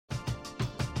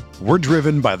We're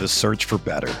driven by the search for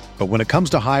better. But when it comes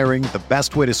to hiring, the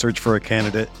best way to search for a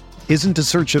candidate isn't to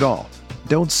search at all.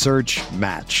 Don't search,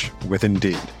 match with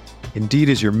Indeed. Indeed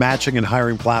is your matching and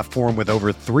hiring platform with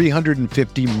over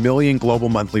 350 million global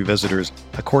monthly visitors,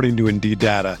 according to Indeed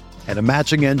data, and a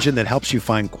matching engine that helps you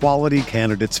find quality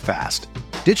candidates fast.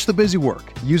 Ditch the busy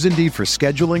work. Use Indeed for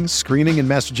scheduling, screening, and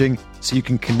messaging so you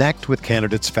can connect with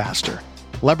candidates faster.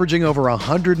 Leveraging over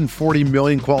 140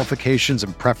 million qualifications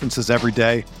and preferences every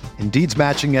day, Indeed's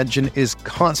matching engine is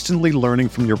constantly learning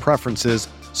from your preferences,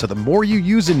 so the more you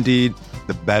use Indeed,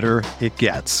 the better it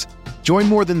gets. Join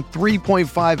more than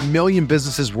 3.5 million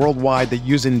businesses worldwide that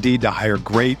use Indeed to hire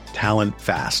great talent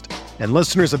fast. And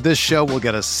listeners of this show will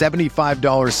get a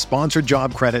 $75 sponsored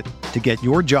job credit to get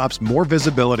your jobs more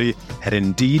visibility at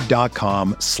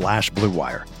Indeed.com/Blue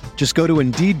Wire. Just go to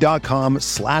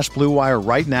Indeed.com/Blue Wire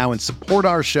right now and support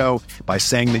our show by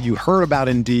saying that you heard about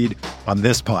Indeed on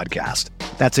this podcast.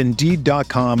 That's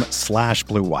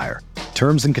Indeed.com/Blue Wire.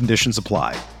 Terms and conditions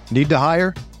apply. Need to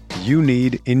hire? You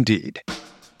need Indeed.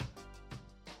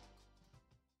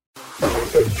 Mayo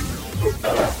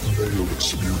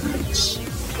Experience.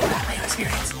 Mayo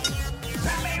Experience.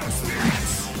 Mayo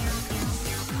Experience.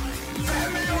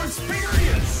 Mayo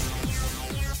Experience.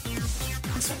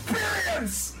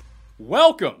 Experience.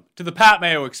 Welcome to the Pat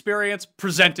Mayo Experience,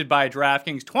 presented by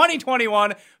DraftKings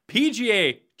 2021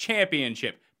 PGA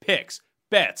Championship picks,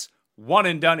 bets, one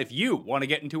and done. If you want to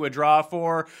get into a draw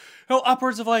for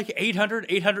upwards of like $800,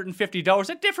 $850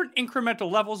 at different incremental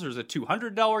levels, there's a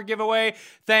 $200 giveaway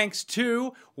thanks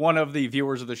to one of the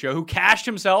viewers of the show who cashed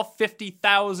himself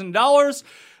 $50,000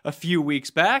 a few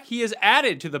weeks back. He is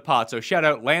added to the pot, so shout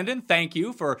out Landon. Thank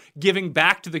you for giving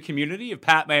back to the community of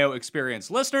Pat Mayo Experience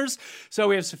listeners. So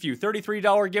we have a few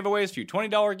 $33 giveaways, a few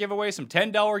 $20 giveaways, some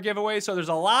 $10 giveaways. So there's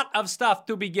a lot of stuff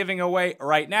to be giving away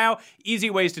right now. Easy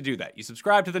ways to do that. You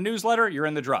subscribe to the newsletter, you're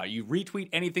in the draw. You retweet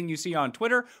anything you see on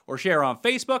Twitter or share on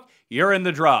Facebook, you're in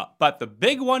the draw. But the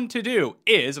big one to do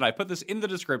is, and I put this in the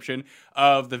description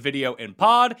of the video and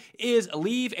pod, is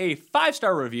leave a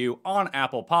 5-star review on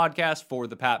Apple Podcasts for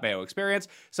the Pat Mayo Experience,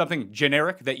 something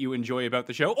generic that you enjoy about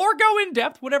the show, or go in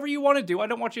depth, whatever you want to do. I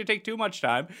don't want you to take too much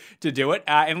time to do it,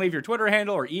 and leave your Twitter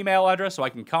handle or email address so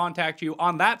I can contact you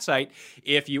on that site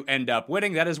if you end up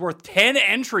winning. That is worth 10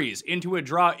 entries into a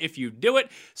draw if you do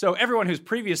it. So everyone who's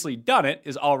previously done it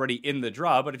is already in the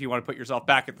draw, but if you want to put yourself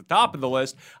back at the top of the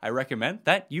list, I recommend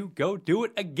that you go do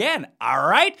it again. All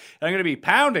right? And I'm going to be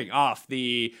pounding off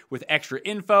with extra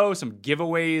info, some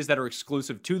giveaways that are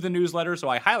exclusive to the newsletter, so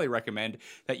I highly recommend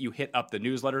that you hit up the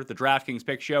newsletter. The DraftKings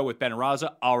Pick Show with Ben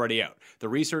Raza, already out. The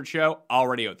Research Show,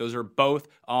 already out. Those are both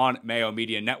on Mayo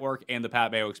Media Network and the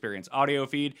Pat Mayo Experience audio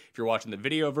feed. If you're watching the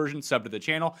video version, sub to the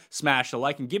channel, smash the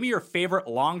like, and give me your favorite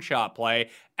long shot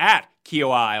play at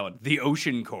Kiowa Island, the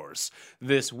ocean course,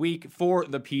 this week for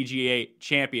the PGA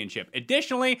Championship.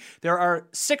 Additionally, there are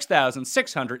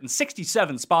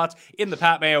 6,667 spots in the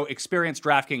Pat Mayo Experience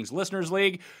DraftKings Listeners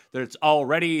League. There's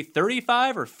already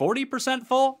 35 or 40%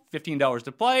 full, $15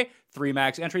 to play, 3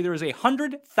 max entry. There is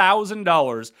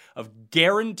 $100,000 of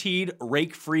guaranteed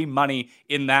rake-free money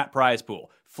in that prize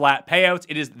pool. Flat payouts.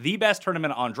 It is the best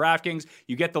tournament on DraftKings.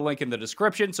 You get the link in the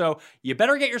description, so you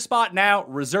better get your spot now,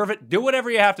 reserve it, do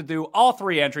whatever you have to do, all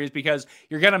 3 entries, because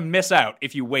you're going to miss out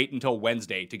if you wait until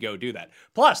Wednesday to go do that.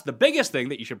 Plus, the biggest thing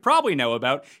that you should probably know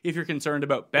about if you're concerned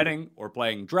about betting or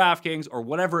playing DraftKings or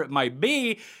whatever it might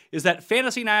be is that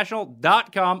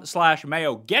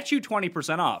fantasynational.com/Mayo gets you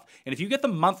 20% off. And if you get the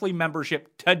monthly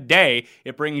membership today,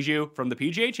 it brings you from the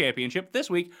PGA Championship this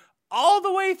week all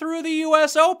the way through the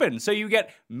U.S. Open. So you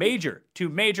get major to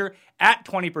major at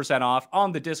 20% off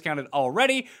on the discounted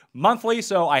already monthly.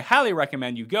 So I highly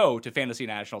recommend you go to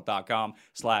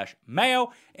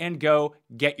fantasynational.com/Mayo and go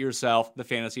get yourself the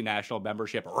Fantasy National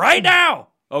membership right now.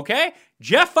 Okay?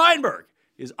 Jeff Feinberg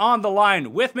is on the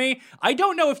line with me. I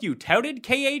don't know if you touted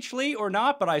KH Lee or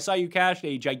not, but I saw you cash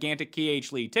a gigantic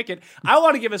KH Lee ticket. I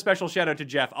want to give a special shout out to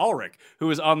Jeff Ulrich, who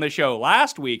was on the show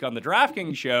last week on the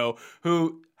DraftKings show,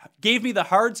 who gave me the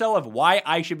hard sell of why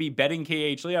I should be betting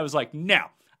KH Lee. I was like, no,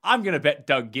 I'm going to bet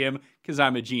Doug Gim because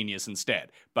I'm a genius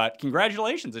instead. But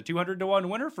congratulations, a 200-1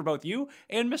 winner for both you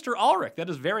and Mr. Ulrich.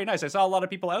 That is very nice. I saw a lot of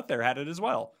people out there had it as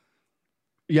well.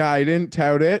 Yeah, I didn't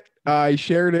tout it. I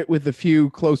shared it with a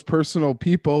few close personal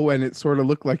people when it sort of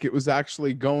looked like it was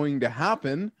actually going to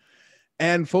happen.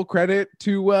 And full credit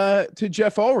to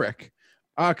Jeff Ulrich,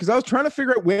 because I was trying to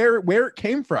figure out where it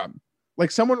came from. Like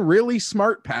someone really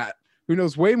smart, Pat, who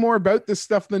knows way more about this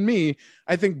stuff than me,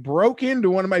 I think broke into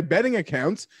one of my betting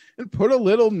accounts and put a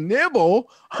little nibble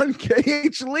on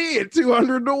KH Lee at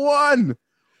 200-1.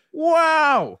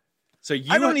 Wow. So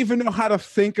I don't even know how to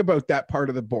think about that part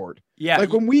of the board. Yeah.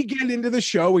 Like when we get into the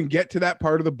show and get to that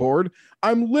part of the board,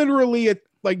 I'm literally at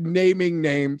like naming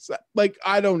names. Like,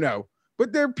 I don't know,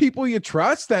 but there are people you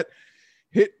trust that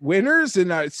hit winners,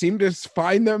 and I seem to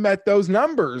find them at those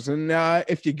numbers. And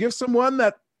if you give someone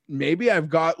that maybe I've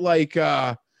got like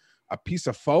a piece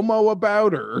of FOMO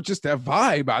about, or just a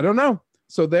vibe, I don't know.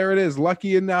 So there it is.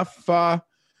 Lucky enough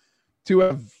to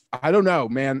have, I don't know,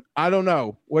 man. I don't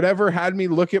know. Whatever had me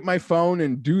look at my phone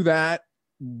and do that,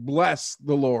 bless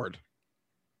the Lord.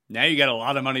 Now you got a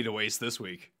lot of money to waste this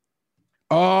week.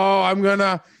 Oh, I'm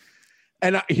gonna.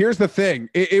 And here's the thing.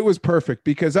 It was perfect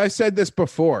because I said this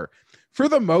before. For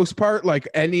the most part, like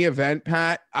any event,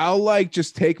 Pat, I'll like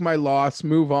just take my loss,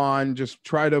 move on, just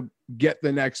try to get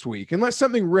the next week. Unless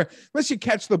something, unless you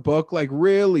catch the book, like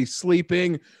really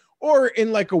sleeping, or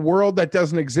in like a world that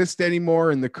doesn't exist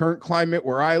anymore in the current climate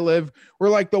where I live, where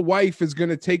like the wife is going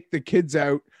to take the kids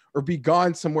out or be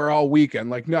gone somewhere all weekend.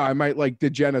 Like, no, I might like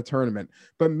degen a tournament.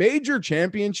 But major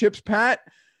championships, Pat,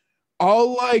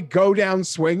 I'll like go down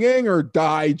swinging or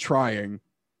die trying.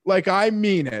 Like, I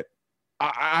mean it.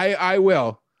 I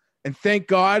will. And thank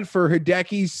God for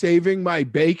Hideki saving my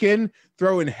bacon,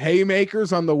 throwing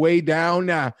haymakers on the way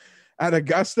down at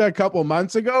Augusta a couple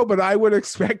months ago. But I would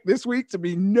expect this week to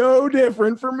be no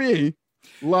different for me.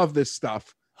 Love this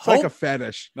stuff. It's like a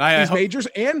fetish. These majors.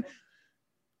 And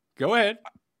go ahead.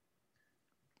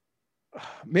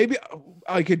 Maybe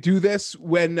I could do this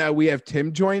when we have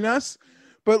Tim join us.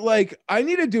 But like, I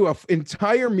need to do an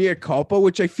entire mea culpa,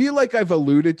 which I feel like I've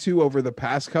alluded to over the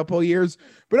past couple of years,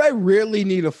 but I really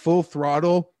need a full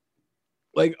throttle,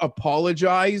 like,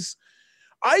 apologize.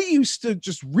 I used to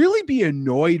just really be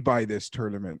annoyed by this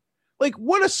tournament. Like,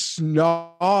 what a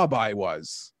snob I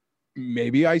was.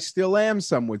 Maybe I still am,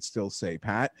 some would still say,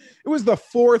 Pat. It was the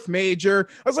fourth major.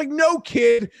 I was like, no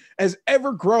kid has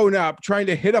ever grown up trying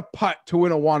to hit a putt to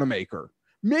win a Wanamaker.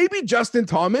 Maybe Justin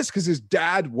Thomas, because his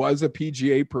dad was a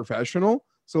PGA professional.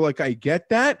 So, like, I get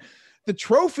that. The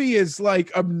trophy is,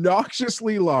 like,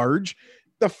 obnoxiously large.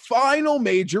 The final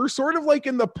major, sort of like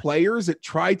in the Players, it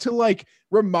tried to, like,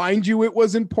 remind you it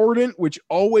was important, which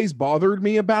always bothered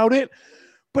me about it.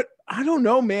 But I don't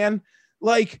know, man.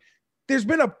 Like, there's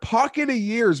been a pocket of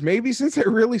years, maybe since I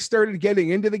really started getting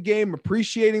into the game,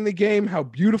 appreciating the game, how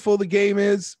beautiful the game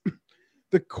is.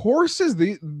 The courses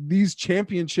these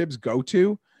championships go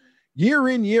to year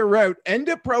in, year out end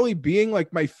up probably being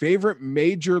like my favorite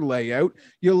major layout.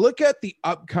 You look at the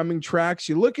upcoming tracks,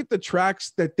 you look at the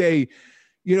tracks that they,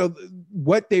 you know,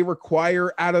 what they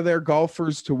require out of their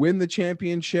golfers to win the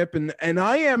championship. And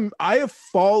I have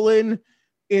fallen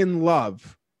in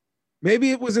love.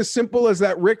 Maybe it was as simple as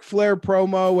that Ric Flair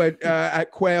promo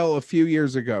at Quail a few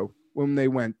years ago when they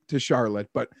went to Charlotte,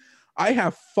 but I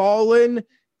have fallen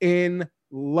in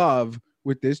love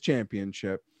with this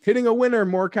championship. Hitting a winner in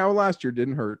Morikawa last year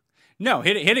didn't hurt. No,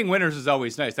 hitting winners is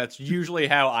always nice. That's usually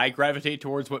how I gravitate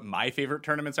towards what my favorite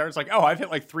tournaments are. It's like, oh, I've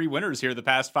hit like 3 winners here the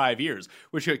past 5 years,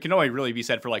 which can only really be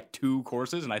said for like 2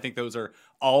 courses, and I think those are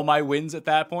all my wins at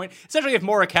that point. Essentially, if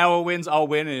Morikawa wins, I'll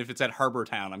win, and if it's at Harbour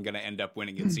Town, I'm going to end up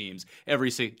winning, it seems,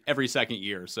 every second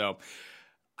year. So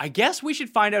I guess we should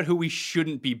find out who we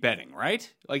shouldn't be betting,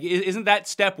 right? Like, isn't that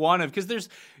step one of, because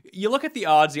you look at the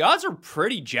odds are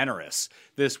pretty generous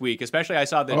this week, especially I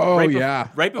saw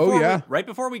that right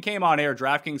before we came on air,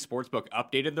 DraftKings Sportsbook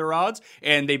updated their odds,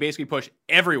 and they basically pushed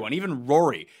everyone, even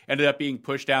Rory ended up being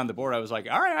pushed down the board. I was like,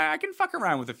 all right, I can fuck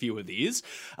around with a few of these.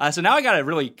 So now I got to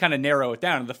really kind of narrow it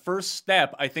down. And the first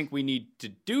step I think we need to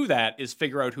do that is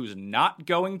figure out who's not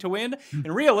going to win.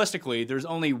 And realistically, there's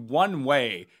only one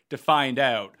way to find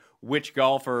out which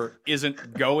golfer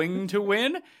isn't going to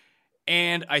win.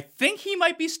 And I think he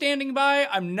might be standing by.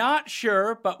 I'm not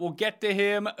sure, but we'll get to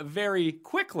him very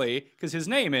quickly because his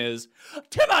name is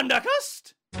Tim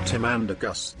Andergust. Tim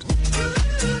Andergust.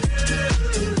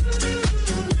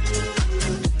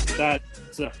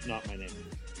 That's not my name.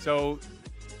 So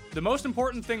the most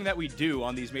important thing that we do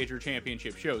on these major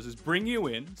championship shows is bring you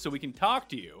in so we can talk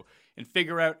to you and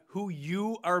figure out who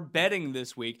you are betting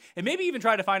this week, and maybe even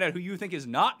try to find out who you think is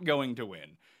not going to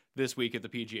win this week at the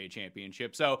PGA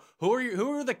Championship. So who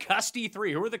are the custy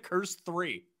 3? Who are the cursed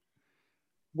 3?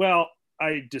 Well,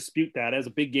 I dispute that. As a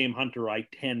big game hunter, I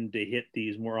tend to hit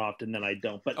these more often than I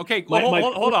don't. But okay, hold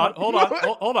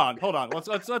on.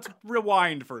 Let's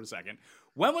rewind for a second.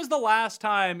 When was the last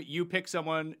time you picked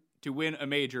someone to win a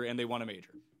major and they won a major?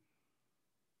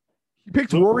 You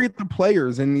picked Rory at the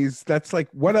Players, and that's like,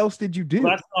 what else did you do?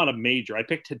 Well, that's not a major. I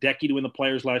picked Hideki to win the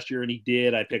Players last year, and he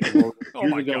did. I picked Rory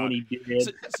years ago, and he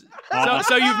did.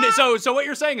 So what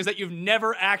you're saying is that you've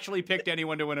never actually picked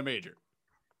anyone to win a major.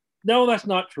 No, that's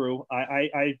not true.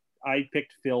 I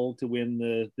picked Phil to win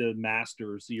the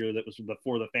Masters the year that was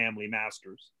before the Family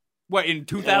Masters. What, in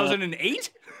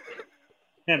 2008?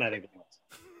 And I think it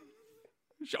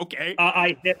was. Okay.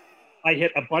 I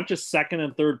hit a bunch of second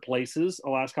and third places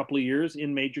the last couple of years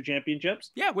in major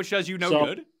championships. Yeah, which does you no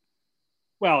good.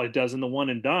 Well, it does in the one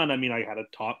and done. I mean, I had a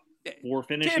top 4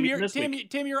 finish. Tim,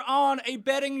 you're on a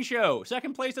betting show.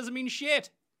 Second place doesn't mean shit.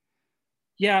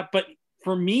 Yeah, but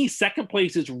for me, second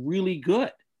place is really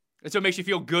good. And so it makes you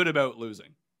feel good about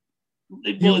losing.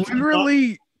 You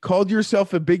literally called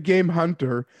yourself a big game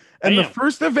hunter, and the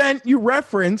first event you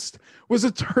referenced was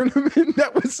a tournament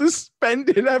that was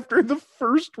suspended after the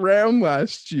first round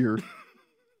last year.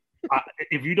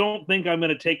 If you don't think I'm going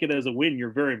to take it as a win,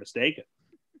 you're very mistaken.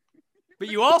 But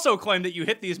you also claim that you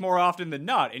hit these more often than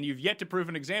not, and you've yet to prove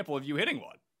an example of you hitting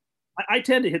one. I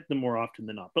tend to hit them more often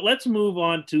than not. But let's move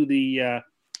on to the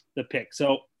pick.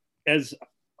 So as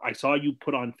I saw you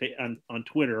put on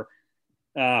Twitter,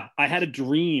 I had a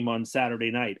dream on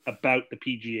Saturday night about the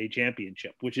PGA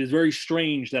Championship, which is very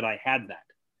strange that I had that,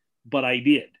 but I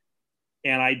did.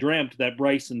 And I dreamt that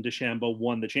Bryson DeChambeau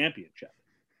won the championship.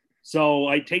 So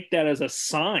I take that as a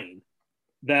sign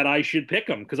that I should pick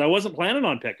him, because I wasn't planning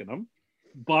on picking him,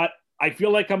 but I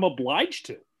feel like I'm obliged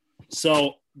to.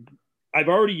 So I've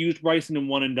already used Bryson in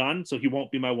one and done, so he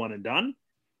won't be my one and done,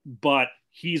 but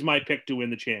he's my pick to win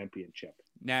the championship.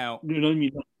 Now, you know what I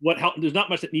mean? There's not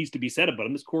much that needs to be said about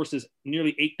him. This course is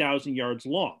nearly 8,000 yards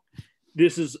long.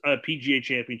 This is a PGA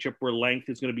championship where length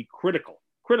is going to be critical,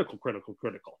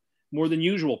 more than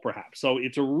usual, perhaps. So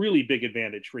it's a really big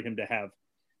advantage for him to have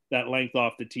that length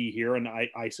off the tee here, and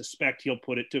I suspect he'll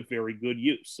put it to very good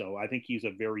use. So I think he's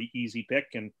a very easy pick,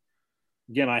 and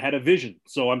again, I had a vision,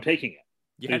 so I'm taking it.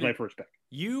 He's my first pick.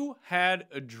 You had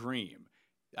a dream.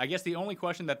 I guess the only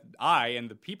question that I and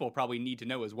the people probably need to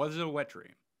know is, was it a wet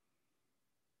dream?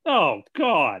 Oh,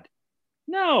 God.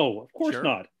 No, of course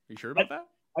not. Are you sure about that?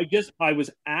 I was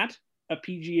at a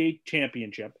PGA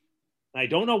championship. I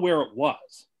don't know where it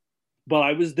was, but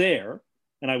I was there,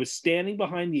 and I was standing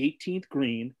behind the 18th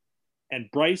green,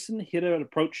 and Bryson hit an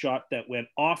approach shot that went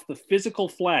off the physical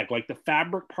flag, like the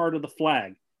fabric part of the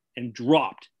flag, and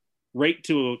dropped right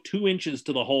to 2 inches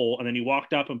to the hole. And then he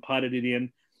walked up and putted it in,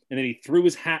 and then he threw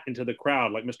his hat into the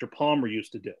crowd like Mr. Palmer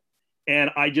used to do. And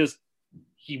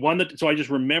he won so I just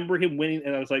remember him winning,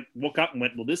 and I was like, woke up and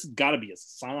went, well, this has got to be a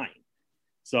sign.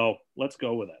 So let's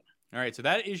go with it. All right, so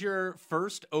that is your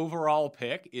first overall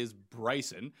pick, is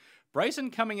Bryson.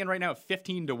 Bryson coming in right now at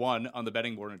 15-1 on the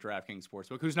betting board at DraftKings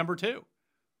Sportsbook. Who's number 2?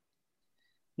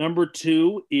 Number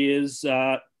 2 is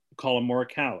Colin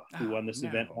Morikawa, who won this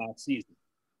event last season.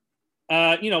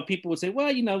 People would say,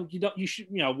 well, you should,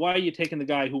 why are you taking the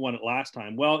guy who won it last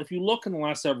time? Well, if you look in the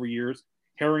last several years,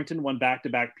 Harrington won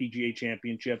back-to-back PGA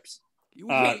championships.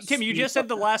 Tim, you just said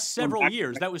the last several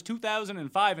years. That was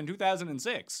 2005 and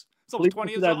 2006. It's almost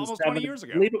 20 years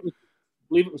ago. I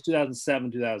believe it was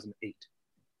 2007, 2008.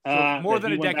 So more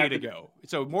than a decade ago.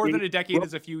 So more than a decade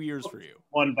is a few years for you.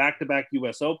 Won back-to-back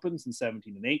U.S. Opens in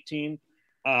 17 and 18.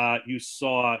 You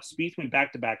saw Spieth win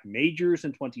back-to-back majors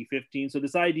in 2015. So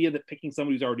this idea that picking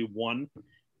somebody who's already won.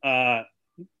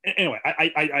 Anyway,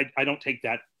 I don't take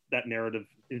that narrative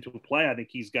into play. I think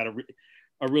he's got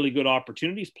a really good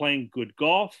opportunity. He's playing good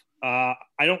golf. I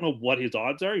don't know what his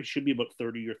odds are. He should be about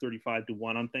 30 or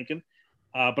 35-1, I'm thinking.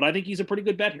 But I think he's a pretty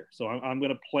good bet here. So I'm going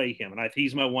to play him. And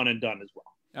he's my one and done as well.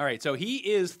 All right, so he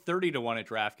is 30-1 at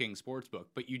DraftKings Sportsbook,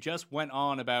 but you just went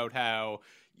on about how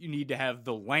you need to have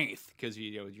the length because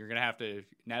you're going to have to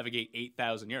navigate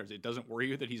 8,000 yards. It doesn't worry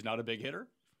you that he's not a big hitter?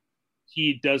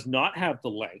 He does not have the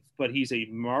length, but he's a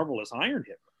marvelous iron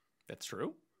hitter. That's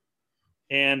true.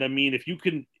 And I mean, if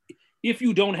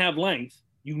you don't have length,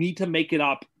 you need to make it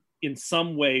up in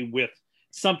some way with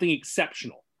something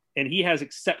exceptional. And he has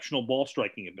exceptional ball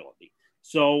striking ability.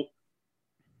 So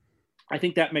I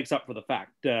think that makes up for the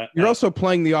fact. You're also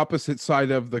playing the opposite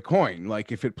side of the coin.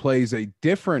 Like if it plays a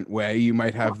different way, you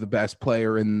might have the best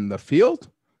player in the field.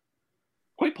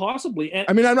 Quite possibly. And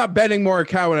I mean, I'm not betting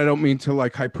Morikawa, and I don't mean to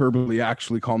like hyperbole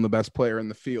actually call him the best player in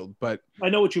the field, but I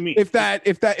know what you mean. If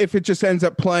it just ends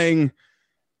up playing,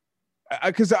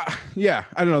 because I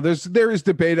don't know. There is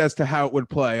debate as to how it would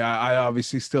play. I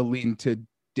obviously still lean to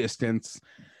distance,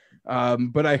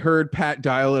 but I heard Pat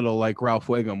Dial it'll like Ralph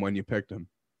Wiggum when you picked him.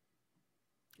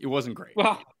 It wasn't great.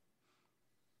 Well,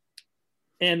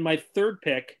 and my third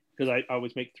pick, because I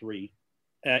always make 3,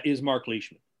 is Mark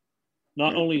Leishman.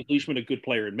 Not only is Leishman a good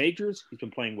player in majors, he's been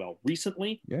playing well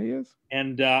recently. Yeah, he is.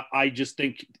 And I just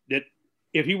think that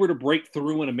if he were to break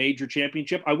through in a major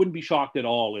championship, I wouldn't be shocked at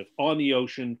all if on the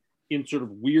ocean in sort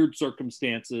of weird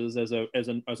circumstances as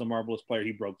a marvelous player,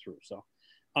 he broke through. So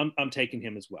I'm taking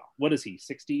him as well. What is he?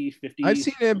 60, 50? I've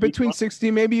seen it between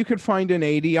 60. Maybe you could find an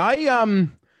 80.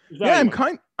 I'm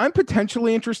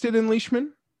potentially interested in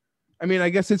Leishman. I mean, I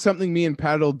guess it's something me and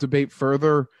Pat will debate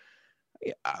further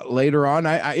later on.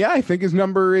 I think his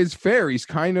number is fair. He's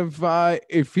kind of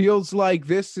it feels like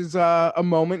this is a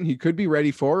moment he could be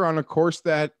ready for on a course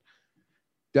that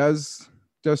does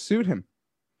suit him.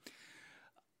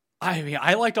 I mean,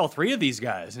 I liked all three of these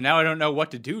guys, and now I don't know what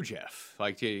to do, Jeff.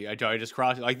 Like, I just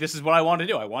cross. Like, this is what I want to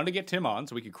do. I wanted to get Tim on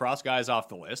so we could cross guys off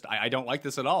the list. I don't like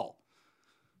this at all.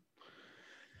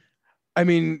 I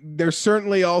mean, there's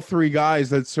certainly all three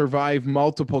guys that survive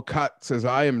multiple cuts as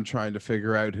I am trying to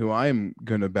figure out who I'm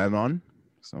going to bet on.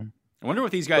 So I wonder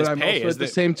what these guys pay.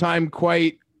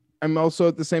 I'm also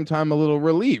at the same time a little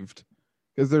relieved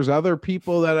because there's other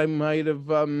people that I might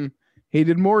have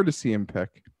hated more to see him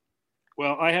pick.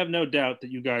 Well, I have no doubt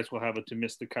that you guys will have a to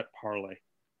miss the cut parlay.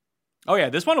 Oh yeah,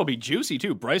 this one will be juicy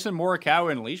too. Bryson,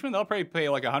 Morikawa, and Leishman, they'll probably pay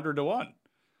like 100 to 1.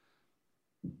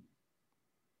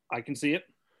 I can see it.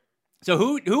 So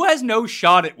who has no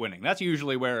shot at winning? That's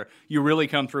usually where you really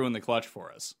come through in the clutch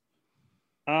for us.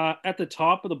 At the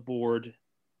top of the board,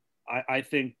 I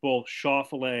think both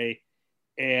Schauffele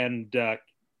and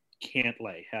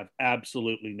Cantlay have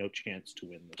absolutely no chance to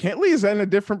win this. Cantlay is in a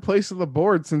different place of the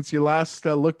board since you last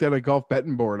looked at a golf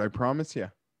betting board. I promise you.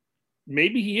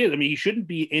 Maybe he is. I mean, he shouldn't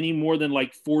be any more than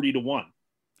like 40 to 1.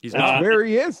 He's not where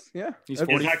he is. Yeah, he's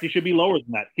in fact, he should be lower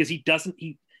than that because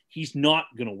he's not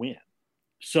going to win.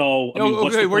 So, I mean,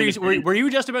 okay. Were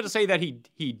you just about to say that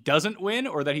he doesn't win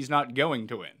or that he's not going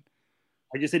to win?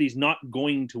 I just said he's not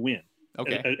going to win.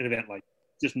 Okay, an event like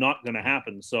it's just not going to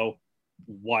happen. So,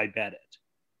 why bet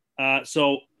it?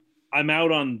 So, I'm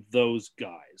out on those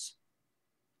guys.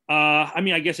 I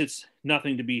mean, I guess it's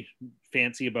nothing to be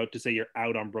fancy about to say you're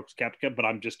out on Brooks Koepka, but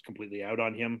I'm just completely out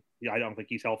on him. I don't think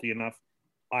he's healthy enough.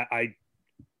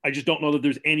 I just don't know that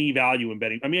there's any value in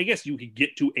betting. I mean, I guess you could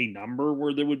get to a number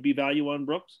where there would be value on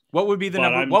Brooks. What would be the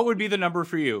number? What would be the number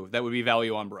for you that would be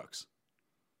value on Brooks?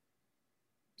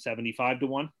 75 to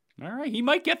 1. All right, he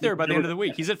might get there by the end of the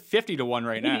week. He's at 50 to 1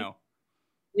 right now.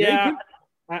 Yeah,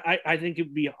 I think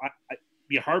it'd be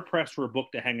hard pressed for a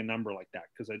book to hang a number like that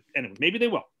because anyway, maybe they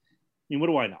will. I mean, what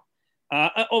do I know?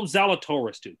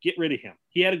 Zalatoris too. Get rid of him.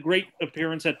 He had a great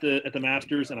appearance at the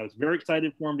Masters, and I was very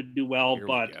excited for him to do well.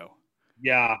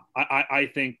 Yeah,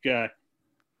 I think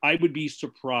I would be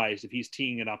surprised if he's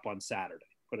teeing it up on Saturday.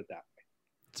 Put it that way.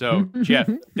 So, Jeff,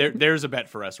 there's a bet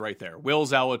for us right there. Will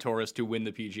Zalatoris to win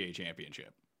the PGA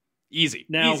Championship? Easy.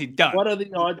 Now, easy done. What are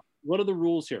the odds? What are the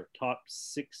rules here? Top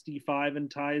 65 in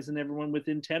ties and everyone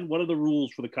within 10? What are the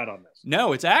rules for the cut on this?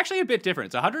 No, it's actually a bit different.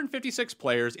 It's 156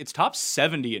 players. It's top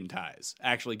 70 in ties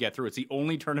actually get through. It's the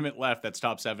only tournament left that's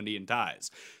top 70 in ties.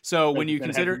 So when you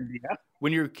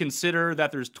consider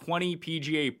that there's 20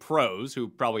 PGA pros who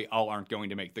probably all aren't going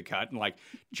to make the cut, and like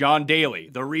John Daly,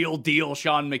 the real deal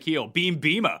Sean McKeel,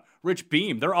 Beema, Rich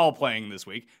Beam, they're all playing this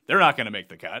week. They're not going to make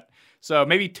the cut. So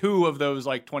maybe 2 of those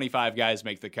like 25 guys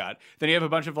make the cut. Then you have a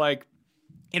bunch of like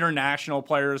international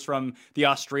players from the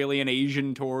Australian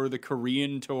Asian Tour, the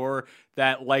Korean Tour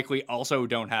that likely also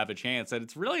don't have a chance. And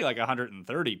it's really like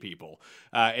 130 people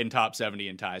in top 70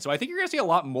 in ties. So I think you're going to see a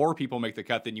lot more people make the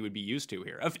cut than you would be used to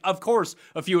here. Of course,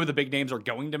 a few of the big names are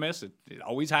going to miss. It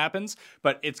always happens,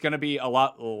 but it's going to be a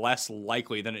lot less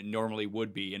likely than it normally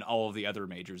would be in all of the other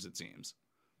majors, it seems.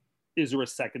 Is there a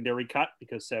secondary cut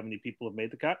because 70 people have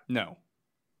made the cut? No.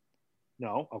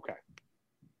 Okay.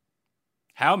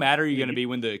 How mad are you going to be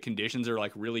when the conditions are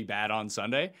like really bad on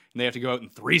Sunday and they have to go out in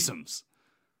threesomes?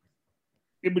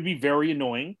 It would be very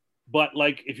annoying. But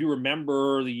like, if you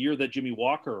remember the year that Jimmy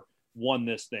Walker won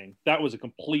this thing, that was a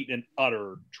complete and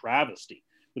utter travesty.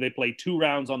 Where they played 2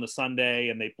 rounds on the Sunday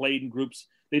and they played in groups.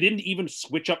 They didn't even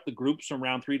switch up the groups from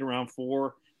round 3 to round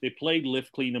 4. They played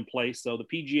lift, clean, and place. So the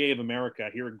PGA of America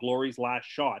here at Glory's last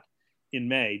shot in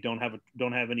May don't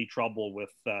have any trouble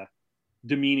with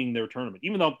demeaning their tournament.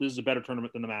 Even though this is a better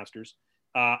tournament than the Masters,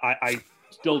 I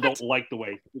still don't like the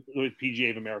way the PGA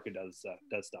of America does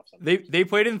stuff. Sometimes. They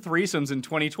played in threesomes in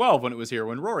 2012 when it was here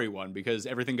when Rory won because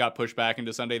everything got pushed back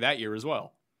into Sunday that year as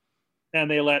well. And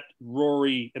they let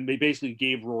Rory, and they basically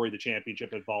gave Rory the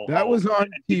championship at Valhalla. That was on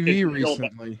TV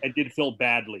recently. And did Phil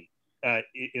badly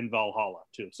in Valhalla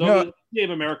too. So the PGA of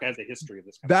America has a history of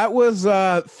this. That was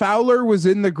Fowler was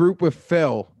in the group with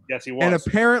Phil. Yes, he was. And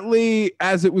apparently,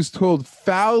 as it was told,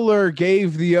 Fowler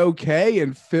gave the okay,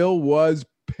 and Phil was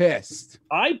pissed.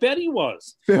 I bet he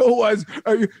was. Phil was.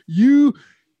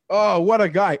 Oh, what a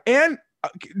guy! And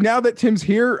now that Tim's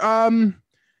here,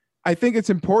 I think it's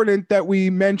important that we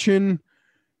mention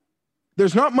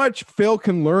there's not much Phil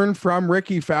can learn from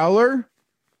Ricky Fowler,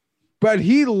 but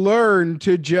he learned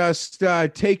to just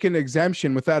take an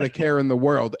exemption without a care in the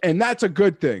world. And that's a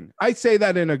good thing. I say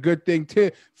that in a good thing too.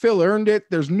 Phil earned it.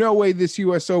 There's no way this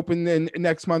US Open then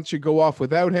next month should go off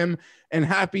without him, and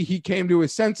happy he came to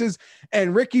his senses.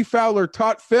 And Ricky Fowler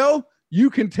taught Phil,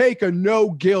 you can take a no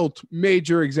guilt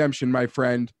major exemption, my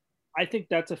friend. I think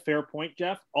that's a fair point,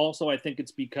 Jeff. Also, I think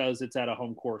it's because it's at a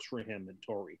home course for him and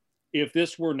Torrey. If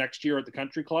this were next year at the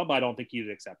country club, I don't think he'd have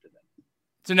accepted it.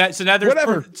 So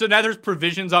now there's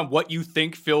provisions on what you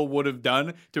think Phil would have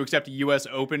done to accept a U.S.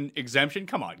 Open exemption.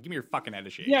 Come on, give me your fucking head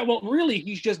of shit. Yeah, well, really,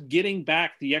 he's just getting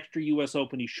back the extra U.S.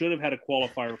 Open he should have had a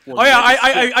qualifier for. Oh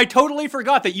yeah, I totally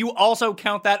forgot that you also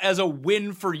count that as a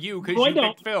win for you because you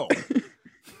picked Phil.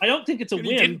 I don't think it's a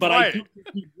win, but I do think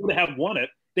he would have won it.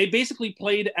 They basically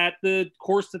played at the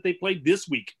course that they played this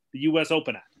week, the U.S.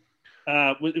 Open at.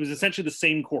 It was essentially the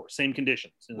same course, same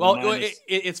conditions. Well,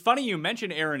 it's funny you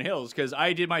mentioned Erin Hills because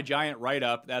I did my giant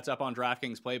write-up that's up on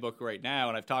DraftKings Playbook right now,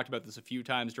 and I've talked about this a few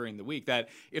times during the week, that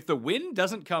if the win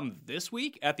doesn't come this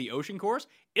week at the Ocean Course,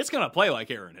 it's going to play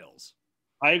like Erin Hills.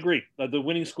 I agree. The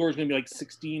winning score is going to be like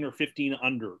 16 or 15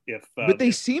 under. But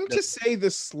they seem to say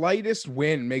the slightest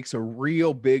win makes a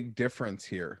real big difference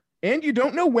here. And you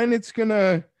don't know when it's going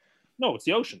to... No, it's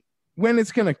the Ocean. When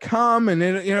it's going to come, and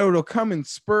it'll come in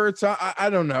spurts. I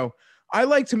don't know. I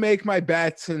like to make my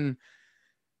bets, and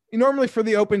normally for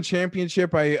the Open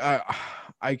Championship, I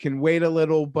can wait a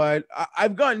little, but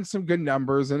I've gotten some good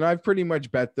numbers, and I've pretty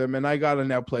much bet them, and I got to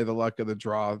now play the luck of the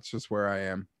draw. It's just where I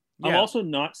am. Yeah. I'm also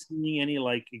not seeing any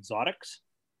like exotics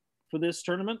for this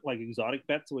tournament, like exotic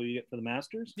bets the way you get for the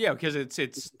Masters. Yeah, because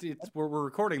we're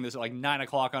recording this at like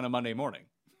 9:00 on a Monday morning.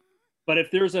 But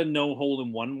if there's a no hole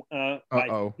in one,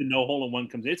 the no hole in one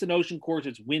comes in. It's an ocean course.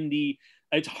 It's windy.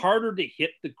 It's harder to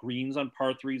hit the greens on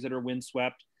par threes that are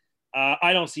windswept.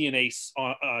 I don't see an ace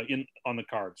on the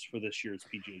cards for this year's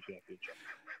PGA Championship.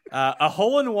 A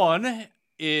hole in one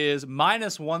is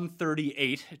minus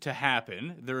 138 to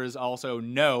happen. There is also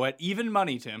no at even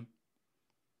money, Tim.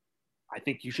 I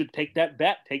think you should take that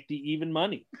bet. Take the even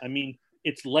money. I mean,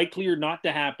 it's likelier not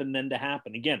to happen than to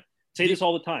happen. Again, say this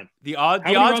all the time. The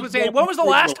odds would say, when was the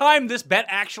last time this bet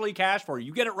actually cashed for you?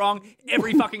 You get it wrong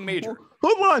every fucking major.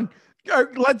 Hold on.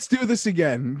 Let's do this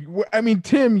again. I mean,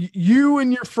 Tim, you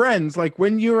and your friends, like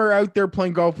when you are out there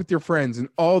playing golf with your friends and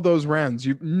all those rounds,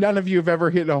 none of you have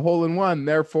ever hit a hole in one.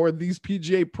 Therefore, these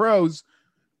PGA pros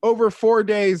over 4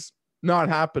 days, not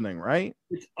happening, right?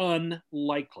 It's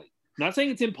unlikely. Not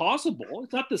saying it's impossible.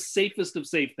 It's not the safest of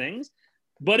safe things,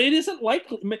 but it isn't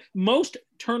likely. Most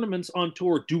tournaments on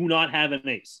tour do not have an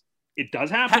ace. It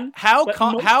does happen. How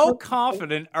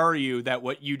confident are you that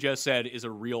what you just said is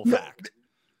a real fact?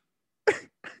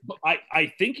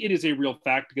 I think it is a real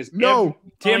fact because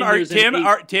Tim, are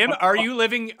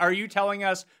you telling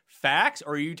us facts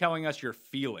or are you telling us your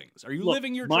feelings? Are you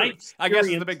living your truth? I guess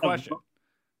is the big question.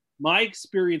 My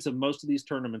experience of most of these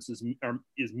tournaments is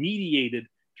mediated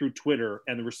through Twitter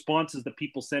and the responses that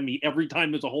people send me every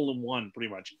time there's a hole in one,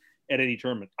 pretty much at any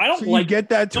tournament. I don't you get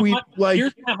that tweet.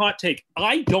 Here's my hot take.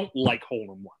 I don't like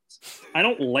hole in ones. I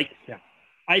don't like them.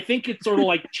 I think it's sort of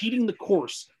like cheating the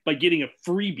course by getting a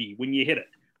freebie when you hit it.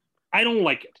 I don't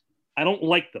like it. I don't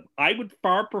like them. I would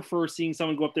far prefer seeing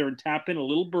someone go up there and tap in a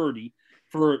little birdie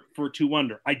for 2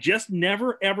 under. I just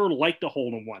never, ever liked a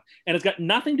hole in one. And it's got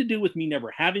nothing to do with me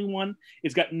never having one.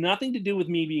 It's got nothing to do with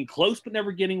me being close but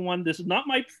never getting one. This is not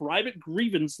my private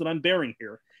grievance that I'm bearing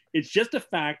here. It's just a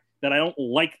fact that I don't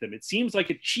like them. It seems like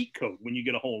a cheat code when you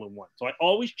get a hole in one. So I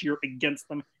always cheer against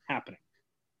them happening.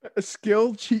 A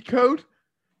skill cheat code?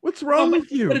 What's wrong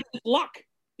with you? But it's luck.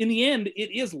 In the end,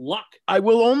 it is luck.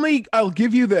 I'll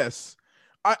give you this.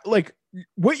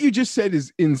 What you just said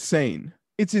is insane.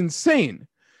 It's insane.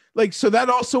 So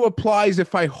that also applies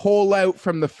if I hole out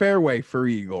from the fairway for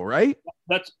eagle, right?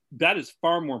 That is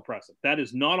far more impressive. That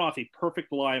is not off a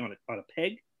perfect lie on a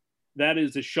peg. That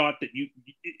is a shot that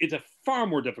it's a far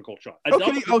more difficult shot.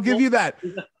 Okay, I'll give you that.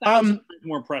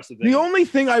 More impressive. The only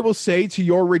thing I will say to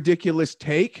your ridiculous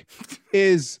take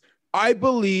is I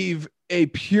believe a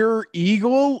pure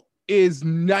eagle is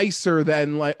nicer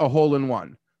than like a hole in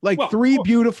one. Three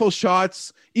beautiful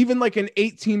shots, even like an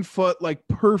 18-foot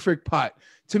perfect putt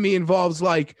to me involves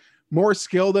more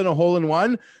skill than a hole in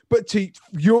one. But to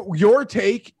your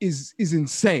take is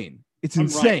insane. It's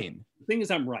insane. Right. The thing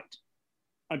is, I'm right.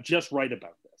 I'm just right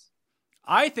about this.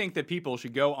 I think that people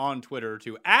should go on Twitter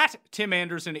to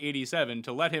 @TimAnderson87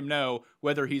 to let him know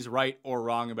whether he's right or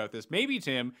wrong about this. Maybe,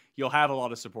 Tim, you'll have a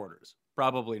lot of supporters.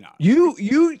 Probably not. You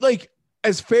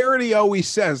as Faraday always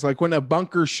says, like when a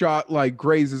bunker shot like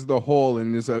grazes the hole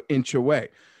and is an inch away,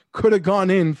 could have gone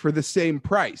in for the same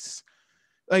price.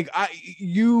 Like I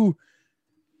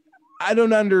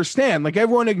don't understand. Like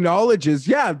everyone acknowledges,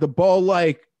 yeah, the ball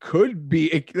like could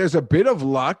be. There's a bit of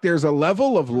luck. There's a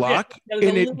level of luck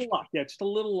in it. Luck. Yeah, just a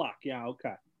little luck. Yeah,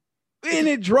 okay. In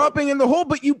it dropping in the hole,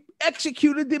 but you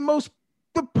executed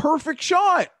the perfect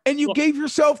shot, and you gave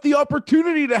yourself the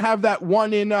opportunity to have that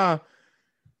one in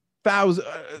 1,000,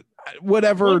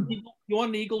 whatever. You want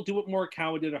an eagle? Do what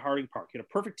Morikawa did at Harding Park. Get a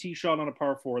perfect tee shot on a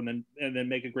par 4, and then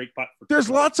make a great putt.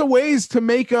 There's lots of ways to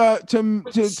make a to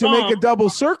make a double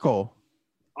circle.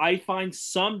 I find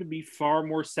some to be far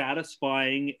more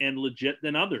satisfying and legit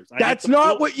than others. That's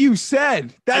not what you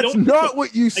said. That's not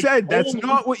what you said. That's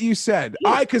not what you said.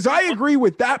 Because I agree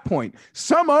with that point.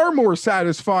 Some are more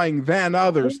satisfying than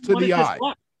others to the eye,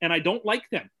 and I don't like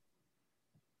them.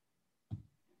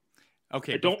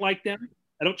 Okay, I don't like them.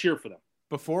 I don't cheer for them.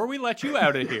 Before we let you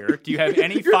out of here, do you have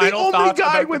any final thoughts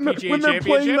about the PGA when they're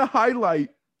playing the highlight?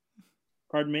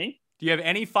 Pardon me? Do you have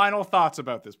any final thoughts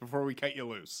about this before we cut you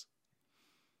loose?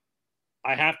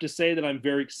 I have to say that I'm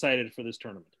very excited for this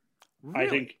tournament. Really? I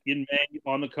think in May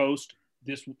on the coast,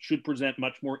 this should present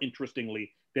much more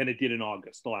interestingly than it did in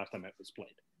August, the last time it was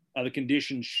played. The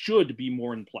conditions should be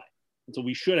more in play. And so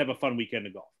we should have a fun weekend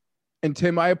of golf. And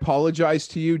Tim, I apologize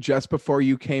to you just before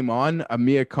you came on, a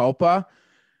mea culpa.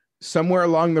 Somewhere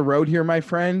along the road here, my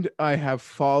friend, I have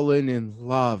fallen in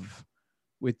love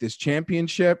with this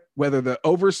championship, whether the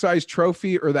oversized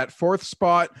trophy or that fourth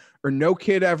spot, or no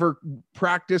kid ever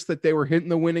practiced that they were hitting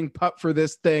the winning putt for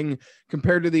this thing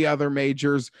compared to the other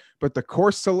majors. But the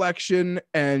course selection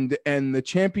and the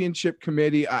championship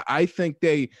committee, I think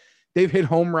they've hit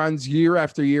home runs year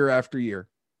after year after year.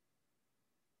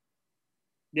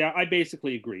 Yeah, I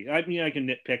basically agree. I mean, I can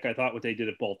nitpick. I thought what they did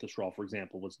at Baltusrol, for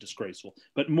example, was disgraceful.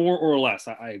 But more or less,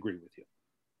 I agree with you.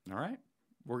 All right.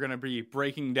 We're going to be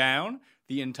breaking down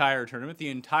the entire tournament, the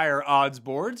entire odds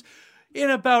boards in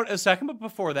about a second. But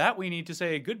before that, we need to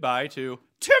say goodbye to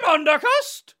Tim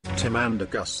Undergust. Tim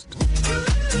Undergust.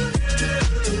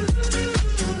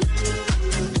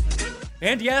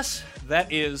 And yes, that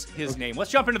is his name.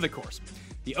 Let's jump into the course.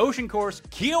 The Ocean Course,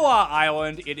 Kiawah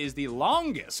Island. It is the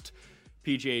longest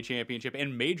PGA Championship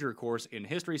and major course in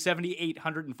history,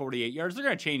 7,848 yards. They're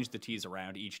going to change the tees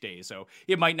around each day, so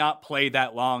it might not play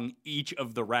that long each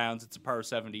of the rounds. It's a par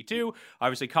 72.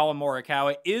 Obviously, Collin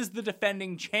Morikawa is the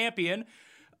defending champion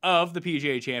of the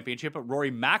PGA Championship, but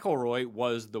Rory McIlroy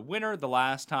was the winner the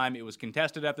last time it was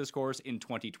contested at this course in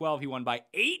 2012. He won by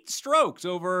 8 strokes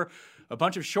over a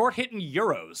bunch of short-hitting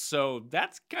Euros, so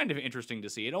that's kind of interesting to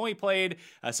see. It only played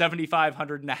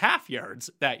 7,500.5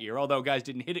 yards that year, although guys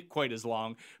didn't hit it quite as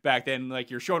long back then. Like,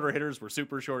 your shorter hitters were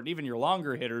super short, and even your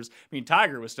longer hitters, I mean,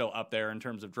 Tiger was still up there in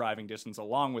terms of driving distance,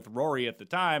 along with Rory at the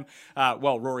time.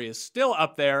 Rory is still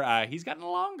up there. He's gotten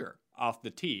longer off the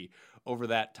tee over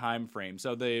that time frame.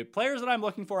 So the players that I'm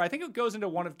looking for, I think it goes into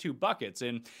one of two buckets,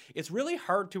 and it's really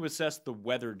hard to assess the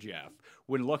weather, Jeff,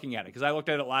 when looking at it, because I looked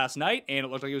at it last night and it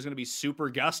looked like it was going to be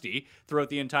super gusty throughout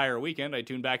the entire weekend. I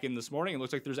tuned back in this morning and it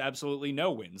looks like there's absolutely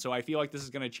no wind. So I feel like this is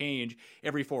going to change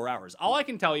every 4 hours. All I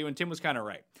can tell you, and Tim was kind of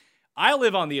right, I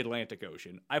live on the Atlantic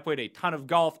Ocean. I played a ton of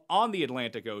golf on the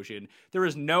Atlantic Ocean. There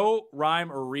is no rhyme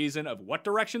or reason of what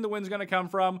direction the wind's going to come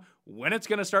from, when it's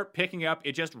going to start picking up.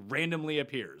 It just randomly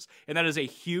appears. And that is a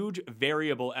huge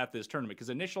variable at this tournament, because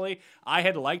initially I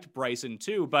had liked Bryson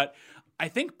too, but I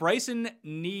think Bryson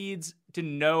needs to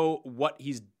know what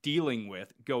he's dealing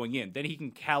with going in. Then he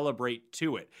can calibrate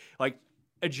to it. Like,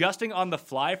 adjusting on the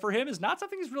fly for him is not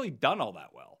something he's really done all that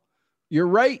well. You're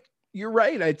right. You're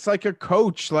right. It's like a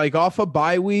coach, like off a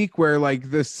bye week, where like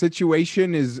the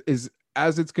situation is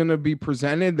as it's going to be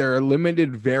presented. There are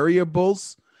limited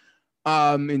variables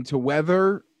into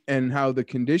weather and how the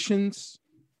conditions.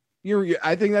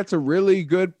 I think that's a really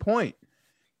good point.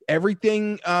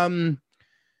 Everything,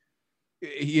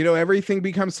 everything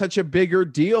becomes such a bigger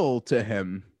deal to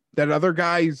him that other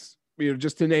guys,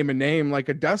 just to name a name like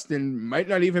a Dustin, might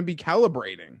not even be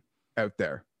calibrating out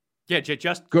there. Yeah,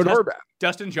 just good or bad.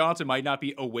 Dustin Johnson might not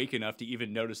be awake enough to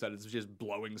even notice that it's just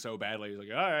blowing so badly. He's like,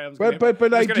 all right, I'm going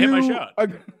to hit my shot.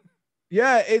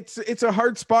 Yeah, it's a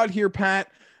hard spot here, Pat.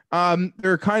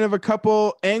 There are kind of a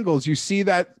couple angles. You see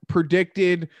that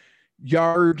predicted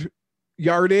yardage,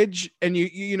 and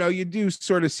you do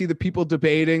sort of see the people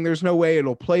debating. There's no way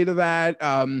it'll play to that.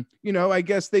 I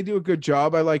guess they do a good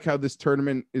job. I like how this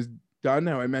tournament is done.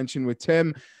 How I mentioned with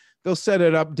Tim, they'll set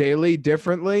it up daily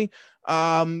differently.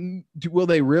 Will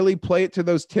they really play it to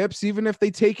those tips? Even if they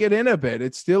take it in a bit,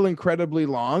 it's still incredibly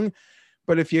long.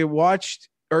 But if you watched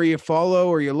or you follow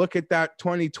or you look at that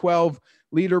 2012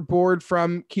 leaderboard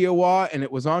from Kiowa, and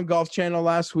it was on Golf Channel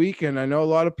last week, and I know a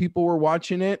lot of people were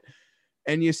watching it,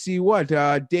 and you see what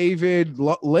David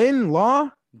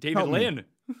Lynn.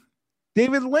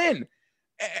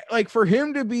 Like, for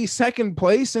him to be second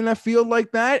place in a field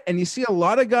like that, and you see a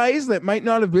lot of guys that might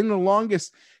not have been the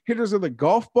longest hitters of the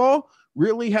golf ball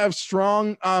really have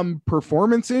strong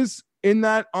performances on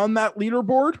that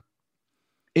leaderboard.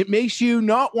 It makes you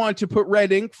not want to put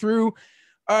red ink through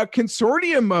a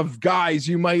consortium of guys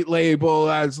you might label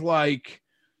as like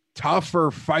tough or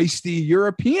feisty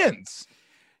Europeans.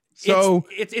 So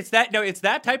it's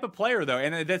that type of player though,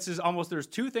 and this is almost, there's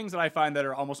two things that I find that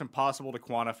are almost impossible to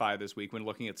quantify this week when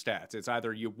looking at stats. It's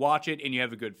either you watch it and you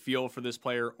have a good feel for this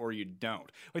player, or you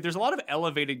don't. Like, there's a lot of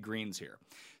elevated greens here.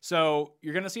 So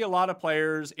you're going to see a lot of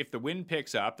players, if the wind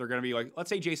picks up, they're going to be like, let's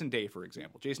say Jason Day, for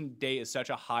example. Jason Day is such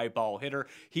a high ball hitter.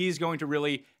 He's going to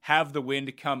really have the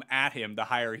wind come at him. The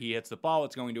higher he hits the ball,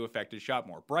 it's going to affect his shot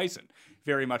more. Bryson,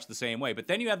 very much the same way. But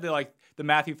then you have the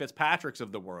Matthew Fitzpatricks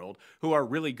of the world who are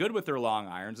really good with their long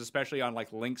irons, especially on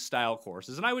like links style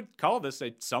courses. And I would call this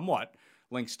a somewhat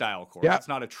links style course. Yeah. It's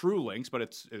not a true links, but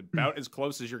it's about as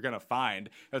close as you're going to find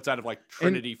outside of like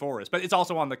Trinity Forest. But it's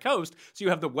also on the coast, so you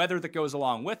have the weather that goes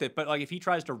along with it. But like, if he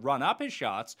tries to run up his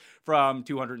shots from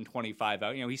 225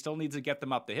 out, he still needs to get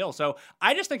them up the hill. So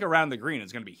I just think around the green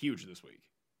is going to be huge this week.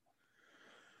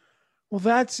 Well,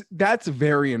 that's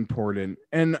very important.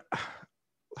 And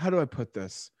how do I put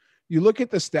this? You look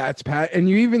at the stats, Pat, and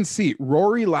you even see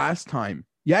Rory last time.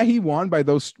 Yeah, he won by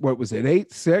those, what was it,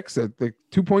 8-6 at the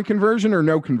 2-point conversion or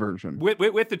no conversion? With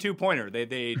the 2-pointer.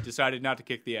 They decided not to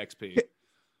kick the XP.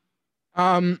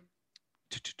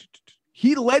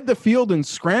 He led the field in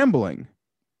scrambling,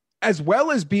 as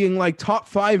well as being like top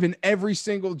 5 in every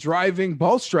single driving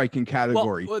ball striking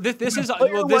category. This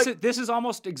is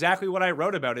almost exactly what I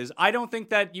wrote about. Is I don't think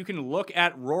that you can look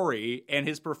at Rory and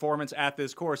his performance at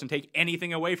this course and take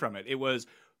anything away from it. It was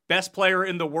best player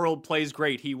in the world plays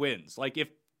great, he wins. Like,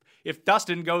 if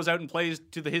Dustin goes out and plays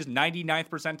to his 99th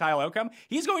percentile outcome,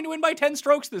 he's going to win by 10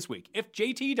 strokes this week. If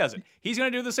JT does it, he's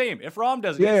going to do the same. If Rahm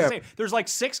does it, it's the same. There's like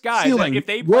 6 guys. Like, if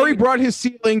they Rory brought his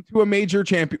ceiling to a major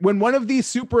champion. When one of these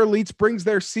super elites brings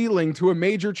their ceiling to a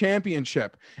major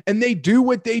championship, and they do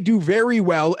what they do very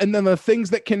well, and then the things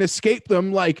that can escape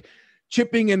them, like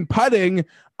chipping and putting,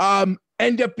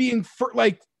 end up being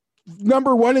like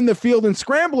number 1 in the field and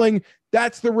scrambling,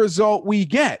 that's the result we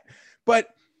get. But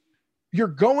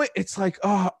it's like,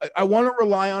 I want to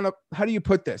rely on how do you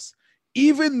put this?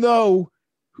 Even though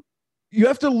you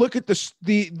have to look at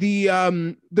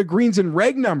the greens and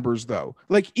reg numbers though,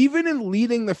 like even in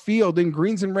leading the field in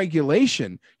greens and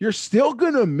regulation, you're still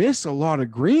going to miss a lot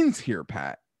of greens here,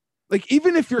 Pat. Like,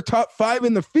 even if you're top 5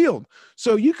 in the field.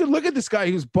 So you could look at this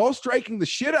guy who's ball striking the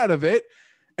shit out of it,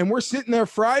 and we're sitting there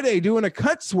Friday doing a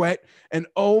cut sweat, and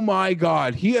oh my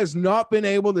God, he has not been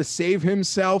able to save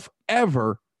himself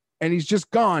ever. And he's just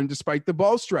gone despite the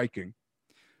ball striking.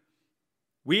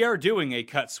 We are doing a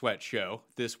cut sweat show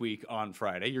this week on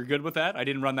Friday. You're good with that? I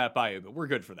didn't run that by you, but we're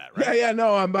good for that, right? Yeah,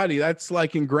 no, buddy. That's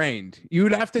like ingrained.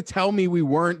 You'd have to tell me we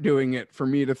weren't doing it for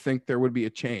me to think there would be a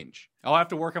change. I'll have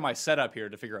to work on my setup here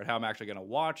to figure out how I'm actually going to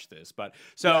watch this. But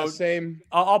so same.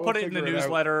 I'll put it in the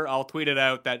newsletter. I'll tweet it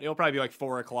out that it'll probably be like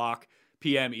 4:00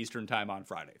 p.m. Eastern time on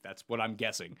Friday. That's what I'm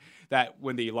guessing that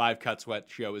when the live cut sweat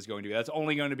show is going to be. That's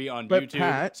only going to be on YouTube.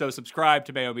 Pat, so subscribe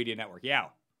to Mayo Media Network. Yeah.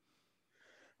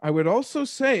 I would also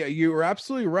say you were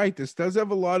absolutely right. This does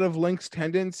have a lot of links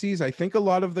tendencies. I think a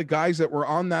lot of the guys that were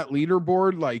on that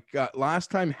leaderboard, like last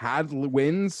time, had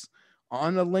wins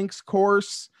on a links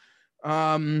course.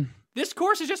 This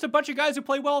course is just a bunch of guys who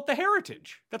play well at the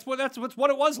Heritage. That's what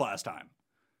it was last time.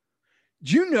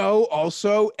 Do you know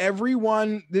also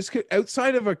everyone,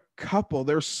 outside of a couple,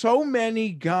 there's so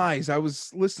many guys. I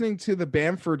was listening to the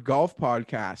Bamford Golf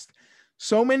podcast.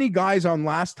 So many guys on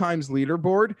last time's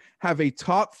leaderboard have a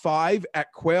top 5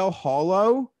 at Quail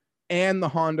Hollow and the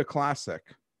Honda Classic.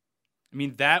 I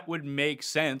mean, that would make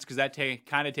sense because that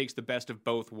kind of takes the best of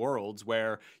both worlds,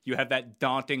 where you have that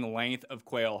daunting length of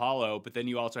Quail Hollow, but then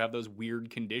you also have those weird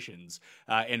conditions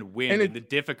and wind and the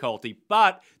difficulty.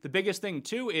 But the biggest thing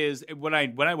too is when I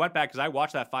went back, because I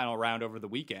watched that final round over the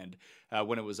weekend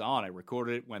when it was on, I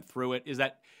recorded it, went through it.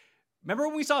 Remember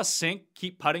when we saw Sink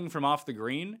keep putting from off the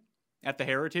green at the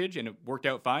Heritage and it worked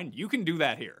out fine? You can do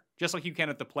that here, just like you can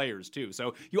at the Players too.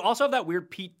 So you also have that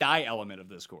weird Pete Dye element of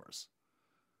this course.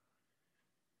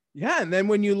 Yeah, and then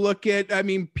when you look at,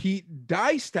 Pete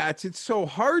Dye stats, it's so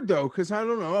hard though, because I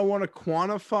don't know, I want to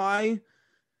quantify.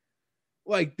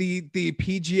 like the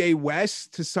PGA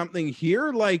West to something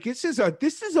here. Like this is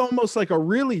almost like a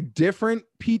really different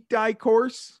Pete Dye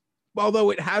course,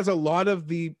 although it has a lot of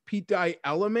the Pete Dye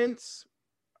elements,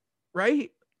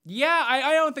 right? Yeah,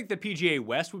 I don't think the PGA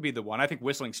West would be the one. I think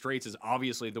Whistling Straits is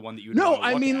obviously the one that you would No, wanna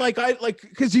I look mean, at.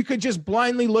 because you could just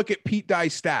blindly look at Pete Dye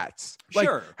stats. Like,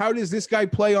 Sure. how does this guy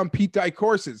play on Pete Dye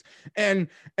courses? And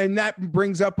that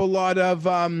brings up a lot of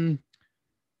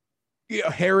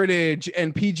Heritage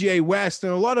and PGA West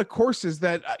and a lot of courses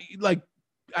that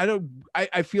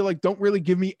I feel like don't really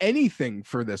give me anything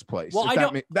for this place. Well,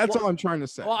 That's all I'm trying to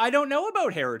say. Well, I don't know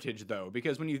about Heritage, though,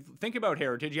 because when you think about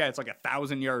Heritage, yeah, it's like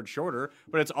 1,000 yards shorter,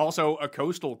 but it's also a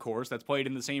coastal course that's played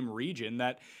in the same region.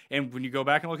 And when you go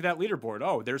back and look at that leaderboard,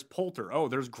 oh, there's Poulter. Oh,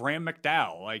 there's Graham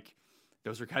McDowell. Like,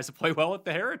 those are guys that play well at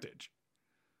the Heritage.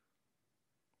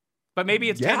 But maybe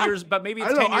it's 10 years. But maybe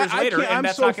it's 10 years later, and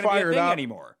that's not going to be a thing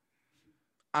anymore.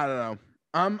 I don't know.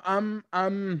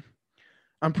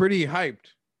 I'm pretty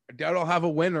hyped. I doubt I'll have a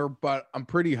winner, but I'm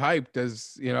pretty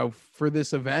hyped for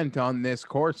this event on this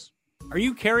course. Are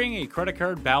you carrying a credit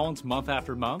card balance month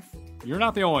after month? You're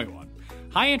not the only one.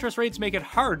 High interest rates make it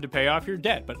hard to pay off your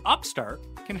debt, but Upstart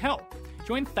can help.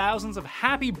 Join thousands of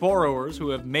happy borrowers who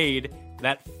have made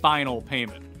that final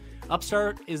payment.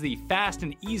 Upstart is the fast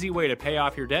and easy way to pay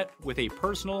off your debt with a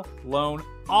personal loan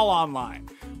all online.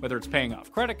 Whether it's paying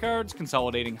off credit cards,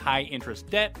 consolidating high-interest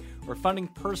debt, or funding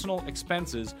personal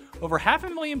expenses, over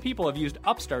 500,000 people have used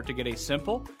Upstart to get a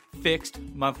simple, fixed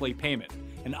monthly payment.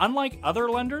 And unlike other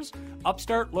lenders,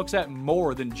 Upstart looks at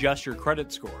more than just your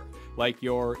credit score, like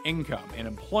your income and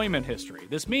employment history.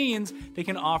 This means they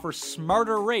can offer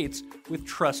smarter rates with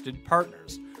trusted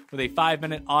partners. With a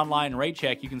 5-minute online rate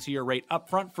check, you can see your rate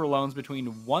upfront for loans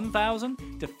between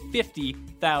 $1,000 to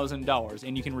 $50,000,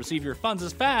 and you can receive your funds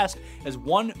as fast as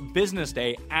 1 business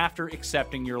day after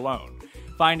accepting your loan.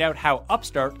 Find out how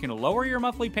Upstart can lower your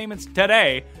monthly payments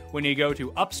today when you go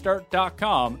to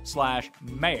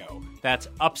upstart.com/mayo. That's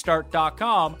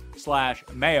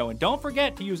upstart.com/mayo. And don't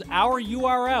forget to use our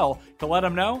URL to let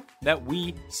them know that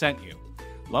we sent you.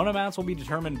 Loan amounts will be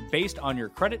determined based on your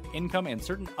credit, income, and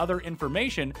certain other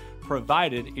information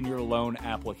provided in your loan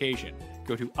application.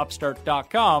 Go to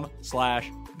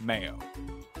upstart.com/mayo.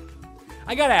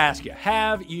 I gotta ask you,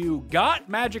 have you got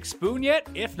Magic Spoon yet?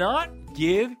 If not,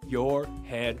 give your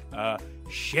head a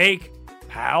shake,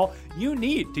 pal. You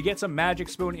need to get some Magic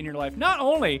Spoon in your life, not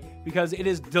only because it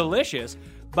is delicious,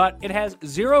 but it has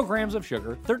 0 grams of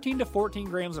sugar, 13 to 14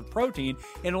 grams of protein,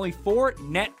 and only 4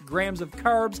 net grams of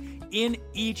carbs in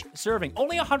each serving.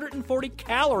 Only 140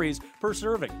 calories per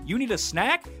serving. You need a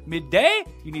snack midday,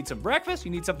 you need some breakfast,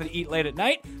 you need something to eat late at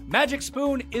night. Magic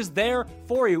Spoon is there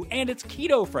for you, and it's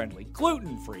keto-friendly,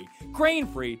 gluten-free,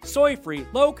 grain-free, soy-free,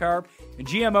 low-carb, and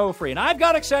GMO-free. And I've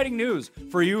got exciting news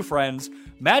for you, friends.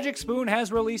 Magic Spoon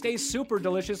has released a super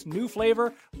delicious new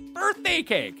flavor, birthday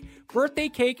cake. Birthday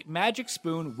Cake Magic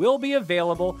Spoon will be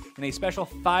available in a special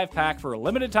 5-pack for a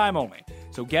limited time only.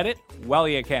 So get it while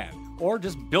you can. Or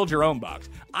just build your own box.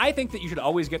 I think that you should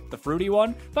always get the fruity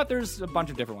one, but there's a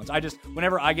bunch of different ones.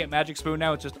 Whenever I get Magic Spoon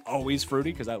now, it's just always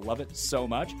fruity because I love it so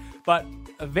much. But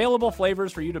available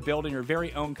flavors for you to build in your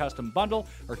very own custom bundle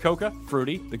are Coca,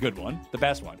 Fruity, the good one, the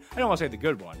best one. I don't want to say the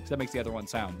good one because that makes the other one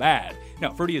sound bad.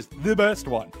 No, Fruity is the best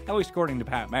one, at least according to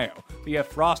Pat Mayo. But you have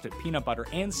Frosted, Peanut Butter,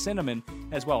 and Cinnamon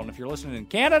as well. And if you're listening in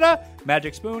Canada,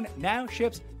 Magic Spoon now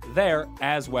ships there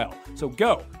as well. So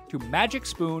go to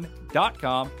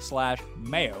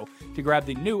magicspoon.com/mayo to grab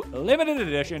the new limited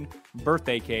edition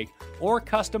birthday cake or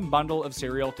custom bundle of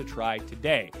cereal to try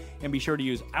today. And be sure to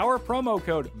use our promo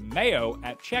code MAYO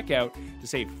at checkout to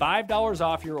save $5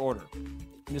 off your order.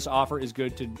 This offer is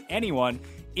good to anyone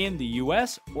in the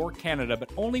US or Canada, but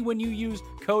only when you use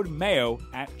code MAYO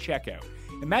at checkout.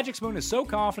 And Magic Spoon is so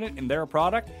confident in their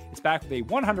product, it's backed with a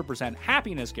 100%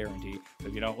 happiness guarantee. So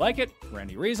if you don't like it, for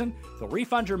any reason, they'll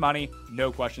refund your money,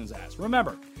 no questions asked.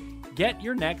 Remember, get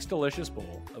your next delicious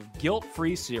bowl of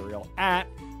guilt-free cereal at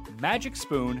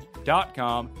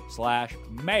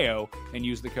magicspoon.com/mayo and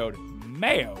use the code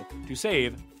MAYO to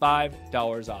save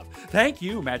 $5 off. Thank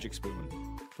you, Magic Spoon,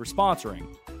 for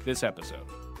sponsoring this episode.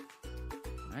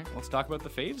 All right, let's talk about the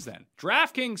faves then.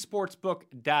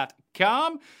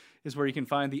 DraftKingsSportsbook.com is where you can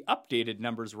find the updated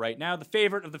numbers right now. The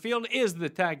favorite of the field is the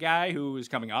guy who is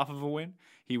coming off of a win.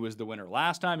 He was the winner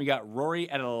last time. You got Rory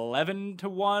at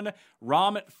 11-1,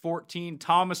 Rahm at 14,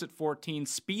 Thomas at 14,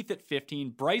 Spieth at 15,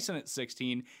 Bryson at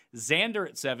 16, Xander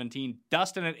at 17,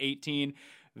 Dustin at 18,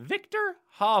 Victor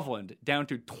Hovland down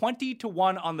to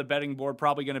 20-1 on the betting board,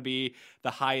 probably going to be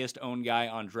the highest owned guy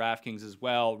on DraftKings as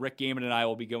well. Rick Gaiman and I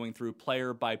will be going through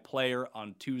player by player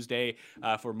on Tuesday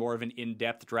for more of an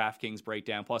in-depth DraftKings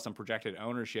breakdown, plus some projected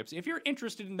ownerships. If you're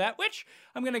interested in that, which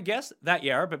I'm going to guess that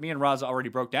you are, but me and Raza already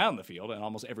broke down the field and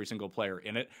almost every single player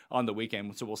in it on the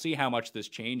weekend, so we'll see how much this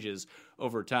changes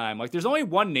over time. Like, there's only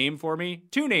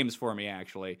two names for me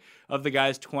actually, of the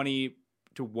guys 20-1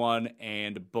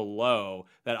 and below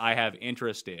that I have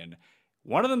interest in.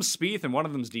 One of them's Spieth and one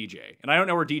of them's DJ. And I don't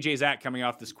know where DJ's at coming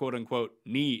off this quote-unquote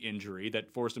knee injury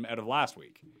that forced him out of last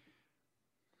week.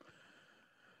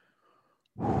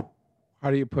 How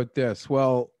do you put this?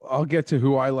 Well, I'll get to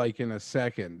who I like in a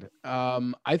second.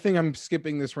 I think I'm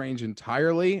skipping this range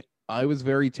entirely. I was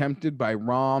very tempted by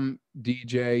Rahm,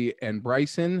 DJ, and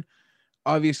Bryson.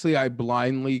 Obviously, I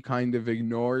blindly kind of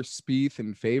ignore Spieth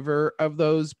in favor of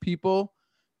those people.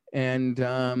 And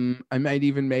I might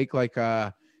even make like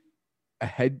a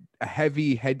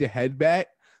heavy head-to-head bet.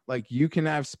 Like, you can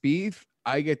have Spieth,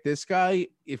 I get this guy.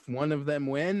 If one of them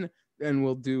win, then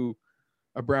we'll do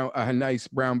a nice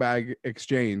brown bag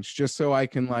exchange, just so I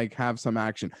can like have some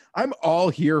action. I'm all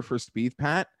here for Spieth,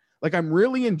 Pat. Like, I'm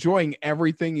really enjoying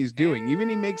everything he's doing. Even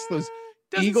he makes those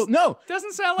Eagle. No,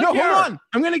 doesn't sound like. No, hold on.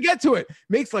 I'm gonna get to it.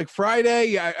 Makes like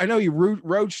Friday. I know you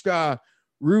roached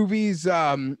Ruby's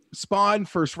Spawn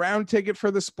first round ticket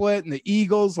for the split, and the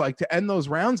Eagles like to end those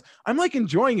rounds. I'm like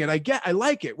enjoying it. I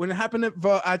like it. When it happened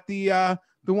at the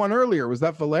one earlier, was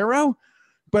that Valero?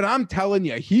 But I'm telling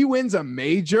you, he wins a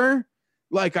major.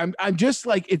 Like, I'm just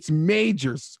like, it's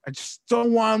majors. I just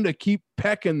don't want him to keep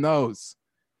pecking those.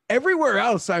 Everywhere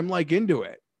else, I'm like into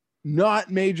it.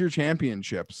 Not major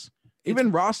championships.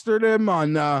 Even rostered him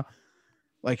on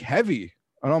like heavy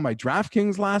on all my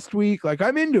DraftKings last week. Like,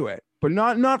 I'm into it, but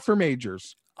not for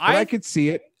majors. I could see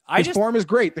it. His form is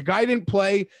great. The guy didn't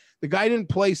play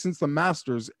since the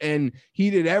Masters, and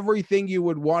he did everything you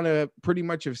would want to pretty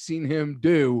much have seen him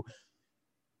do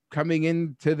coming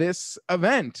into this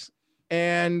event.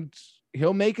 And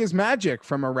he'll make his magic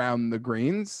from around the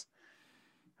greens.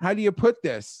 How do you put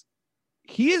this?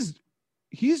 He's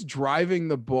driving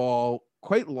the ball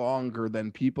quite longer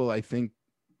than people I think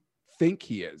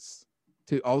he is,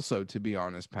 to be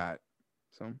honest, Pat.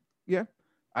 So yeah,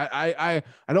 I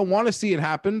don't want to see it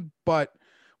happen, but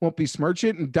won't besmirch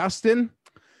it. And Dustin,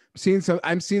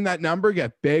 I'm seeing that number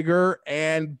get bigger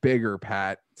and bigger,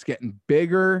 Pat. It's getting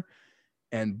bigger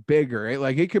and bigger.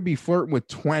 Like, it could be flirting with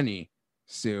 20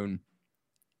 soon.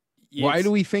 Why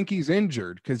do we think he's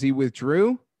injured? Because he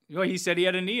withdrew? Well, he said he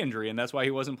had a knee injury, and that's why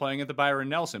he wasn't playing at the Byron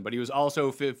Nelson. But he was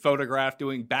also photographed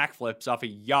doing backflips off a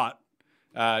yacht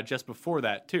just before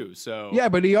that, too. So yeah,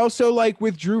 but he also like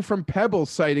withdrew from Pebble,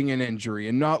 citing an injury,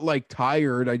 and not like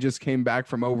tired. I just came back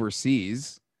from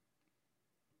overseas.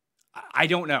 I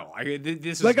don't know.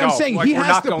 This is like golf. I'm saying, like, he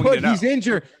has to put he's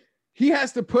injured. He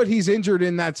has to put he's injured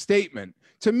in that statement.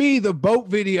 To me, the boat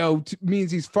video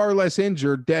means he's far less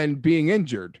injured than being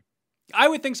injured. I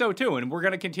would think so too, and we're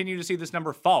going to continue to see this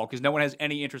number fall because no one has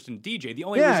any interest in DJ. The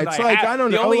only reason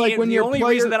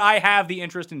reason that I have the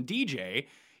interest in DJ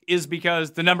is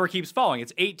because the number keeps falling.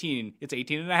 It's 18. It's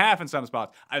 18.5 in some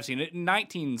spots. I've seen it in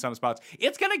 19 in some spots.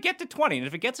 It's going to get to 20, and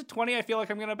if it gets to 20, I feel like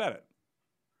I'm going to bet it.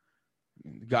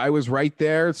 The guy was right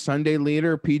there. Sunday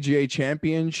leader, PGA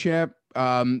Championship.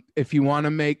 If you want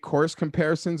to make course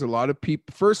comparisons, a lot of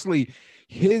people. Firstly,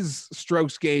 his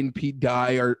strokes gained Pete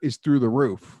Dye is through the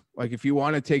roof. Like, if you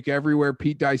want to take everywhere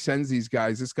Pete Dye sends these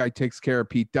guys, this guy takes care of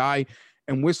Pete Dye.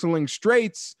 And Whistling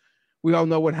Straits, we all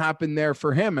know what happened there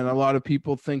for him. And a lot of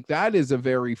people think that is a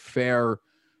very fair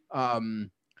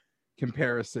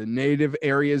comparison. Native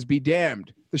areas be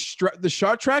damned. The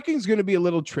shot tracking is going to be a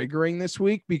little triggering this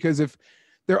week, because if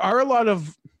there are a lot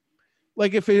of,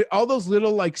 like, all those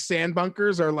little like sand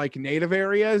bunkers are like native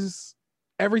areas,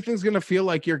 everything's going to feel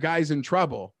like your guy's in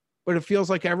trouble. But it feels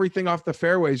like everything off the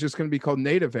fairway is just going to be called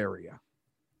native area.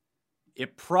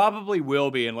 It probably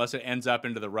will be, unless it ends up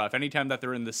into the rough. Anytime that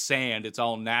they're in the sand, it's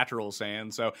all natural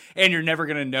sand. So, and you're never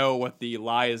going to know what the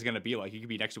lie is going to be like. You could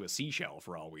be next to a seashell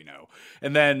for all we know.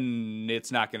 And then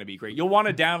it's not going to be great. You'll want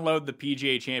to download the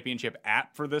PGA Championship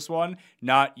app for this one,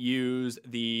 not use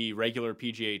the regular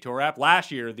PGA Tour app.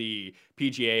 Last year, the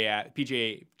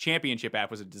PGA Championship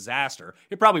app was a disaster.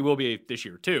 It probably will be this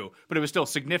year too, but it was still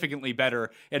significantly better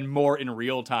and more in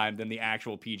real time than the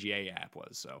actual PGA app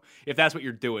was. So if that's what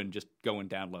you're doing, just go and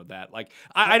download that. Like,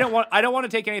 I don't want to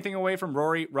take anything away from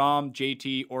Rory, Rahm,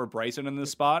 JT, or Bryson in this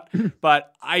spot,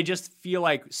 but I just feel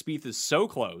like Spieth is so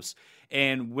close.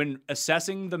 And when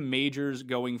assessing the majors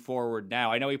going forward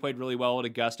now, I know he played really well at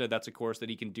Augusta. That's a course that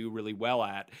he can do really well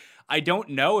at. I don't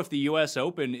know if the US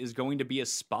Open is going to be a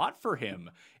spot for him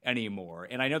anymore.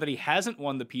 And I know that he hasn't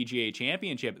won the PGA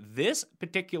Championship. This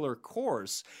particular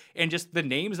course and just the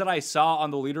names that I saw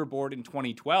on the leaderboard in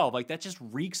 2012, like that just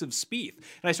reeks of Spieth.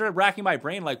 And I started racking my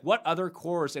brain, like what other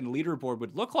course and leaderboard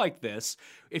would look like this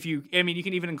if you, I mean, you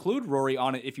can even include Rory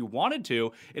on it if you wanted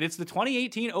to. And it's the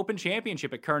 2018 Open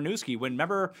Championship at Carnoustie when,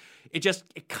 remember,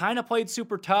 it kind of played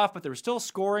super tough, but there were still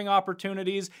scoring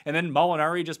opportunities. And then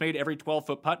Molinari just made every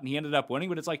 12-foot putt and he ended up winning.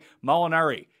 But it's like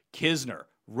Molinari, Kisner,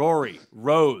 Rory,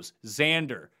 Rose,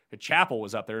 Xander, Chappell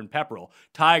was up there in Pepperell,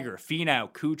 Tiger,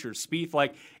 Finau, Kuchar, Spieth.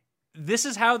 Like, this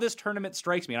is how this tournament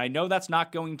strikes me. And I know that's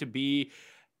not going to be,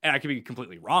 and I could be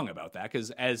completely wrong about that,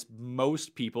 because as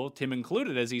most people, Tim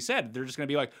included, as he said, they're just going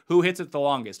to be like, who hits it the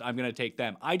longest? I'm going to take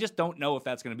them. I just don't know if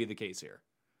that's going to be the case here.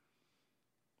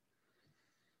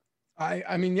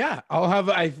 I mean, yeah,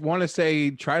 I want to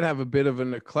say, try to have a bit of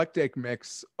an eclectic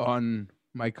mix on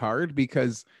my card,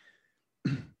 because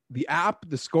the app,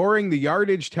 the scoring, the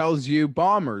yardage tells you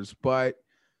bombers, but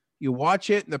you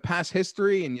watch it in the past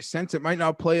history and you sense it might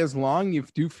not play as long. You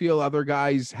do feel other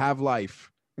guys have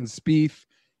life, and Spieth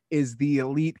is the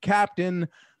elite captain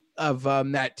of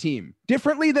that team,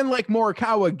 differently than like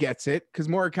Morikawa gets it, because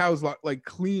Morikawa is a lot like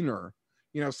cleaner.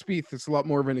 You know, Spieth is a lot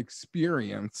more of an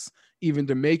experience, even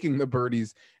to making the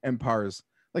birdies and pars.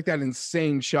 Like that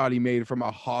insane shot he made from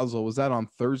a hosel. Was that on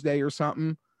Thursday or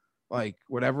something? Like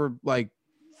whatever, like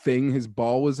thing his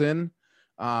ball was in.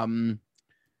 I'm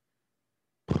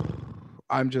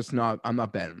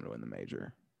not betting him to win the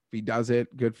major. If he does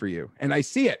it, good for you. And I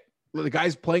see it. The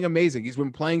guy's playing amazing. He's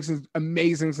been playing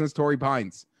since Torrey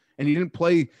Pines. And he didn't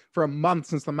play for a month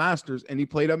since the Masters, and he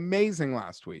played amazing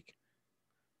last week.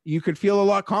 You could feel a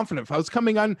lot confident. If I was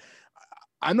coming on,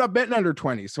 I'm not betting under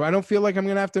 20, so I don't feel like I'm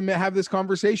going to have this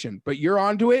conversation. But you're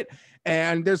onto it,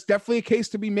 and there's definitely a case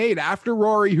to be made. After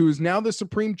Rory, who's now the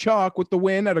supreme chalk with the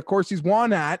win at a course he's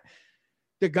won at,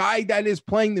 the guy that is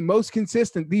playing the most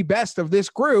consistent, the best of this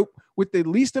group, with the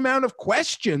least amount of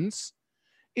questions,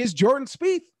 is Jordan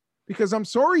Spieth. Because I'm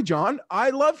sorry, John,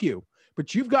 I love you,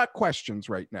 but you've got questions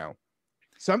right now.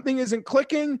 Something isn't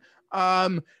clicking.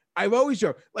 I've always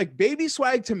joked, like baby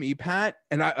swag to me, Pat,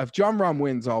 and if Jon Rahm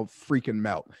wins, I'll freaking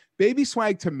melt. Baby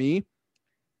swag to me,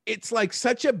 it's like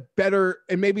such a better,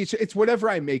 and maybe it's whatever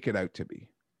I make it out to be.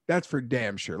 That's for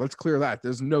damn sure. Let's clear that.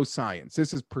 There's no science.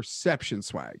 This is perception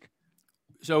swag.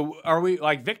 So are we,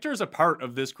 like, Victor's a part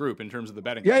of this group in terms of the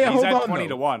betting? Yeah, He's hold at on, 20 though.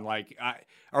 to 1. Like,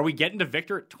 are we getting to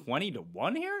Victor at 20 to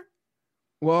 1 here?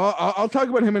 Well, I'll talk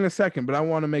about him in a second, but I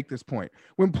want to make this point.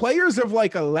 When players of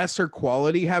like a lesser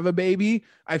quality have a baby,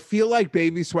 I feel like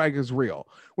baby swag is real.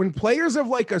 When players of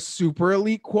like a super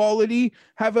elite quality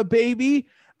have a baby,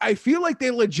 I feel like they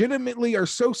legitimately are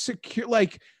so secure,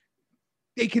 like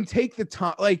they can take the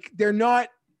time, like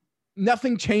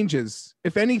nothing changes.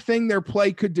 If anything, their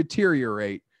play could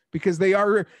deteriorate because they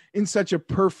are in such a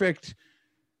perfect,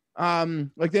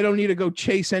 like they don't need to go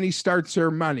chase any starts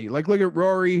or money. Like look at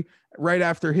Rory right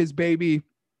after his baby,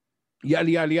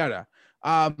 yada, yada, yada.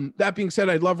 That being said,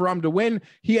 I'd love Rahm to win.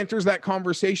 He enters that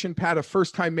conversation, Pat, of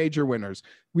first-time major winners.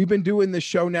 We've been doing this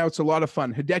show now. It's a lot of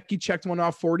fun. Hideki checked one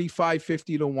off 45,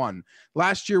 50 to 1.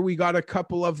 Last year, we got a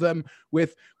couple of them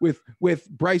with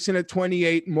Bryson at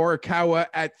 28, Morikawa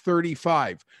at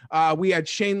 35. We had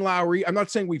Shane Lowry. I'm not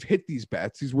saying we've hit these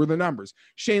bets. These were the numbers.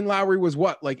 Shane Lowry was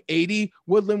what, like 80?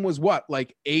 Woodland was what,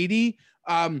 like 80?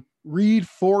 Reed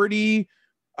 40.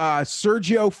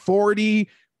 Sergio 40.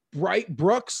 Bright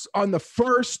Brooks on the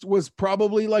first was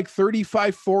probably like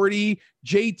 35, 40.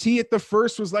 JT at the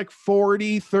first was like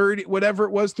 40, 30, whatever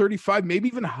it was, 35, maybe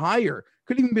even higher.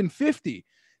 Could even been 50.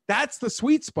 That's the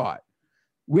sweet spot.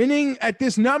 Winning at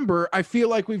this number, I feel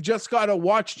like we've just got to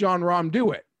watch Jon Rahm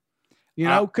do it. You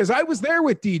know, because I was there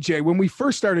with DJ when we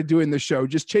first started doing the show,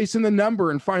 just chasing the number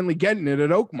and finally getting it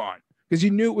at Oakmont because you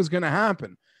knew it was going to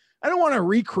happen. I don't want to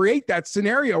recreate that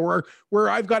scenario where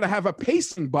I've got to have a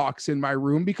pacing box in my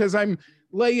room because I'm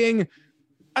laying.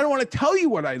 I don't want to tell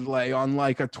you what I'd lay on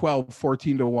like a 12,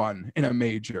 14 to 1 in a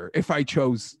major if I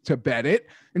chose to bet it.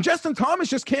 And Justin Thomas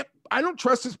just can't. I don't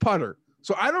trust his putter.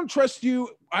 So I don't trust you.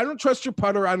 I don't trust your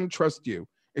putter. I don't trust you.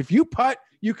 If you putt,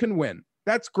 you can win.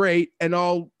 That's great. And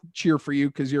I'll cheer for you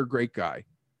because you're a great guy.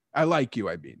 I like you,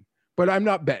 I mean. But I'm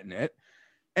not betting it.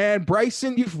 And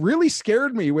Bryson, you've really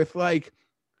scared me with like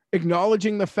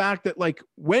acknowledging the fact that like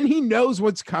when he knows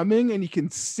what's coming and he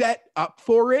can set up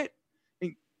for it,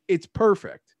 it's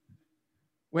perfect.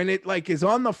 When it like is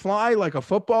on the fly like a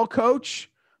football coach,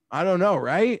 I don't know,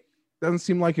 right? Doesn't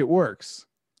seem like it works.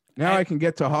 Now I can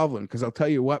get to Hovland because I'll tell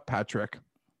you what, Patrick,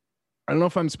 I don't know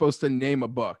if I'm supposed to name a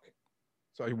book,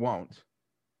 so I won't.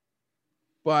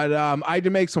 But I had to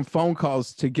make some phone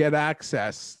calls to get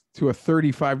access to a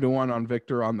 35-1 on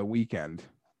Victor on the weekend.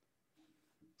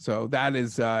 So that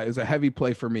is a heavy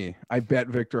play for me. I bet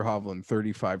Victor Hovland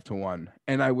 35-1,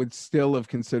 and I would still have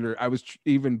considered. I was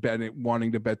even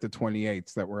wanting to bet the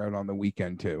 28s that were out on the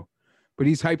weekend too. But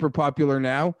he's hyper popular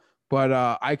now.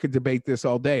 But I could debate this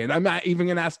all day, and I'm not even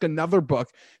going to ask another book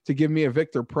to give me a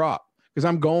Victor prop because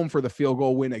I'm going for the field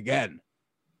goal win again.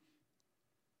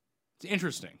 It's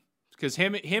interesting because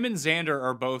him and Xander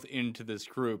are both into this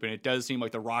group, and it does seem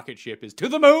like the rocket ship is to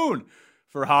the moon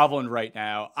for Hovland right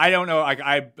now. I don't know.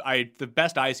 I the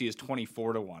best I see is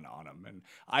 24-1 on him, and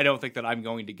I don't think that I'm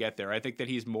going to get there. I think that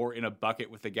he's more in a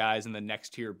bucket with the guys in the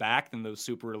next tier back than those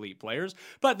super elite players.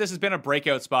 But this has been a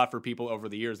breakout spot for people over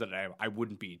the years that I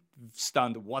wouldn't be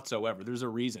stunned whatsoever. There's a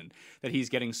reason that he's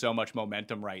getting so much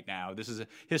momentum right now. This has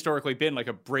historically been like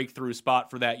a breakthrough spot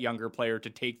for that younger player to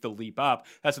take the leap up.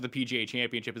 That's what the PGA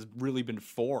Championship has really been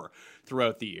for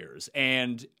throughout the years.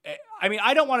 And I mean,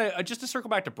 I don't want to, just to circle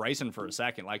back to Bryson for a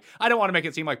second, like, I don't want to make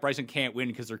it seem like Bryson can't win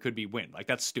because there could be wind. Like,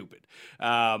 that's stupid.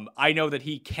 I know that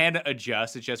he can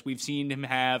adjust. It's just we've seen him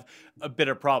have a bit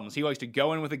of problems. He likes to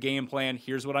go in with a game plan.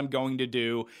 Here's what I'm going to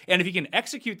do. And if he can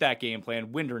execute that game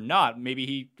plan, wind or not, maybe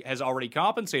he has already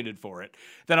compensated for it,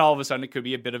 then all of a sudden it could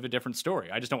be a bit of a different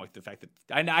story. I just don't like the fact that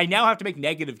I now have to make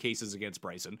negative cases against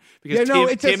Bryson because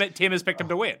Tim has picked him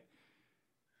to win.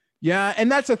 Yeah,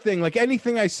 and that's a thing. Like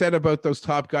anything I said about those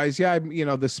top guys, the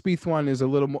Spieth one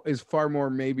is far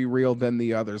more maybe real than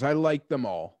the others. I like them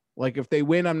all. Like if they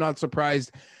win, I'm not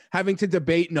surprised. Having to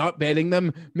debate not betting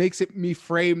them makes me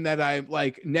frame that I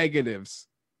like negatives.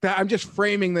 That I'm just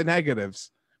framing the negatives.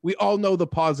 We all know the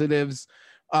positives.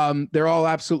 They're all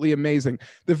absolutely amazing.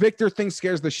 The Victor thing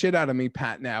scares the shit out of me,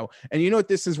 Pat, now. And you know what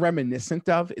this is reminiscent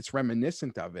of? It's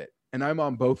reminiscent of it. And I'm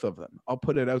on both of them. I'll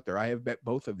put it out there. I have bet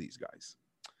both of these guys.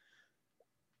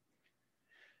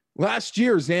 Last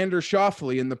year, Xander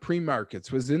Schauffele in the pre-markets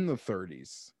was in the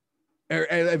 30s.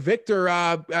 Victor,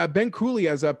 Ben Cooley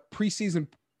has a preseason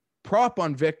prop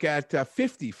on Vic at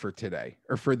 50 for today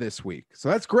or for this week. So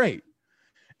that's great.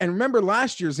 And remember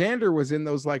last year, Xander was in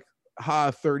those like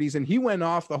 30s and he went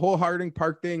off the whole Harding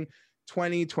Park thing,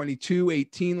 20, 22,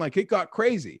 18. Like it got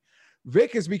crazy.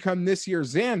 Vic has become this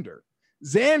year's Xander.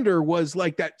 Xander was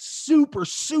like that super,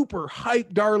 super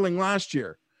hype darling last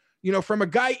year. You know, from a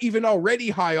guy even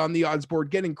already high on the odds board,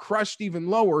 getting crushed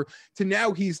even lower to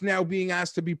now he's now being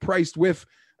asked to be priced with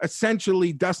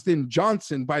essentially Dustin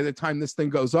Johnson by the time this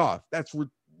thing goes off. That's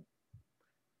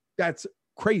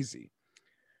crazy.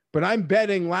 But I'm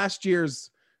betting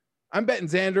Xander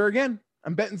again.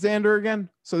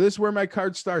 So this is where my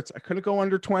card starts. I couldn't go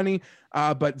under 20,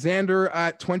 but Xander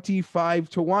at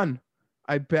 25-1.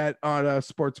 I bet on a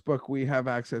sports book we have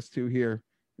access to here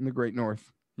in the Great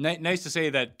North. Nice to say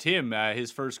that Tim, his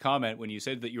first comment when you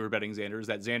said that you were betting Xander is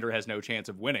that Xander has no chance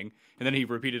of winning, and then he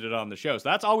repeated it on the show. So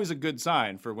that's always a good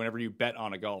sign for whenever you bet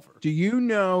on a golfer. Do you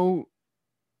know?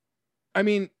 I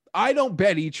mean, I don't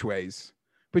bet each ways,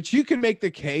 but you can make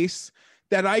the case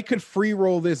that I could free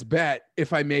roll this bet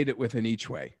if I made it with an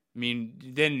each way. I mean,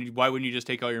 then why wouldn't you just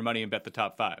take all your money and bet the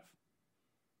top 5?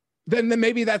 Then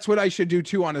maybe that's what I should do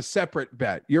too on a separate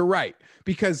bet. You're right,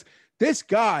 because this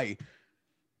guy.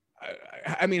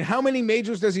 I mean, how many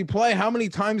majors does he play? How many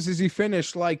times does he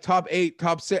finish like top 8,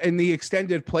 top 6 in the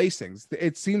extended placings?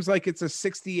 It seems like it's a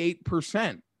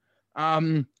 68%.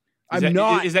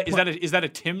 Is that a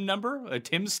Tim number? A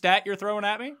Tim stat you're throwing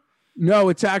at me? No,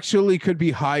 it's actually could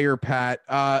be higher, Pat.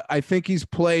 I think he's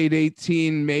played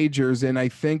 18 majors, and I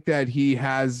think that he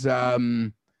has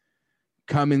come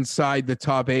inside the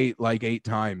top 8 like 8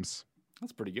 times.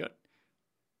 That's pretty good.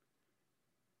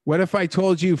 What if I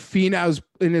told you Finau's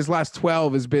in his last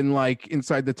 12 has been like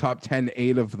inside the top 10,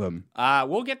 8 of them?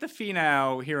 We'll get to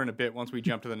Finau here in a bit once we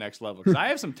jump to the next level, because I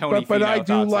have some Tony but Finau I do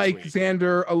thoughts like this week.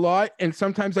 Xander a lot, and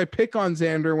sometimes I pick on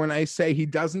Xander when I say he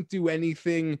doesn't do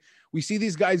anything. We see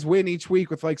these guys win each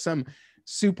week with like some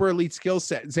super elite skill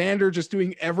set. Xander just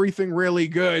doing everything really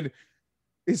good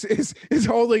is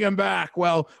holding him back.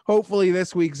 Well, hopefully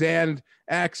this week, Xand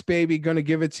X baby, gonna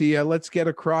give it to you. Let's get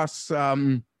across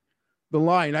the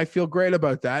line. I feel great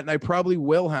about that. And I probably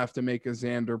will have to make a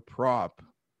Xander prop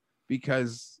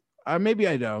because maybe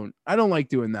I don't like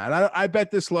doing that. I bet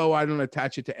this low. I don't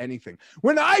attach it to anything.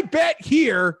 When I bet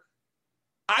here,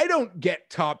 I don't get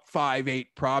top 5,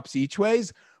 8 props each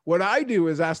ways. What I do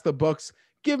is ask the books,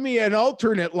 give me an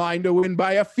alternate line to win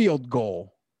by a field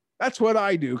goal. That's what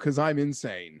I do because I'm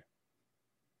insane.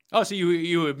 Oh, so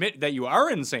you admit that you are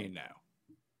insane now.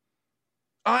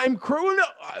 I'm crewing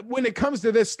when it comes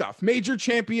to this stuff, major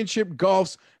championship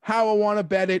golfs, how I want to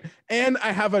bet it. And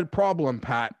I have a problem,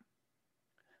 Pat.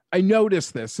 I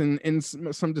noticed this in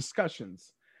some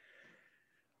discussions.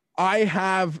 I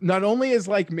have not only is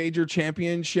like major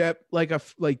championship, like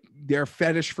their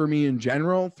fetish for me in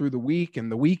general through the week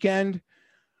and the weekend.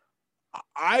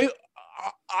 I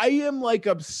am like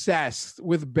obsessed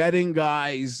with betting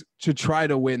guys to try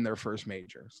to win their first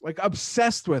majors, like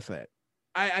obsessed with it.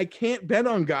 I can't bet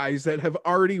on guys that have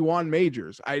already won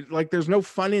majors. There's no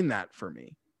fun in that for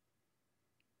me.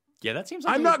 Yeah, that seems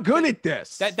like I'm not good at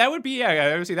this. That would be, yeah,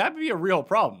 I would say that would be a real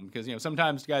problem because,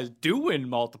 sometimes guys do win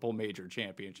multiple major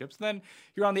championships. And then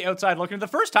you're on the outside looking. The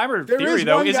first timer theory,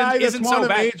 though, isn't so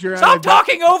bad. Stop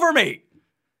talking over me.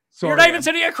 Sorry, you're not even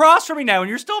sitting across from me now, and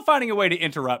you're still finding a way to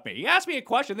interrupt me. You ask me a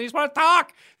question, then you just want to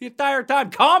talk the entire time.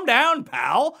 Calm down,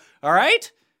 pal. All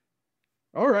right?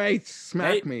 All right.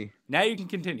 Smack me. Now you can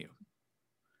continue.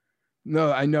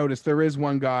 No, I noticed there is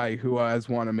one guy who has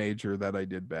won a major that I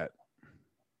did bet.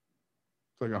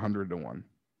 It's like 100-1.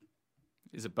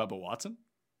 Is it Bubba Watson?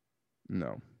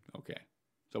 No. Okay.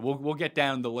 So we'll get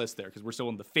down the list there because we're still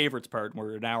in the favorites part and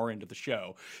we're an hour into the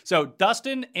show. So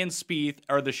Dustin and Spieth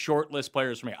are the short list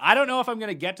players for me. I don't know if I'm going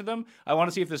to get to them. I want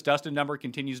to see if this Dustin number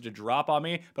continues to drop on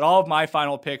me. But all of my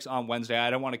final picks on Wednesday, I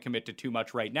don't want to commit to too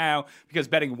much right now because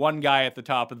betting one guy at the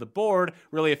top of the board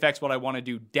really affects what I want to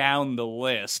do down the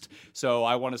list. So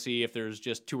I want to see if there's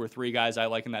just 2 or 3 guys I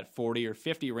like in that 40 or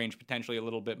 50 range, potentially a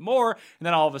little bit more. And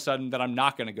then all of a sudden that I'm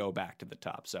not going to go back to the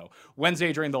top. So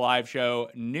Wednesday during the live show,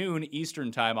 noon Eastern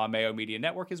time on Mayo Media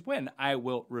Network is when I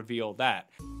will reveal that.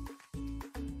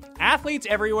 Athletes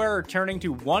everywhere are turning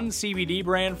to one CBD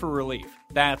brand for relief.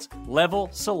 That's Level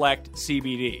Select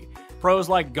CBD. Pros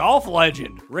like golf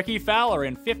legend Ricky Fowler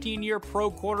and 15-year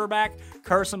pro quarterback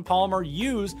Carson Palmer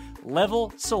use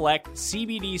Level Select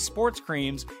CBD sports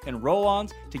creams and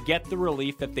roll-ons to get the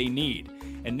relief that they need.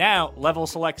 And now, Level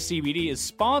Select CBD is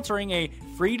sponsoring a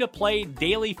free-to-play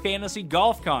daily fantasy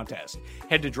golf contest.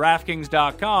 Head to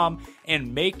DraftKings.com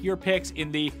and make your picks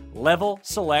in the Level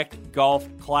Select Golf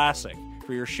Classic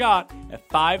for your shot at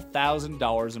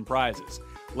 $5,000 in prizes.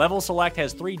 Level Select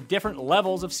has 3 different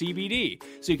levels of CBD,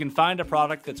 so you can find a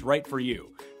product that's right for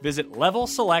you. Visit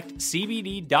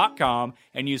LevelSelectCBD.com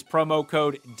and use promo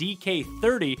code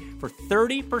DK30 for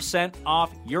 30%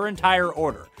 off your entire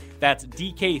order. That's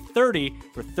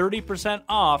DK30 for 30%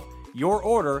 off your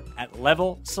order at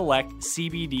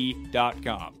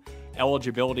LevelSelectCBD.com.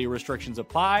 Eligibility restrictions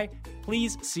apply.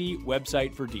 Please see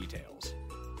website for details.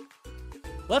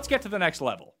 Let's get to the next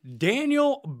level.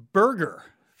 Daniel Berger,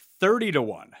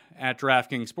 30-1 at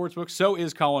DraftKings Sportsbook. So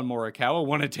is Colin Morikawa,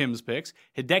 one of Tim's picks.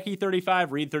 Hideki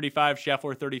 35, Reed 35,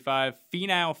 Scheffler 35,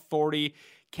 Finau 40,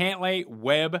 Cantlay,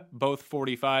 Webb, both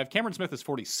 45. Cameron Smith is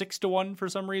 46-1 for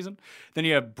some reason. Then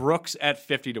you have Brooks at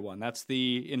 50-1. That's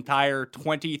the entire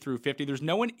 20 through 50. There's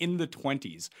no one in the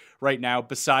 20s right now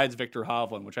besides Victor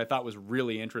Hovland, which I thought was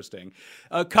really interesting.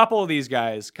 A couple of these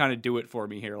guys kind of do it for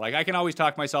me here. Like, I can always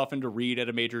talk myself into Reed at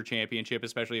a major championship,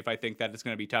 especially if I think that it's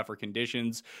going to be tougher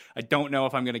conditions. I don't know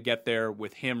if I'm going to get there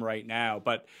with him right now,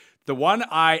 but the one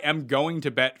I am going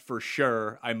to bet for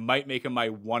sure, I might make him my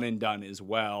one and done as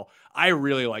well. I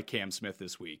really like Cam Smith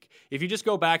this week. If you just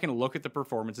go back and look at the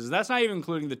performances, that's not even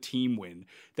including the team win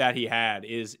that he had,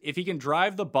 is if he can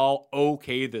drive the ball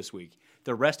okay this week,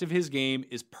 the rest of his game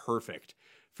is perfect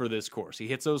for this course. He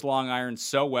hits those long irons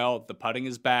so well. The putting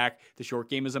is back. The short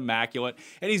game is immaculate.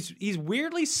 And he's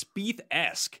weirdly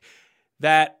Spieth-esque.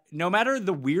 That no matter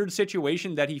the weird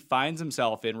situation that he finds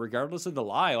himself in, regardless of the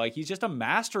lie, like, he's just a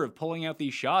master of pulling out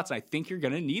these shots. And I think you're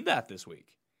going to need that this week.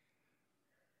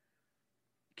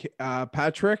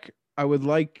 Patrick, I would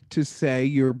like to say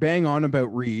you're bang on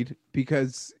about Reed,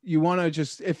 because you want to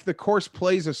just, if the course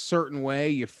plays a certain way,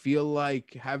 you feel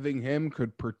like having him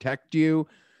could protect you.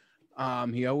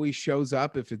 He always shows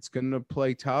up if it's going to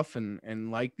play tough,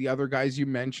 and like the other guys you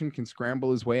mentioned, can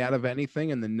scramble his way out of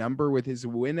anything. And the number with his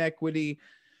win equity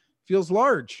feels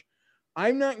large.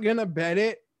 I'm not going to bet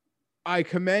it. I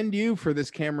commend you for this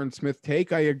Cameron Smith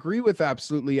take. I agree with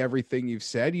absolutely everything you've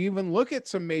said. You even look at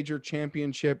some major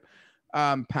championship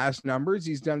past numbers.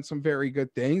 He's done some very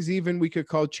good things. Even we could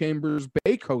call Chambers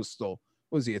Bay Coastal.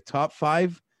 Was he a top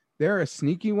 5 there? A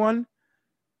sneaky one,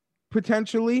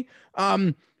 potentially.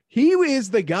 He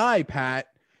is the guy, Pat.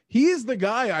 He is the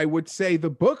guy I would say the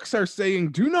books are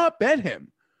saying, do not bet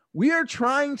him. We are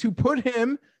trying to put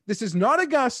him. This is not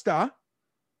Augusta,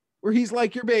 where he's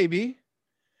like your baby.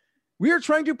 We are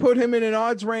trying to put him in an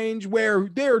odds range where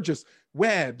they're just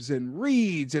Webbs and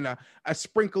Reeds and a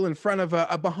sprinkle in front of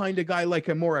a behind a guy like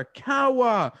a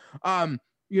Morikawa.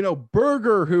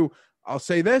 Berger, who, I'll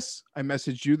say this, I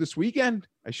messaged you this weekend.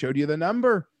 I showed you the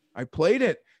number. I played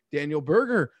it. Daniel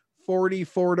Berger,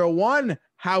 44-1.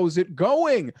 How's it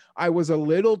going? I was a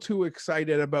little too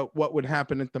excited about what would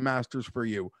happen at the Masters for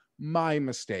you. My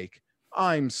mistake.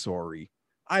 I'm sorry.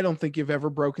 I don't think you've ever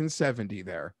broken 70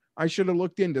 there. I should have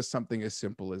looked into something as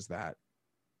simple as that.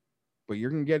 But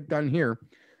you're going to get done here.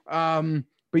 But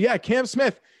yeah, Cam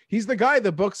Smith, he's the guy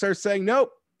the books are saying,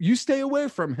 nope, you stay away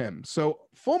from him. So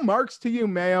full marks to you,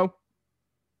 Mayo.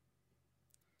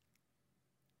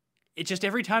 It's just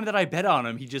every time that I bet on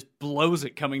him, he just blows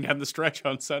it coming down the stretch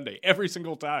on Sunday. Every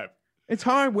single time. It's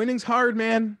hard. Winning's hard,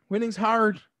 man. Winning's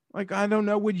hard. Like, I don't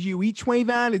know. Would you each way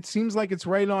that? It seems like it's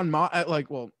right on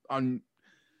on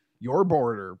your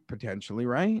border potentially,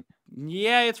 right?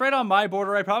 Yeah, it's right on my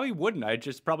border. I probably wouldn't. I'd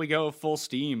just probably go full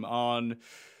steam on.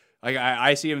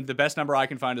 I see him. The best number I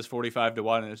can find is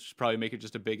 45-1, and it's just probably make it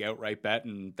just a big outright bet,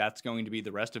 and that's going to be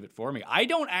the rest of it for me. I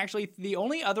don't actually. The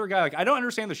only other guy, I don't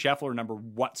understand the Scheffler number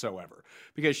whatsoever,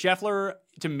 because Scheffler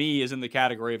to me is in the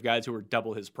category of guys who are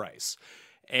double his price.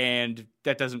 And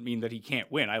that doesn't mean that he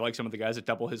can't win. I like some of the guys that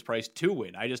double his price to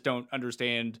win. I just don't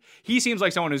understand. He seems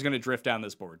like someone who's going to drift down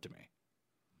this board to me.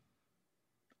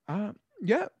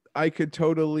 Yeah, I could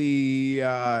totally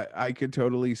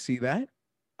see that.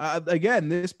 Again,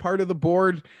 this part of the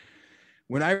board,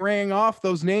 when I rang off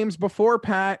those names before,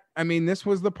 Pat, I mean, this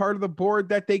was the part of the board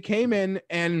that they came in,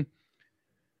 and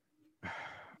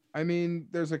I mean,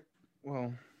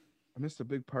 I missed a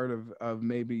big part of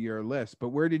maybe your list, but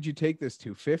where did you take this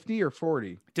to? 50 or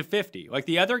 40? To 50. Like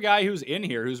the other guy who's in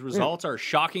here, whose results are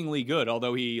shockingly good,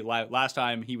 although he last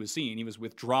time he was seen, he was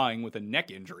withdrawing with a neck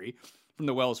injury from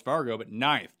the Wells Fargo, but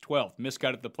 9th, 12th,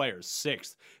 miscut at the Players,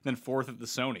 6th, then 4th at the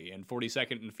Sony, and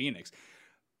 42nd in Phoenix.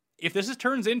 If this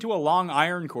turns into a long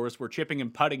iron course where chipping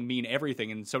and putting mean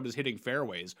everything, and so does hitting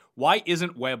fairways, why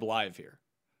isn't Webb live here?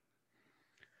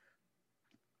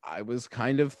 I was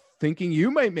kind of thinking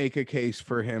you might make a case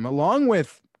for him, along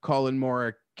with Colin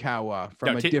Morikawa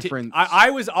from a different...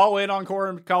 I was all in on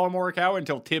Colin Morikawa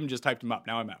until Tim just typed him up.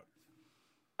 Now I'm out.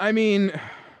 I mean,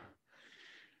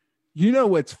 you know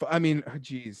what's...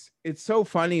 geez. It's so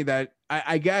funny that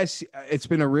I guess it's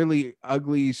been a really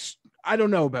ugly... I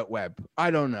don't know about Webb.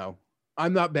 I don't know.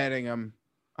 I'm not betting him.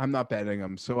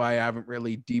 So I haven't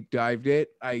really deep dived it.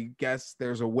 I guess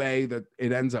there's a way that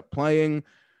it ends up playing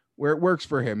where it works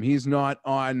for him. He's not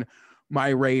on my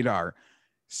radar.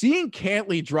 Seeing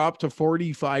Cantlay drop to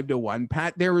 45-1,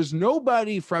 Pat, there is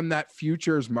nobody from that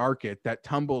futures market that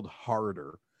tumbled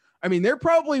harder. I mean, there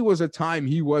probably was a time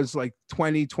he was like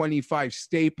 20, 25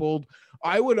 stapled.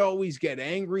 I would always get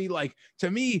angry. Like,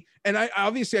 to me, and I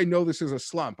know this is a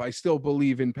slump. I still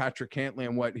believe in Patrick Cantlay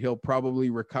and what he'll probably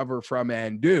recover from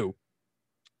and do.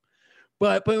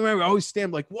 But remember, I always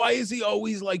stand like, why is he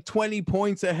always like 20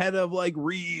 points ahead of like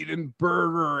Reed and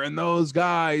Berger and those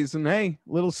guys? And hey,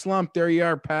 little slump. There you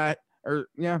are, Pat. Or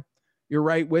yeah, you're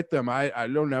right with them. I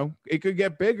don't know. It could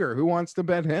get bigger. Who wants to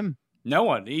bet him? No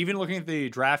one. Even looking at the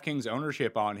DraftKings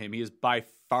ownership on him, he is by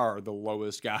far the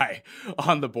lowest guy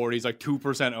on the board. He's like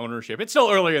 2% ownership. It's still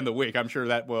early in the week. I'm sure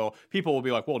that people will be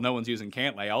like, well, no one's using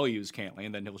Cantlay. I'll use Cantlay.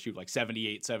 And then he'll shoot like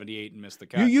 78 and miss the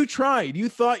cut. You tried. You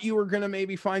thought you were going to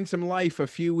maybe find some life a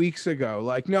few weeks ago.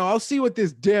 Like, no, I'll see what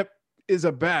this dip is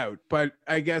about, but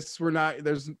I guess we're not.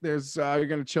 There's you're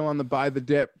gonna chill on the buy the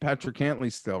dip Patrick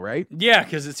Cantlay still, right? Yeah,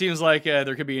 because it seems like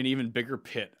there could be an even bigger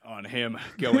pit on him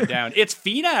going down. It's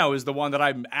Finau is the one that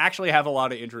I actually have a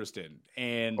lot of interest in,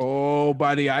 and oh,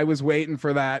 buddy, I was waiting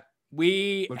for that.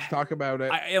 Let's talk about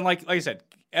it. And like I said,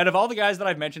 out of all the guys that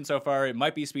I've mentioned so far, it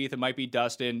might be Spieth, it might be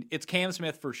Dustin. It's Cam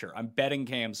Smith for sure. I'm betting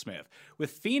Cam Smith.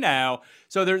 With Finau,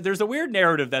 so there's a weird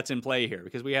narrative that's in play here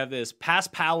because we have this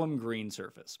Paspalum green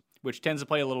surface, which tends to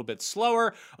play a little bit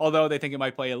slower, although they think it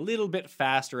might play a little bit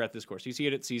faster at this course. You see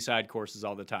it at seaside courses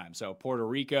all the time. So Puerto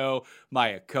Rico,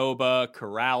 Mayakoba,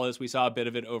 Corrales, we saw a bit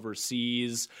of it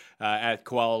overseas at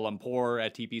Kuala Lumpur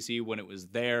at TPC when it was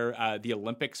there. The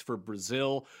Olympics for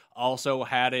Brazil also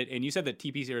had it. And you said that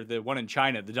TPC, or the one in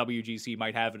China, the WGC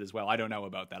might have it as well. I don't know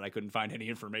about that. I couldn't find any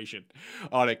information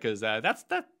on it because that's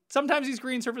sometimes these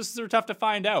green surfaces are tough to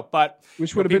find out, but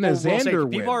which would have been a Xander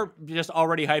win. People are just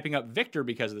already hyping up Victor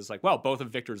because of this. Like, well, both of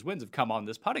Victor's wins have come on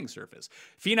this putting surface.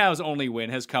 Finau's only win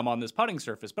has come on this putting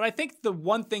surface. But I think the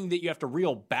one thing that you have to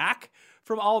reel back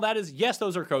from all that is, yes,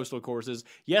 those are coastal courses.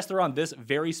 Yes, they're on this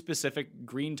very specific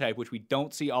green type, which we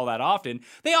don't see all that often.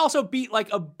 They also beat like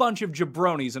a bunch of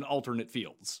jabronis in alternate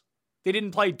fields. They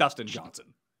didn't play Dustin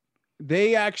Johnson.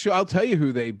 They actually, I'll tell you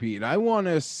who they beat. I want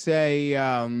to say,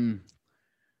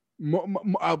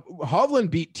 Hovland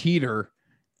beat Teeter,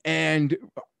 and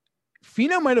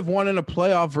Finau might have won in a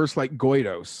playoff versus like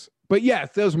Goidos. But yes,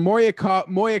 those Mayakoba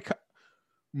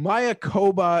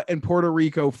and Puerto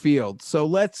Rico fields. So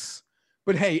let's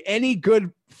But hey, any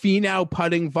good Finau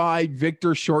putting vibe,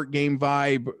 Victor short game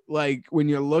vibe, like when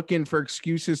you're looking for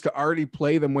excuses to already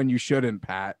play them when you shouldn't,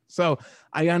 Pat. So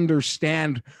I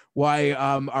understand why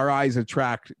our eyes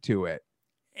attract to it.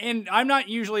 And I'm not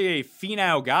usually a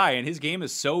Finau guy, and his game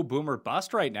is so boomer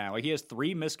bust right now. Like, he has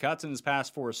 3 missed cuts in his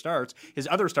past 4 starts. His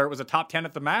other start was a top 10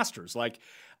 at the Masters. Like,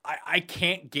 I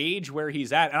can't gauge where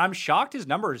he's at, and I'm shocked his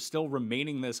number is still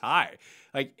remaining this high.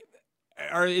 Like,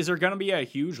 is there going to be a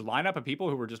huge lineup of people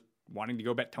who are just wanting to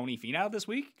go bet Tony Finau this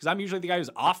week? Because I'm usually the guy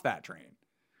who's off that train.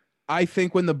 I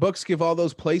think when the books give all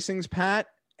those placings, Pat,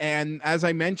 and as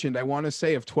I mentioned, I want to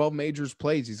say if 12 majors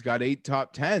plays, he's got 8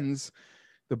 top 10s.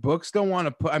 The books don't want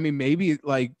to put, I mean, maybe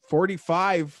like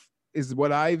 45 is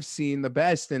what I've seen the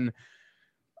best. And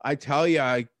I tell you,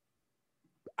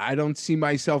 I don't see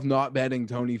myself not betting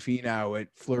Tony Finau at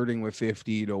flirting with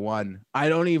 50 to 1. I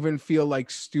don't even feel like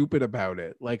stupid about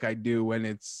it like I do when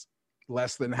it's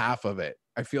less than half of it.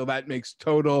 I feel that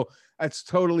that's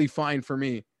totally fine for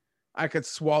me. I could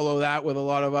swallow that with a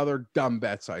lot of other dumb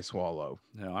bets I swallow.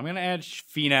 No, I'm going to add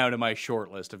Finau to my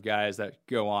short list of guys that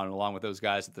go on along with those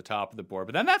guys at the top of the board.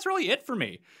 But then that's really it for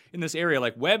me in this area.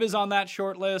 Like, Webb is on that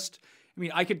short list. I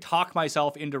mean, I could talk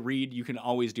myself into Reed. You can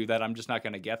always do that. I'm just not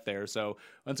going to get there. So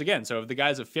once again, if the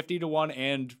guys of 50 to 1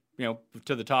 and,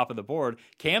 to the top of the board,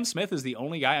 Cam Smith is the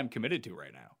only guy I'm committed to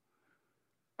right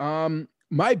now.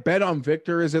 My bet on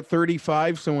Victor is at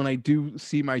 35. So when I do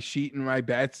see my sheet and my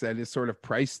bets, that is sort of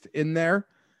priced in there.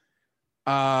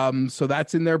 So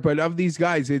that's in there. But of these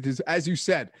guys, it is, as you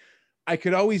said, I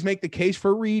could always make the case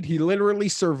for Reed. He literally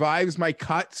survives my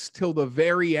cuts till the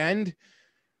very end.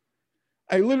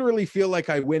 I literally feel like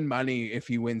I win money if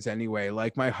he wins anyway.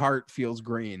 Like, my heart feels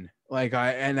green,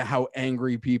 and how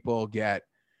angry people get.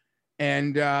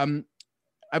 And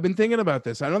I've been thinking about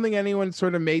this. I don't think anyone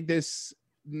sort of made this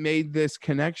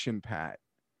connection, Pat.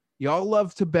 Y'all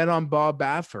love to bet on Bob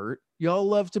Baffert.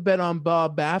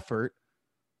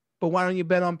 But why don't you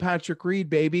bet on Patrick Reed,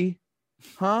 baby?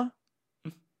 Huh?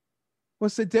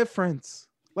 What's the difference?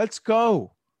 Let's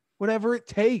go. Whatever it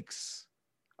takes.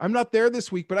 I'm not there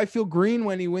this week, but I feel green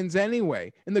when he wins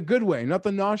anyway, in the good way, not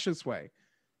the nauseous way.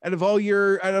 Out of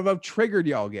how triggered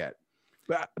y'all get.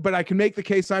 But I can make the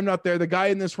case I'm not there. The guy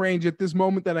in this range at this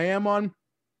moment that I am on,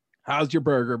 how's your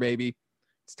burger, baby?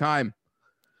 It's time.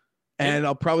 And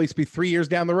I'll probably be 3 years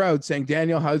down the road saying,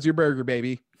 Daniel, how's your burger,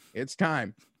 baby? It's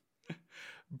time.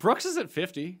 Brooks is at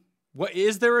 50. What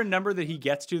is there a number that he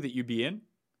gets to that you'd be in?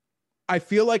 I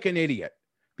feel like an idiot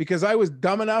because I was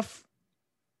dumb enough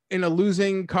in a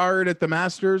losing card at the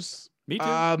Masters. Me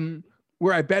too.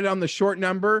 Where I bet on the short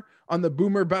number on the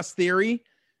boomer bust theory,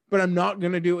 but I'm not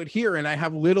going to do it here. And I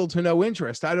have little to no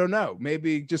interest. I don't know.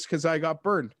 Maybe just because I got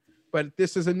burned. But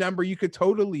this is a number you could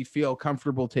totally feel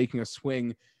comfortable taking a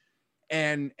swing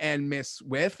and miss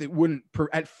with. It wouldn't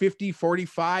at 50,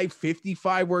 45,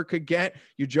 55 where it could get.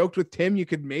 You joked with Tim. You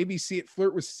could maybe see it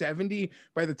flirt with 70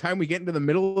 by the time we get into the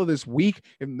middle of this week.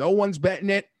 If no one's betting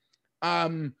it,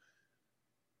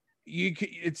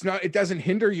 it doesn't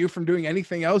hinder you from doing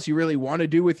anything else you really want to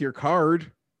do with your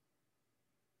card.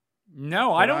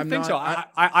 No, I don't think so.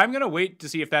 I'm going to wait to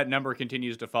see if that number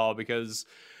continues to fall because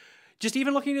just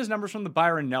even looking at his numbers from the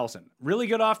Byron Nelson, really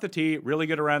good off the tee, really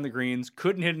good around the greens,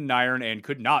 couldn't hit an iron and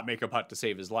could not make a putt to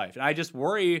save his life. And I just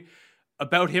worry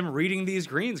about him reading these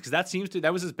greens because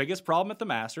that was his biggest problem at the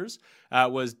Masters,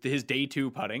 was his day 2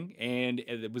 putting. And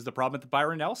it was the problem at the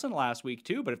Byron Nelson last week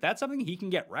too. But if that's something he can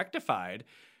get rectified,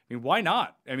 I mean, why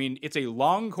not? I mean, it's a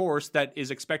long course that is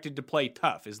expected to play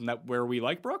tough. Isn't that where we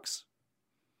like Brooks?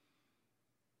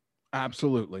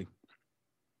 Absolutely.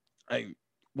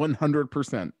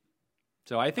 100%.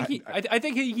 So I think I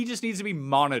think he just needs to be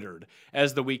monitored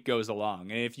as the week goes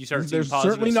along. And if you start seeing there's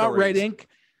positive certainly not stories, red ink.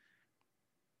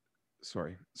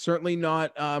 Sorry, certainly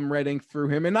not red ink through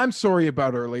him. And I'm sorry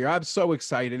about earlier. I'm so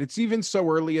excited. It's even so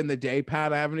early in the day,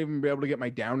 Pat. I haven't even been able to get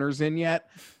my downers in yet.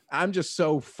 I'm just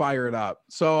so fired up.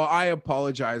 So I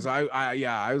apologize.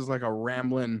 I was like a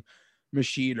rambling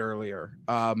machine earlier.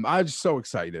 I was so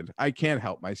excited. I can't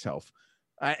help myself.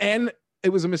 And it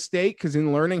was a mistake because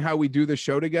in learning how we do the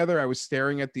show together, I was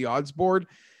staring at the odds board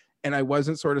and I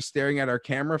wasn't sort of staring at our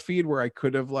camera feed where I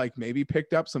could have like maybe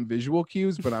picked up some visual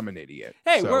cues, but I'm an idiot.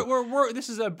 Hey, so, we're this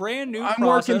is a brand new I'm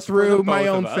working through my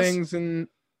own us. things and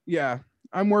yeah,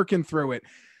 I'm working through it.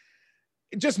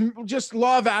 Just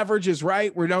law of averages,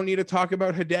 right? We don't need to talk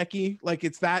about Hideki. Like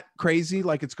it's that crazy.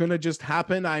 Like it's going to just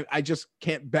happen. I just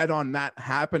can't bet on that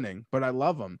happening, but I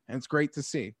love him. And it's great to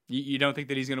see. You don't think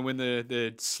that he's going to win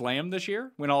the Slam this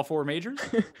year? Win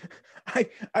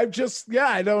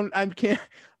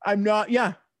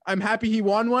I I'm happy he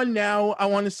won one. Now I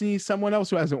want to see someone else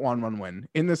who hasn't won one win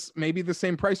in this, maybe the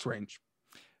same price range.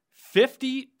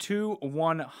 50 to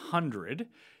 100.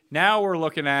 Now we're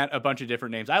looking at a bunch of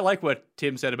different names. I like what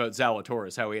Tim said about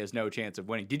Zalatoris, how he has no chance of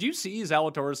winning. Did you see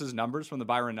Zalatoris' numbers from the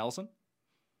Byron Nelson?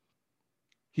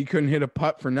 He couldn't hit a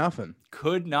putt for nothing.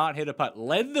 Could not hit a putt.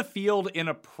 Led the field in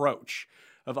approach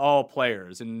of all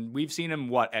players. And we've seen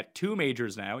him, at 2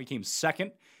 majors now. He came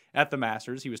second at the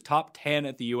Masters. He was top 10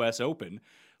 at the U.S. Open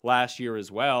last year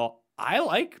as well. I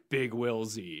like Big Will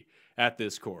Z at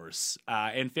this course.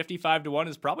 And 55 to 1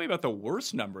 is probably about the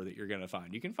worst number that you're going to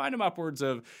find. You can find him upwards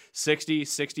of 60,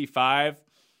 65.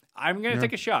 I'm going to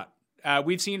take a shot.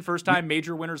 We've seen first-time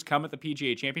major winners come at the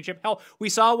PGA Championship. Hell, we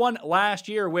saw one last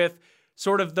year with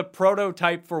sort of the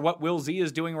prototype for what Will Z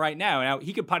is doing right now. Now,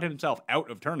 he could putt himself out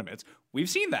of tournaments. We've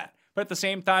seen that. But at the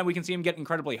same time, we can see him get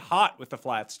incredibly hot with the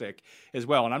flat stick as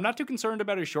well. And I'm not too concerned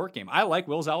about his short game. I like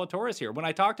Will Zalatoris here. When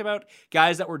I talked about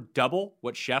guys that were double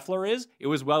what Scheffler is, it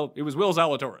was Will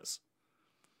Zalatoris.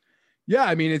 Yeah,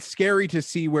 I mean, it's scary to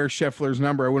see where Scheffler's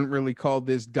number. I wouldn't really call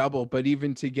this double, but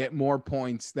even to get more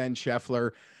points than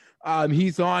Scheffler,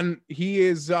 he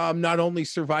is not only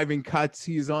surviving cuts,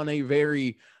 he's on a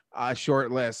very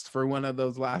short list for one of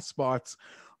those last spots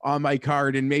on my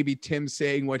card. And maybe Tim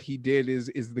saying what he did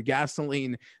is the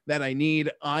gasoline that I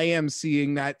need. I am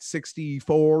seeing that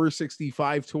 64,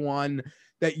 65 to 1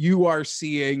 that you are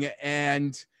seeing.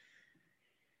 And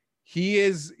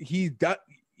you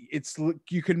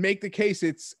can make the case.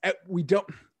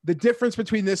 The difference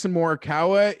between this and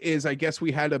Morikawa is, I guess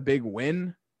we had a big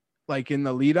win, like in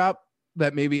the lead up,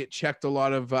 that maybe it checked a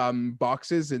lot of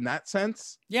boxes in that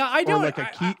sense. Yeah, I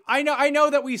know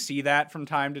that we see that from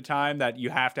time to time, that you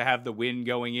have to have the win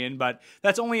going in, but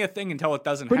that's only a thing until it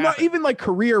doesn't happen. But not even like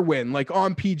career win, like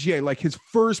on PGA, like his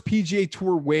first PGA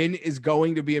Tour win is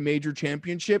going to be a major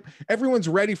championship. Everyone's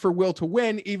ready for Will to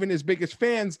win, even his biggest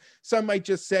fans. Some might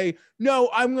just say, no,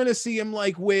 I'm going to see him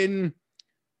like win.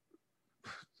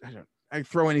 I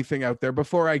throw anything out there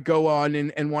before I go on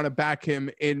and want to back him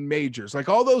in majors. Like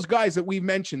all those guys that we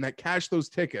mentioned that cashed those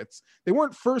tickets, they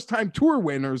weren't first-time tour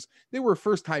winners. They were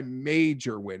first-time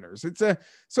major winners.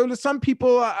 So to some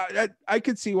people, I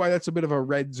could see why that's a bit of a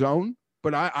red zone,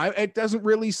 but it doesn't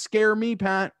really scare me,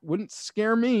 Pat. Wouldn't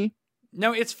scare me.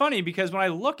 No, it's funny because when I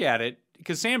look at it,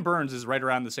 because Sam Burns is right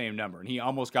around the same number, and he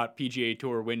almost got PGA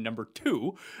Tour win number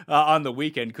 2 on the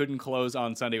weekend. Couldn't close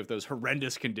on Sunday with those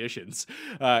horrendous conditions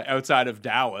outside of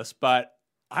Dallas. But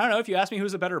I don't know, if you ask me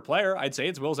who's a better player, I'd say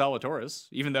it's Will Zalatoris,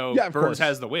 even though Burns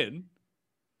has the win.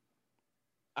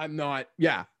 I'm not.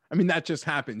 Yeah. I mean, that just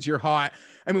happens. You're hot.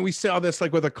 I mean, we saw this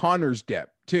like with a Connors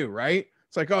dip too, right?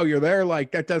 It's like, oh, you're there.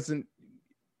 Like that doesn't,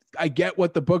 I get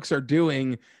what the books are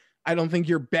doing. I don't think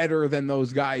you're better than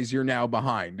those guys you're now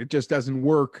behind. It just doesn't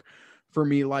work for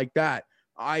me like that.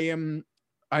 I'm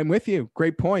with you.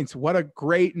 Great points. What a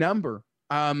great number.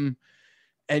 And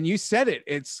you said it.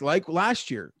 It's like last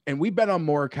year, and we bet on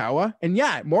Morikawa. And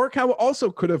yeah, Morikawa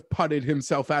also could have putted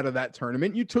himself out of that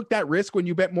tournament. You took that risk when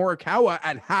you bet Morikawa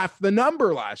at half the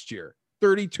number last year,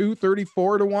 32,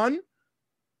 34 to 1,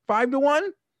 5 to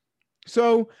 1.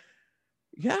 So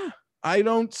yeah, I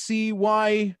don't see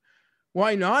why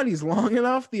not? He's long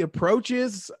enough. The approach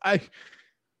is, I'm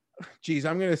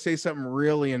going to say something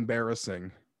really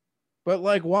embarrassing, but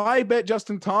like, why bet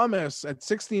Justin Thomas at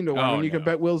 16 to 1 when you can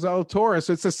bet Will Zalatoris?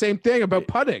 It's the same thing about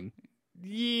putting.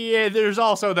 Yeah, there's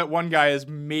also that one guy is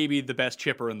maybe the best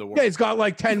chipper in the world. Yeah, he's got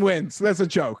like 10 wins. That's a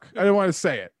joke. I don't want to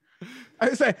say it.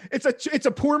 I say it's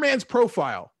a poor man's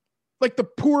profile, like the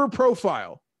poor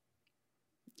profile.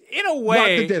 In a way, not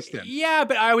the distance. Yeah,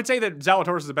 but I would say that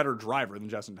Zalatoris is a better driver than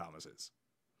Justin Thomas is.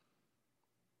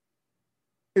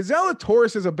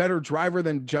 Zalatoris is a better driver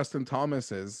than Justin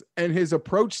Thomas is, and his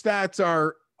approach stats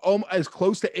are as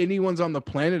close to anyone's on the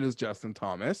planet as Justin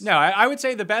Thomas. No, I would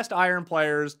say the best iron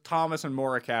players, Thomas and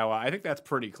Morikawa. I think that's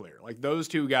pretty clear. Like those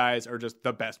two guys are just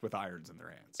the best with irons in their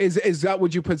hands. Is that,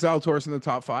 would you put Zalatoris in the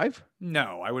top 5?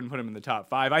 No, I wouldn't put him in the top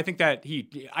 5. I think that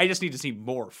I just need to see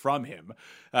more from him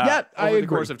over the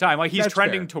course of time. Like he's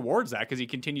trending fair. towards that because he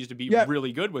continues to be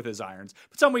really good with his irons.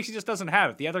 But some weeks he just doesn't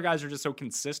have it. The other guys are just so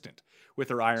consistent with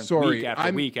their irons week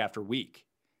after week after week.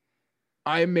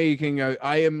 I am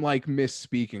like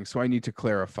misspeaking, so I need to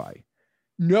clarify.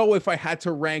 No, if I had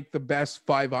to rank the best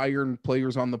 5 iron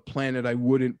players on the planet, I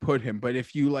wouldn't put him. But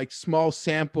if you like small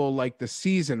sample like the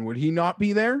season, would he not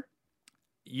be there?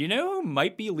 You know who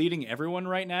might be leading everyone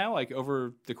right now, like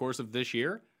over the course of this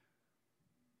year?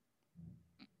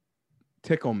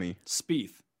 Tickle me.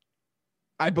 Spieth.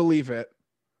 I believe it.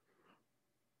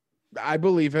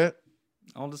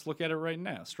 I'll just look at it right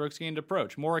now. Strokes gained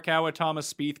approach. Morikawa,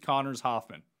 Thomas, Spieth, Connors,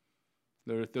 Hoffman.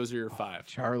 Those are your 5.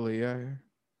 Charlie, yeah.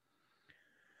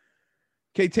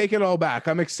 Okay, take it all back.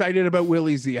 I'm excited about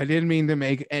Willie Z. I didn't mean to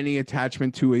make any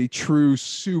attachment to a true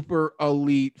super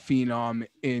elite phenom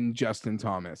in Justin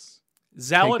Thomas.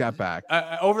 Take that back.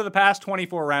 Over the past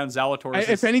 24 rounds, Zalatoris.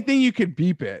 If anything, you could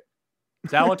beep it.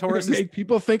 Zalatoris make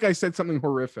people think I said something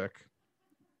horrific.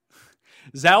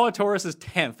 Zalatoris is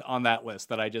 10th on that list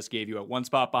that I just gave you, at one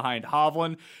spot behind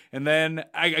Hovland. And then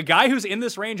a guy who's in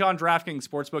this range on DraftKings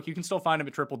Sportsbook, you can still find him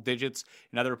at triple digits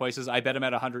in other places. I bet him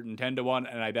at 110 to 1,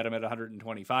 and I bet him at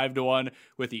 125 to 1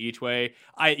 with the each way.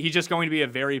 He's just going to be a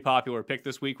very popular pick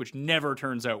this week, which never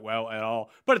turns out well at all.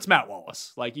 But it's Matt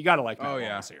Wallace. Like, you got to like Matt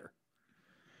Wallace here.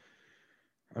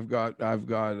 I've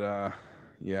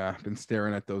been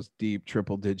staring at those deep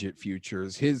triple digit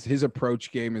futures. His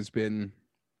approach game has been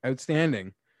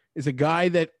outstanding. Is a guy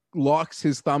that locks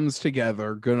his thumbs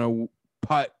together, gonna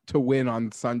putt to win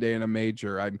on Sunday in a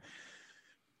major.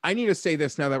 I need to say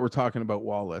this now that we're talking about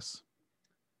Wallace.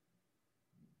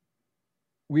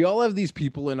 We all have these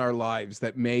people in our lives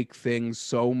that make things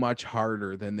so much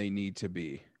harder than they need to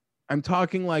be. I'm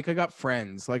talking like I got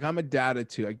friends, like I'm a dad of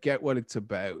 2. I get what it's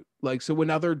about. Like, so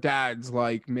when other dads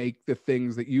like make the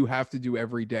things that you have to do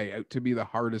every day out to be the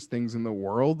hardest things in the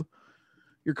world,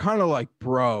 you're kind of like,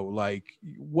 bro, like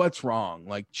what's wrong?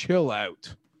 Like, chill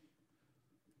out.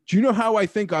 Do you know how I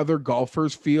think other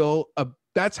golfers feel?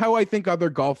 That's how I think other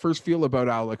golfers feel about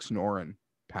Alex Noren,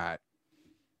 Pat.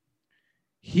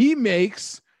 He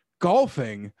makes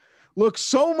golfing look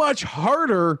so much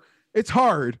harder. It's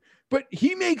hard, but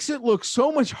he makes it look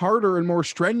so much harder and more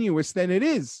strenuous than it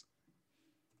is.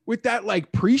 With that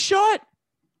like pre-shot,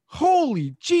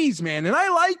 holy geez, man. And I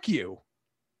like you.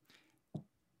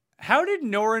 How did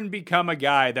Noren become a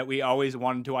guy that we always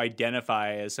wanted to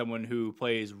identify as someone who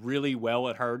plays really well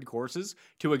at hard courses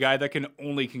to a guy that can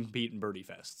only compete in birdie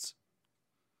fests?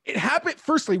 It happened.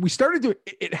 Firstly, we started to,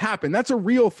 it happened. That's a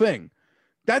real thing.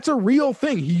 That's a real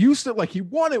thing. He used to, like, he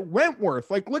won at Wentworth.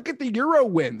 Like, look at the Euro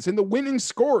wins and the winning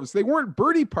scores. They weren't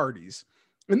birdie parties.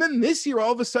 And then this year,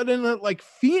 all of a sudden, at like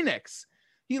Phoenix,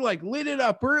 he like lit it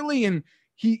up early. And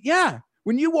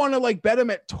when you want to like bet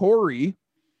him at Torrey,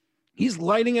 he's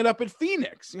lighting it up at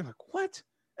Phoenix. You're like, what?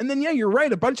 And then, you're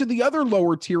right. A bunch of the other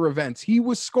lower tier events, he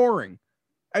was scoring.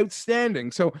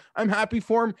 Outstanding. So I'm happy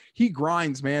for him. He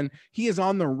grinds, man. He is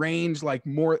on the range like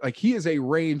more, like he is a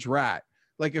range rat.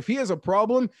 Like if he has a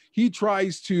problem, he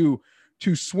tries to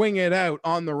swing it out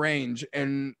on the range.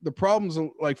 And the problems,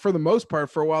 like for the most part,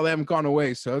 for a while, they haven't gone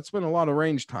away. So it's been a lot of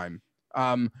range time.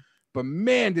 But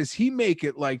man, does he make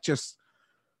it like just,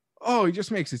 he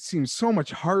just makes it seem so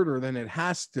much harder than it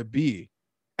has to be,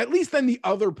 at least than the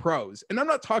other pros. And I'm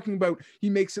not talking about he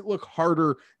makes it look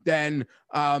harder than,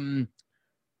 he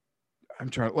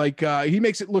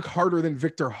makes it look harder than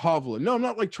Victor Hovland. No, I'm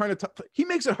not like trying to, he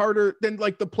makes it harder than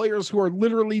like the players who are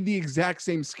literally the exact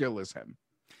same skill as him.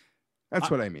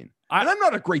 That's what I mean. And I'm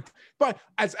not a great, but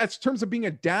as terms of being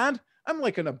a dad, I'm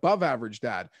like an above average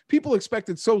dad. People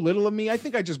expected so little of me. I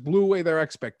think I just blew away their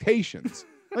expectations.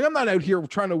 Like I'm not out here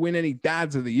trying to win any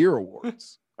Dads of the Year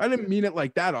awards. I didn't mean it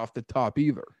like that off the top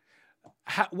either.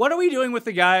 What are we doing with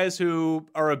the guys who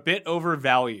are a bit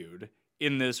overvalued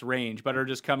in this range, but are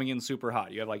just coming in super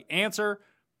hot? You have like Answer,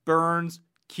 Burns,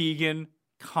 Keegan,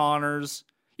 Connors,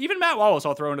 even Matt Wallace.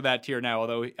 I'll throw into that tier now.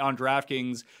 Although on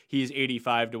DraftKings, he's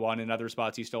 85 to 1. In other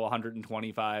spots, he's still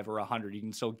 125 or 100. You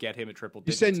can still get him at triple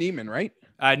digits. You said Neiman, right?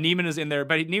 Neiman is in there,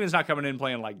 but Neiman's not coming in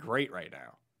playing like great right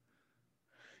now.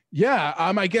 Yeah,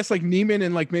 I guess like Neiman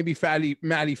and like maybe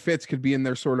Matty Fitz could be in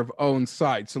their sort of own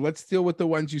side. So let's deal with the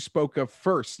ones you spoke of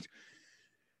first.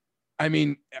 I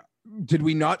mean, did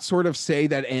we not sort of say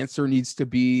that Answer needs to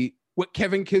be what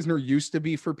Kevin Kisner used to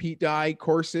be for Pete Dye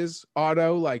courses,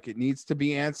 auto? Like it needs to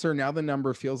be Answer. Now the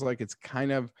number feels like it's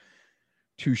kind of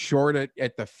too short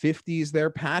at the 50s there,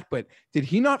 Pat. But did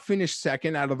he not finish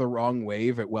second out of the wrong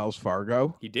wave at Wells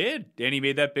Fargo? He did. And he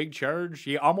made that big charge.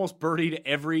 He almost birdied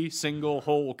every single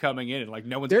hole coming in. Like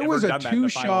no one's ever done that in the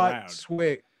final round. There was a 2-shot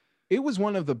swing. It was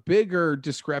one of the bigger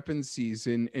discrepancies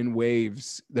in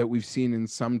waves that we've seen in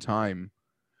some time.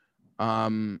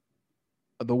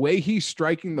 The way he's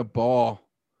striking the ball,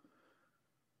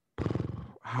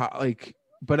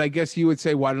 but I guess you would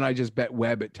say, why don't I just bet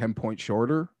Webb at 10 points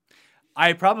shorter?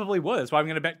 I probably would. That's why I'm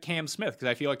going to bet Cam Smith, because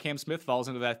I feel like Cam Smith falls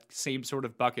into that same sort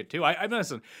of bucket too. I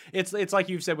listen, it's like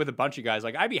you've said with a bunch of guys.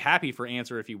 Like I'd be happy for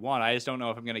Answer if he won. I just don't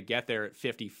know if I'm going to get there at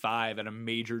 55 at a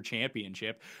major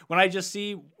championship when I just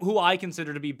see who I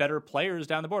consider to be better players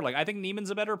down the board. Like I think Neiman's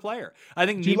a better player. I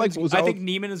think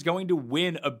Neiman is going to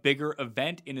win a bigger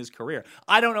event in his career.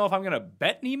 I don't know if I'm going to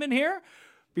bet Neiman here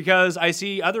because I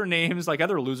see other names, like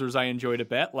other losers I enjoy to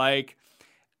bet, like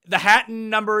The Hatton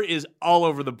number is all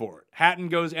over the board. Hatton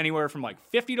goes anywhere from like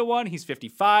 50 to 1. He's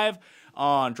 55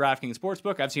 on DraftKings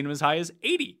Sportsbook. I've seen him as high as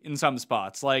 80 in some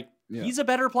spots. Like, he's a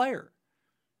better player.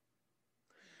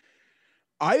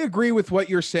 I agree with what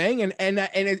you're saying, and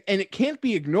it can't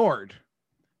be ignored.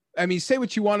 I mean, say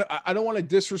what you want. I don't want to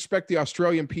disrespect the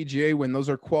Australian PGA win. Those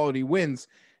are quality wins.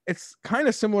 It's kind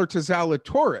of similar to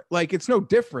Zalatoris. Like, it's no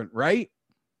different, right?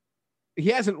 He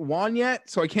hasn't won yet,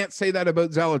 so I can't say that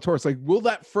about Zalatoris. Like,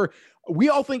 we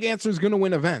all think Ancer's going to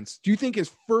win events. Do you think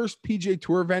his first PGA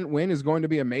Tour event win is going to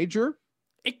be a major?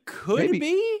 It could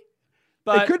be.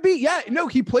 But it could be, yeah. No,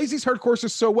 he plays these hard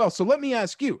courses so well. So let me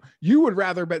ask you: you would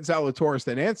rather bet Zalatoris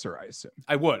than Ancer, I assume?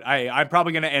 I would. I'm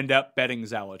probably going to end up betting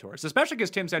Zalatoris, especially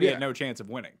because Tim said he had no chance of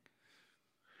winning.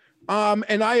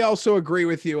 And I also agree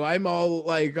with you. I'm all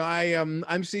like,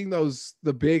 I'm seeing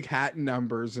the big Hatton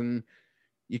numbers, and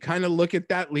you kind of look at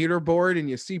that leaderboard, and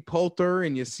you see Poulter,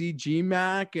 and you see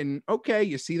GMAC, and okay,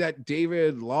 you see that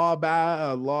David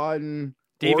Lynn.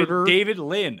 David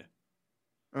Lynn.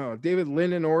 Oh, David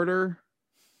Lynn in order.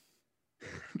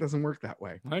 Doesn't work that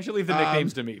way. Why don't you leave the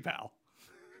nicknames to me, pal?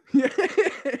 Yeah.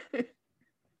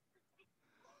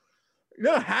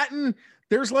 No, Hatton,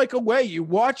 there's like a way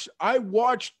I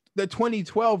watched the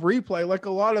 2012 replay like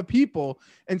a lot of people,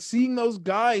 and seeing those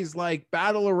guys like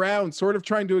battle around, sort of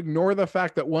trying to ignore the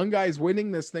fact that one guy's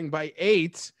winning this thing by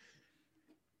 8.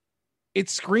 It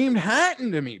screamed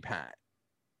Hatton to me, Pat.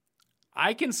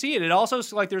 I can see it. It also,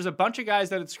 like, there's a bunch of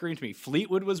guys that it screamed to me.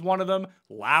 Fleetwood was one of them.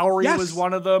 Lowry was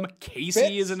one of them.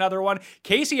 Casey is another one.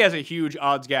 Casey has a huge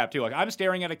odds gap too. Like, I'm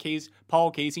staring at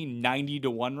Paul Casey 90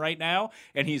 to 1 right now,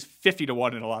 and he's 50 to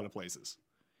 1 in a lot of places.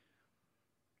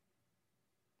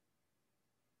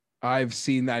 I've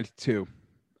seen that too.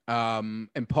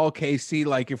 And Paul Casey,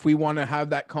 like, if we want to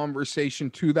have that conversation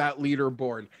to that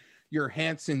leaderboard, your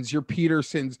Hansons, your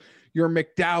Petersons, your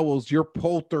McDowells, your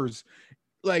Poulters,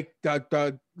 like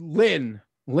the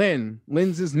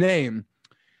Lynn's his name.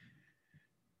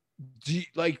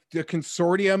 Like the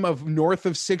consortium of north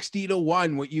of 60 to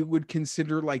 1, what you would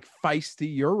consider like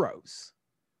feisty Euros.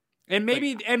 And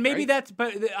maybe right? that's,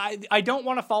 but I don't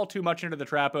want to fall too much into the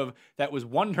trap of that was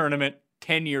one tournament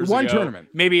 10 years ago. One tournament.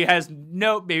 Maybe it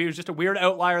was just a weird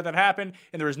outlier that happened,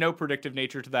 and there was no predictive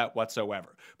nature to that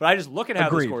whatsoever. But I just look at how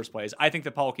this course plays. I think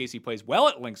that Paul Casey plays well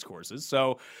at links courses,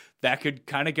 so that could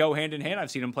kind of go hand in hand. I've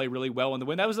seen him play really well in the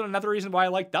wind. That was another reason why I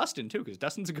like Dustin too, because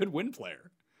Dustin's a good wind player.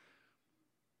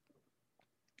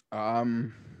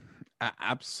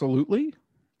 Absolutely.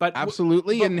 But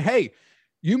absolutely. And hey,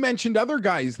 you mentioned other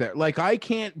guys there. Like, I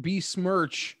can't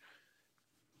besmirch.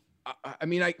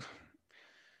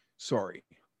 Sorry.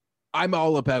 I'm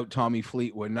all about Tommy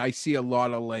Fleetwood, and I see a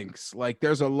lot of links. Like,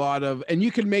 there's a lot of, and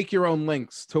you can make your own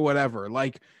links to whatever.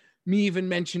 Like, me even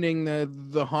mentioning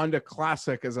the Honda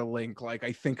Classic as a link. Like,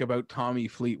 I think about Tommy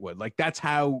Fleetwood. Like, that's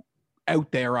how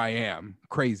out there I am.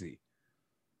 Crazy.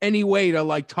 Any way to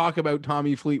like talk about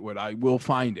Tommy Fleetwood, I will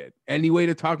find it. Any way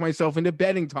to talk myself into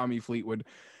betting Tommy Fleetwood,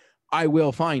 I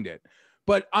will find it.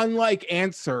 But unlike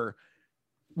Ancer,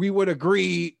 we would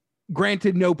agree,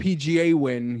 granted no PGA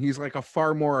win, he's like a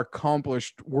far more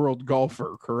accomplished world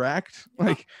golfer, correct?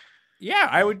 Like, yeah,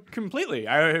 I would completely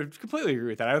agree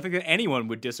with that. I don't think that anyone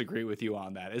would disagree with you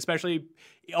on that, especially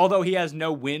although he has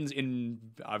no wins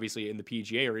obviously in the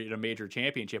PGA or in a major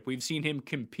championship. We've seen him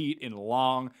compete in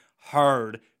long,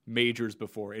 hard majors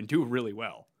before and do really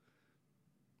well.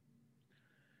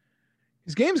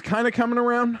 His game's kind of coming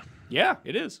around. Yeah,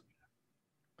 it is.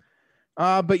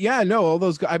 But yeah, no, all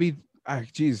those guys, I mean,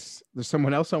 geez, there's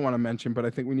someone else I want to mention, but I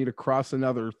think we need to cross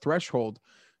another threshold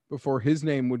before his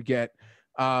name would get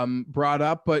brought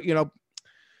up. But, you know,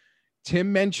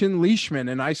 Tim mentioned Leishman,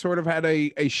 and I sort of had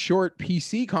a short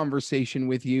PC conversation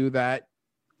with you that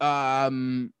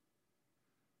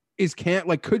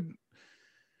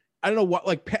I don't know what,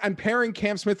 like, I'm pairing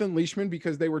Cam Smith and Leishman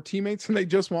because they were teammates and they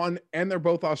just won and they're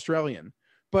both Australian.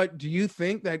 But do you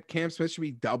think that Cam Smith should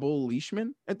be double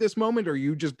Leishman at this moment, or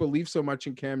you just believe so much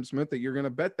in Cam Smith that you're going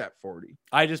to bet that 40?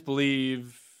 I just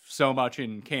believe so much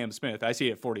in Cam Smith. I see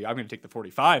it at 40. I'm going to take the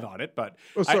 45 on it, but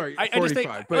I just think,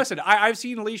 listen, I've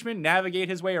seen Leishman navigate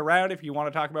his way around. If you want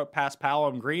to talk about past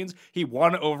Palom greens, he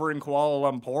won over in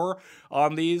Kuala Lumpur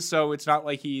on these, so it's not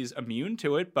like he's immune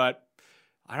to it, but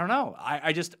I don't know.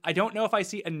 I don't know if I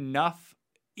see enough.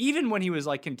 Even when he was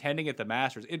like contending at the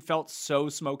Masters, it felt so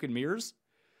smoke and mirrors.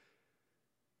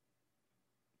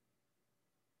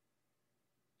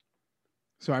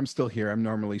 So I'm still here. I'm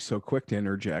normally so quick to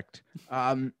interject.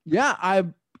 A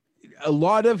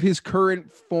lot of his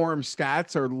current form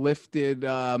stats are lifted.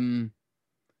 I mean,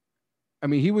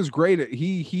 he was great at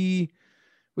he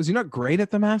was he not great at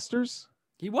the Masters?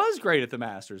 He was great at the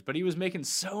Masters, but he was making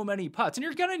so many putts, and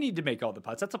you're going to need to make all the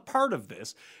putts. That's a part of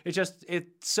this. It's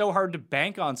so hard to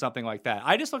bank on something like that.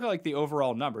 I just look at like the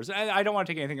overall numbers. I don't want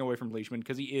to take anything away from Leishman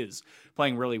because he is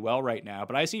playing really well right now,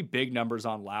 but I see big numbers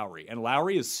on Lowry, and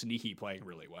Lowry is sneaky playing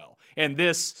really well. And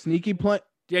this sneaky play.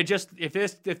 Yeah, if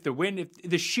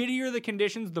the shittier the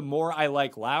conditions, the more I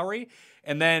like Lowry.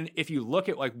 And then if you look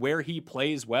at like where he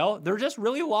plays well, they're just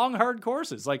really long, hard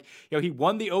courses. Like, he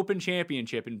won the Open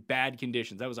Championship in bad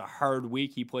conditions. That was a hard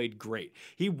week. He played great.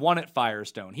 He won at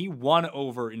Firestone. He won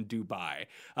over in Dubai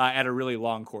at a really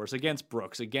long course against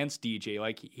Brooks, against DJ.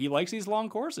 Like, he likes these long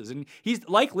courses. And he's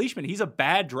like Leishman. He's a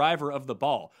bad driver of the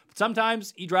ball. But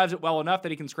sometimes he drives it well enough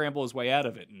that he can scramble his way out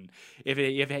of it. And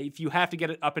if you have to get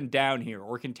it up and down here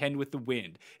or contend with the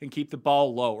wind and keep the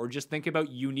ball low or just think about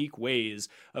unique ways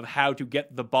of how to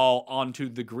get the ball onto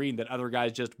the green that other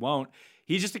guys just won't.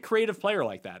 He's just a creative player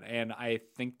like that, and I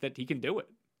think that he can do it.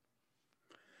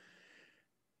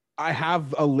 I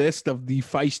have a list of the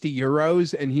feisty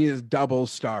Euros, and he is double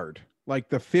starred, like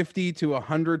the 50 to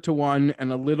 100 to 1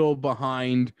 and a little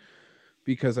behind,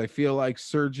 because I feel like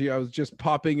Sergio is just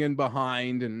popping in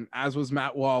behind, and as was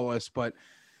Matt Wallace. But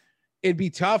it'd be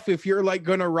tough if you're like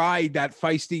going to ride that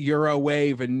feisty Euro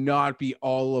wave and not be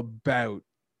all about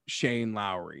Shane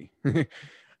Lowry.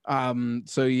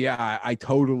 So yeah, I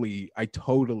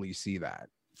totally see that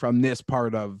from this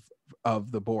part of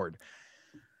the board.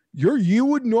 You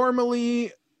would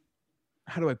normally,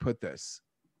 how do I put this?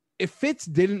 If Fitz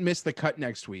didn't miss the cut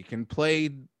next week and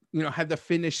played, had the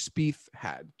finish Spieth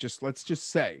had, let's just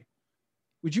say,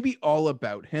 would you be all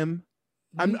about him?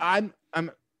 I'm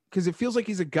because it feels like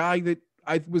he's a guy that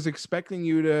I was expecting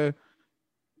you to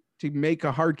make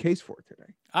a hard case for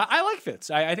today. I like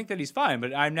Fitz. I think that he's fine,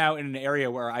 but I'm now in an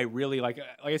area where I really like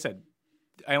I said,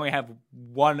 I only have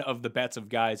one of the bets of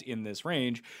guys in this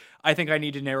range. I think I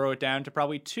need to narrow it down to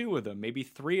probably two of them, maybe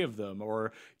three of them,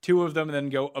 or two of them and then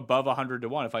go above 100 to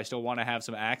 1 if I still want to have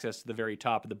some access to the very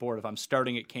top of the board. If I'm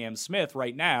starting at Cam Smith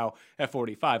right now at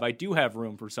 45, I do have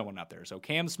room for someone up there. So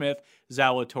Cam Smith,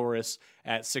 Zalatoris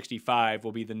at 65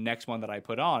 will be the next one that I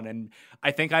put on. And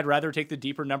I think I'd rather take the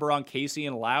deeper number on Casey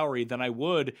and Lowry than I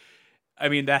would. I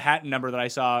mean, that Hatton number that I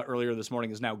saw earlier this morning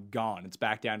is now gone. It's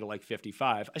back down to like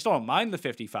 55. I still don't mind the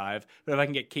 55, but if I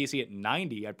can get Casey at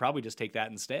 90, I'd probably just take that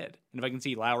instead. And if I can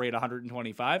see Lowry at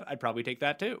 125, I'd probably take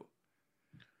that too.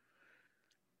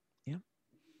 Yeah.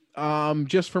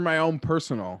 Just for my own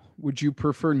personal, would you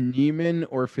prefer Neiman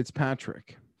or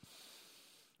Fitzpatrick?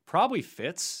 Probably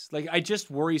Fitz. Like, I just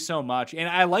worry so much. And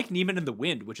I like Neiman in the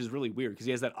wind, which is really weird because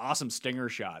he has that awesome stinger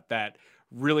shot that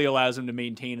really allows him to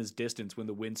maintain his distance when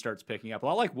the wind starts picking up, a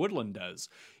lot like Woodland does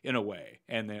in a way.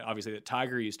 And then obviously that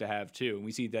Tiger used to have too. And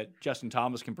we see that Justin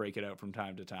Thomas can break it out from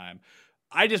time to time.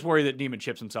 I just worry that Neiman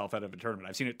chips himself out of a tournament.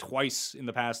 I've seen it twice in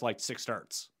the past, like 6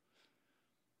 starts.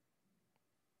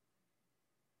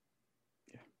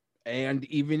 And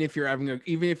even if you're going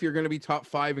to be top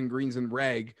 5 in greens and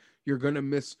reg, you're going to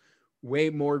miss way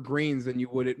more greens than you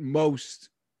would at most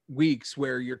weeks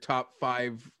where your top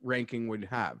 5 ranking would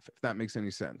have, if that makes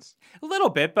any sense. A little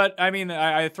bit, but I mean,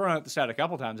 I've thrown out the stat a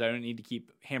couple times. I don't need to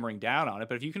keep hammering down on it,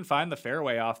 but if you can find the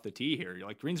fairway off the tee here, you're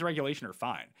like, greens in regulation are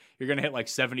fine. You're going to hit like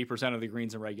 70% of the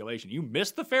greens in regulation. You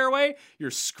miss the fairway,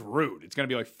 you're screwed. It's going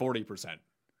to be like 40%.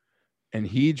 And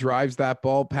he drives that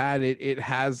ball, Pat. It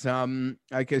has,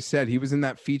 like I said, he was in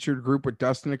that featured group with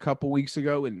Dustin a couple weeks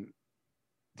ago, and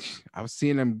I was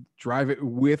seeing him drive it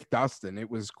with Dustin.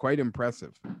 It was quite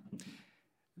impressive.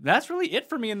 That's really it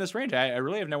for me in this range. I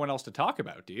really have no one else to talk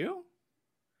about. Do you?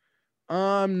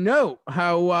 No.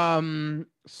 How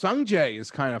Sungjae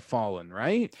is kind of fallen,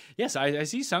 right? Yes, I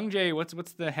see Sungjae.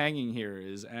 What's the hanging here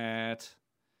is at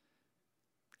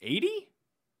 80?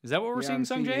 Is that what we're seeing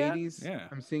Sungjae at? Yeah.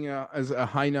 I'm seeing a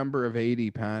high number of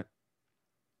 80, Pat.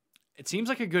 It seems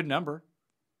like a good number.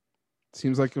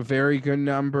 Seems like a very good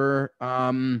number.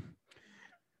 A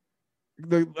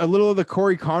little of the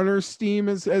Corey Connors steam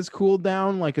has cooled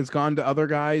down, like it's gone to other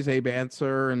guys, Abe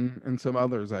Answer and some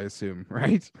others, I assume,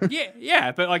 right?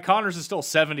 yeah, but like Connors is still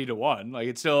 70 to 1. Like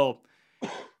it's still.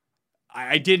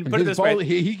 I didn't put it this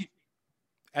way.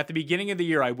 At the beginning of the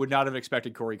year, I would not have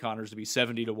expected Corey Connors to be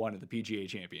 70 to 1 at the PGA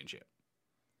Championship.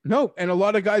 No, and a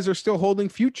lot of guys are still holding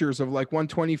futures of like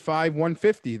 125,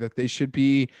 150 that they should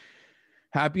be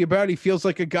happy about. He feels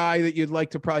like a guy that you'd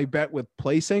like to probably bet with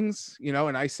placings,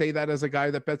 and I say that as a guy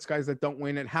that bets guys that don't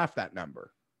win at half that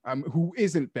number, who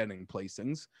isn't betting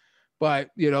placings. But,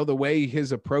 the way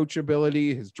his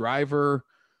approachability, his driver,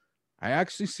 I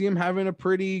actually see him having a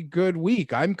pretty good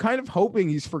week. I'm kind of hoping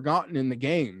he's forgotten in the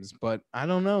games, but I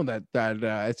don't know that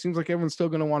it seems like everyone's still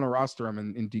going to want to roster him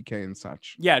in DK and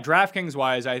such. Yeah, DraftKings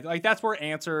wise, I like that's where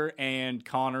Answer and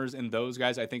Connors and those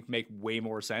guys I think make way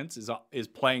more sense is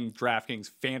playing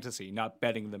DraftKings fantasy, not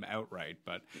betting them outright.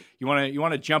 But you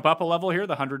want to jump up a level here,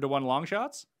 the 100-1 long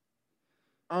shots?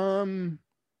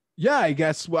 Yeah, I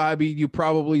guess. Well, I mean, you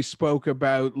probably spoke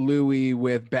about Louis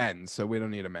with Ben, so we don't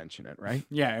need to mention it, right?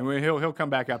 Yeah, and he'll come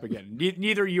back up again.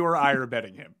 Neither you or I are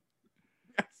betting him.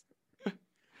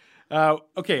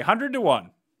 Okay, 100-1.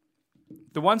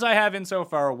 The ones I have in so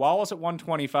far: Wallace at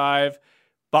 125,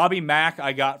 Bobby Mack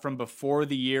I got from before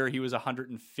the year. He was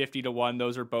 150-1.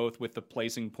 Those are both with the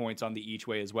placing points on the each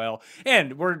way as well.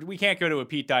 And we can't go to a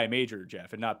Pete Dye major,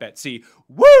 Jeff, and not bet C.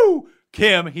 Woo!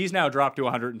 Kim, he's now dropped to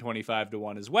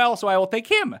 125-1 as well, so I will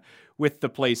take him with the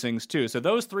placings too. So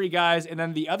those three guys, and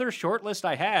then the other short list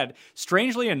I had,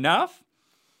 strangely enough,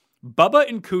 Bubba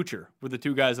and Kuchar were the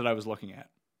two guys that I was looking at.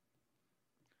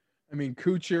 I mean,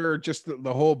 Kuchar, just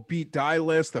the whole beat die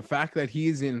list, the fact that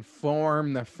he's in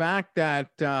form, the fact that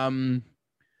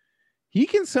he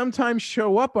can sometimes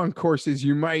show up on courses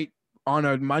you might on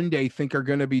a Monday think are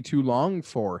going to be too long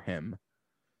for him.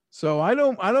 So I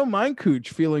don't mind Cooch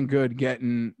feeling good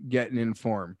getting in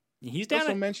form. He's down.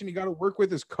 Also mentioned he got to work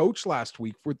with his coach last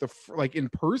week with in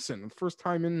person, the first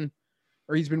time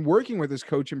or he's been working with his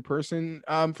coach in person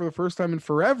for the first time in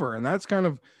forever, and that's kind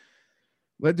of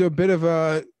led to a bit of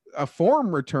a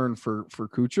form return for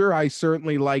Kuchar. I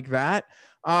certainly like that.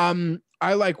 I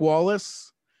like Wallace.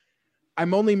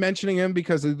 I'm only mentioning him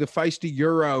because of the feisty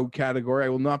Euro category. I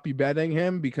will not be betting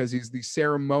him because he's the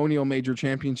ceremonial major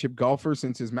championship golfer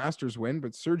since his Masters win.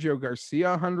 But Sergio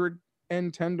Garcia,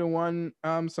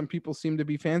 110-1. Some people seem to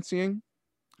be fancying.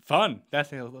 Fun.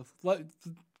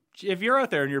 If you're out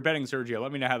there and you're betting Sergio,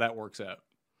 let me know how that works out.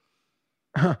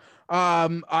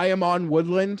 I am on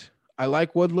Woodland. I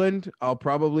like Woodland. I'll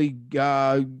probably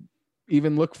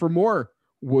even look for more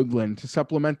Woodland to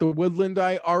supplement the Woodland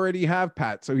I already have,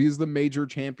 Pat. So he's the major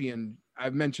champion.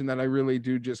 I've mentioned that I really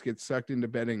do just get sucked into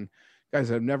betting guys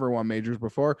that have never won majors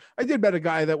before. I did bet a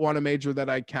guy that won a major that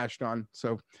I cashed on.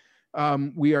 So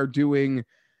we are doing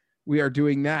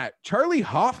that. Charlie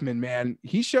Hoffman, man,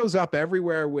 he shows up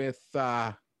everywhere with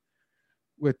the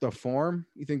form.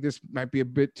 You think this might be a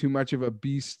bit too much of a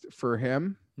beast for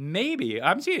him? Maybe.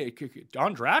 I'm seeing it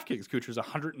on DraftKings. Kuchar's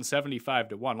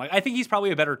 175-1. Like, I think he's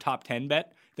probably a better top 10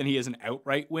 bet than he is an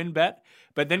outright win bet.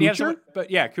 But then Kuchar?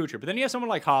 Kuchar. But then you have someone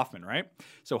like Hoffman, right?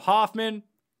 So Hoffman,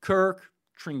 Kirk,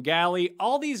 Tringali,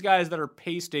 all these guys that are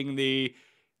pasting the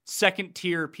second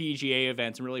tier PGA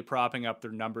events and really propping up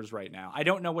their numbers right now. I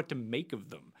don't know what to make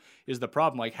of them is the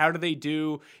problem. Like, how do they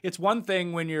do? It's one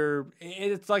thing when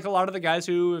it's like a lot of the guys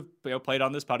who have played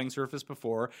on this putting surface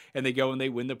before and they go and they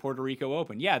win the Puerto Rico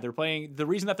Open. Yeah, they're playing. The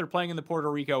reason that they're playing in the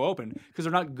Puerto Rico Open because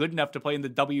they're not good enough to play in the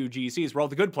WGCs where all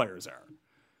the good players are.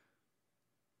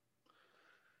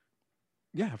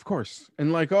 Yeah, of course.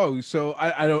 And so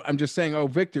I'm just saying,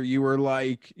 Victor, you were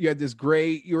like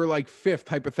fifth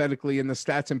hypothetically in the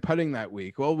stats and putting that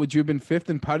week. Well, would you have been fifth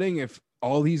in putting if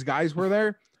all these guys were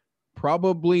there?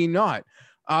 Probably not.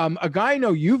 A guy I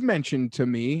know you've mentioned to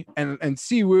me and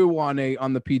Siwoo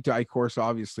on the Pete Dye course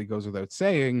obviously goes without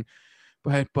saying,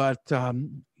 but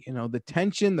the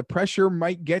tension, the pressure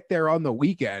might get there on the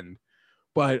weekend.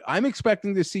 But I'm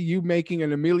expecting to see you making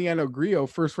an Emiliano Grillo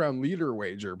first round leader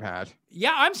wager, Pat.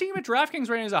 Yeah, I'm seeing him at DraftKings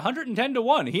right now as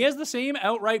 110-1. He has the same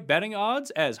outright betting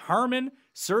odds as Harman,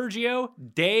 Sergio,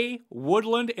 Day,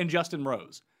 Woodland, and Justin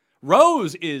Rose.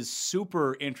 Rose is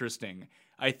super interesting,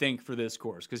 I think, for this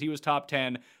course because he was top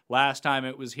 10 last time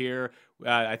it was here.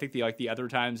 I think the other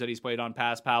times that he's played on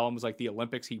Paspalum was like the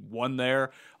Olympics. He won there,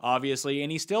 obviously,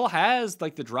 and he still has the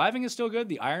driving is still good.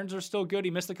 The irons are still good. He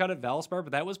missed the cut at Valspar,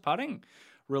 but that was putting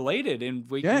related. And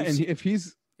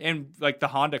the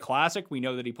Honda Classic, we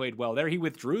know that he played well there. He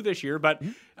withdrew this year, but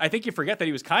I think you forget that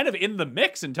he was kind of in the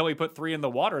mix until he put 3 in the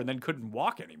water and then couldn't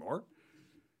walk anymore.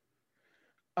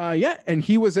 And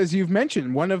he was, as you've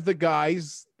mentioned, one of the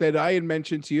guys that I had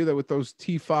mentioned to you that with those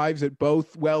T5s at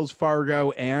both Wells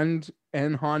Fargo and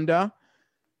Honda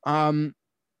that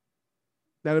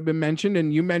have been mentioned.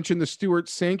 And you mentioned the Stewart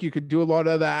Sink. You could do a lot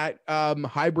of that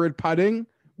hybrid putting.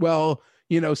 Well,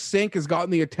 Sink has gotten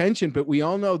the attention, but we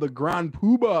all know the grand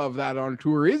poobah of that on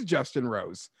tour is Justin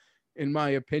Rose, in my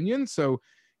opinion. So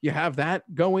you have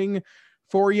that going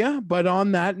for you. But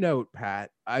on that note, Pat,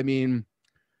 I mean,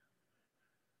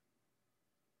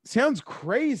 sounds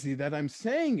crazy that I'm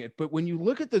saying it, but when you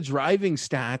look at the driving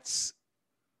stats,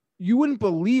 you wouldn't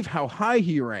believe how high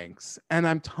he ranks. And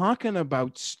I'm talking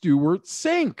about Stewart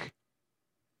Sink.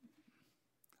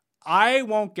 I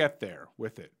won't get there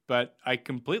with it, but I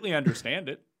completely understand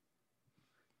it.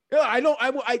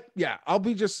 Yeah, I'll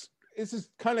be just, this is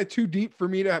kind of too deep for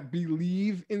me to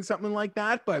believe in something like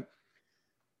that. But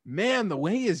man, the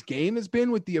way his game has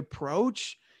been with the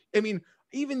approach, I mean,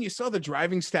 even you saw the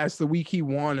driving stats the week he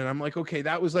won, and I'm like, okay,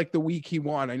 that was like the week he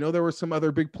won. I know there were some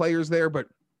other big players there, but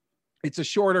it's a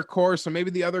shorter course. So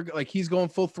maybe the other, like he's going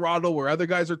full throttle where other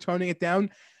guys are toning it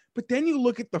down. But then you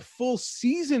look at the full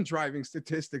season driving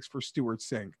statistics for Stewart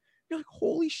Sink. You're like,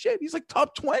 holy shit, he's like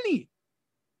top 20.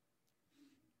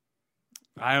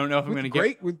 I don't know if I'm going to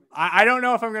get. I don't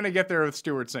know if I'm going to get there with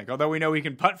Stewart Sink. Although we know he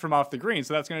can putt from off the green,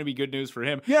 so that's going to be good news for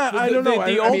him. Yeah, I don't know.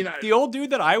 The old dude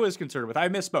that I was concerned with, I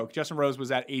misspoke. Justin Rose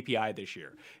was at API this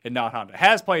year and not Honda.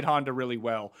 Has played Honda really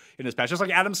well in his past, just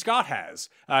like Adam Scott has.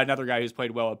 Another guy who's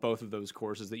played well at both of those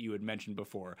courses that you had mentioned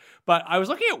before. But I was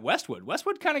looking at Westwood.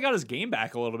 Westwood kind of got his game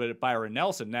back a little bit at Byron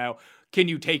Nelson. Now, can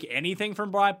you take anything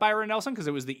from Byron Nelson? Because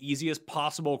it was the easiest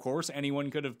possible course anyone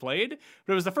could have played.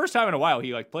 But it was the first time in a while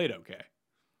he played okay.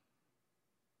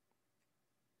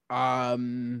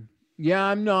 Yeah,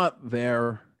 I'm not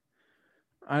there.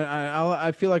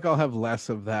 I feel like I'll have less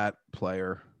of that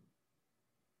player.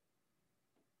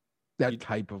 That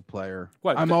type of player.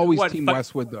 I'm always Team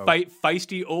Westwood though.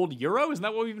 Feisty old Euro? Isn't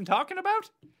that what we've been talking about?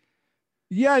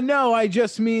 Yeah, no, I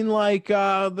just mean like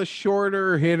the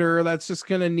shorter hitter that's just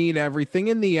gonna need everything.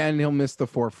 In the end, he'll miss the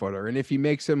 4-footer, and if he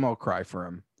makes him, I'll cry for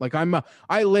him. Like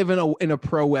I live in a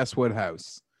pro Westwood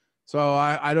house. So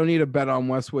I don't need a bet on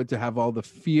Westwood to have all the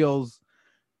feels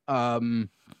for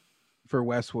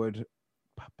Westwood.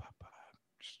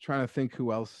 Just trying to think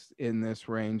who else in this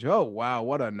range. Oh, wow.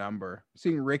 What a number. I'm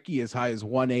seeing Ricky as high as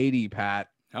 180,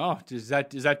 Pat. Oh, is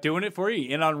that doing it for you?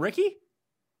 In on Ricky?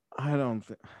 I don't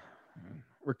think.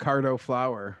 Ricardo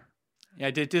Flower.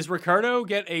 Yeah. Does Ricardo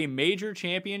get a major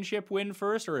championship win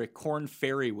first or a Corn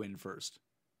Ferry win first?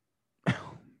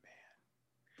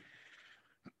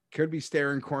 Could be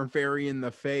staring Corn Ferry in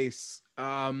the face.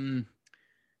 Who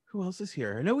else is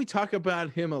here? I know we talk about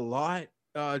him a lot.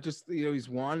 He's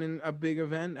won in a big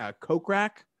event.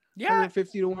 Kokrak. Yeah.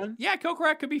 150-1. Yeah,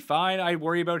 Kokrak could be fine. I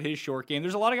worry about his short game.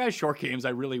 There's a lot of guys' short games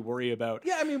I really worry about.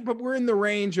 Yeah, I mean, but we're in the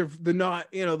range of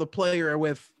the player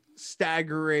with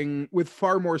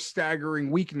far more staggering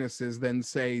weaknesses than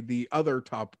say the other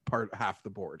top part half the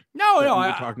board.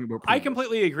 I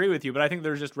completely agree with you, but I think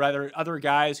there's just rather other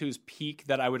guys whose peak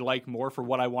that I would like more for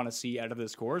what I want to see out of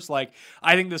this course. Like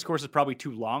I think this course is probably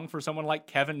too long for someone like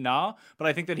Kevin Na, but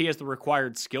I think that he has the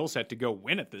required skill set to go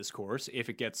win at this course. If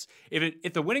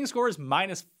the winning score is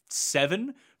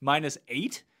 -7,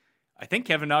 -8, I think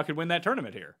Kevin Na could win that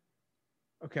tournament here.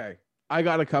 Okay. I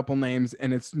got a couple names,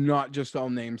 and it's not just all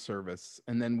name service,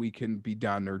 and then we can be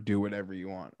done or do whatever you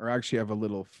want, or actually have a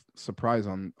little surprise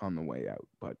on the way out.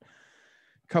 But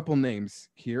a couple names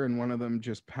here, and one of them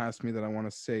just passed me that I want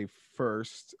to say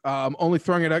first. Only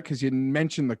throwing it out because you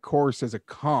mentioned the course as a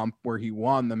comp where he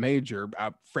won the major.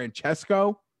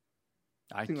 Francesco,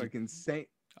 I think like insane.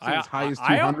 As high as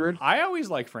 200. I always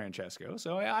like Francesco,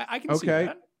 so I can see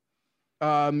that.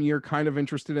 You're kind of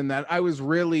interested in that. I was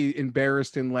really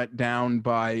embarrassed and let down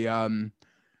by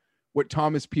what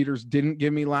Thomas Pieters didn't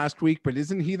give me last week. But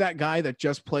isn't he that guy that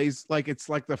just plays like it's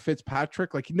like the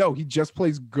Fitzpatrick? Like, no, he just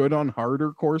plays good on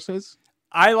harder courses.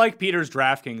 I like Pieters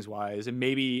DraftKings wise, and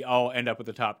maybe I'll end up with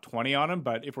the top 20 on him.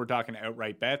 But if we're talking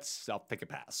outright bets, I'll take a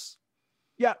pass.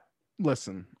 Yeah,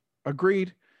 listen,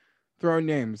 agreed. Throwing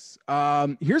names.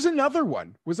 Here's another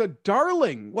one. Was a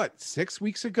darling, 6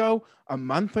 weeks ago, a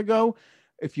month ago?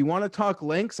 If you want to talk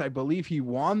links, I believe he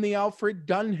won the Alfred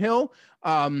Dunhill.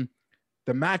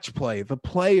 The match play, the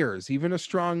players, even a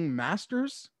strong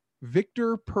Masters.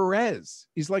 Victor Perez.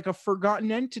 He's like a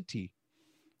forgotten entity.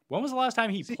 When was the last time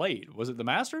he played? Was it the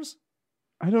Masters?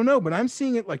 I don't know, but I'm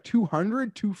seeing it like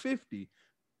 200, 250.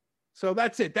 So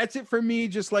that's it. That's it for me,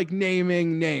 just like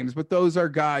naming names. But those are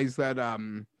guys that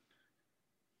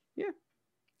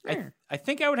I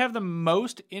think I would have the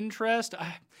most interest.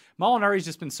 Molinari's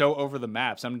just been so over the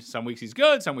map. Some weeks he's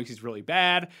good, some weeks he's really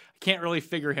bad. I can't really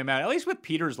figure him out. At least with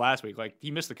Pieters last week, like he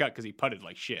missed the cut because he putted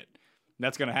like shit. And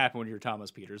that's going to happen when you're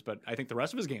Thomas Pieters, but I think the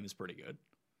rest of his game is pretty good.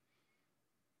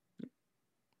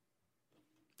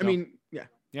 I mean,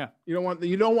 yeah. You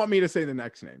don't want me to say the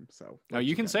next name, so no,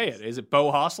 you can say it. Is it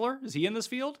Bo Hostler? Is he in this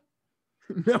field?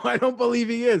 No, I don't believe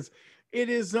he is. It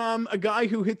is a guy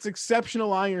who hits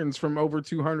exceptional irons from over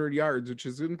 200 yards, which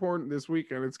is important this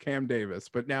week, and it's Cam Davis.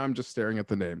 But now I'm just staring at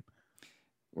the name.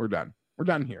 We're done. We're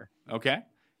done here. Okay.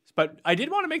 But I did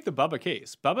want to make the Bubba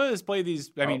case. Bubba has played these,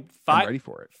 I'm ready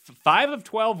for it. 5 of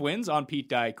 12 wins on Pete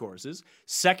Dye courses,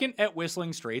 2nd at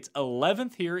Whistling Straits,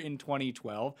 11th here in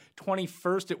 2012,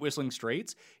 21st at Whistling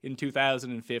Straits in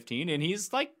 2015, and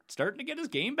he's like starting to get his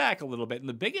game back a little bit. And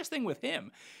the biggest thing with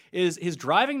him is his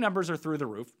driving numbers are through the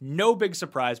roof. No big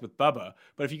surprise with Bubba,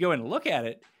 but if you go and look at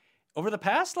it, over the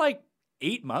past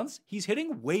 8 months, he's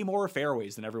hitting way more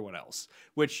fairways than everyone else,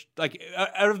 which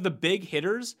out of the big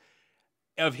hitters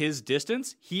of his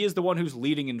distance, he is the one who's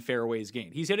leading in fairways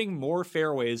gained. He's hitting more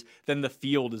fairways than the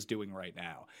field is doing right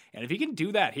now. And if he can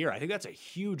do that here, I think that's a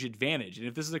huge advantage. And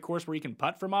if this is a course where he can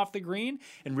putt from off the green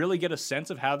and really get a sense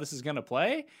of how this is going to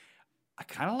play, I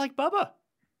kind of like Bubba.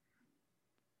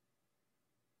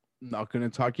 Not going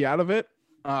to talk you out of it.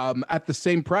 At the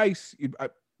same price,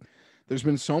 there's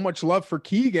been so much love for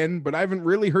Keegan, but I haven't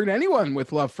really heard anyone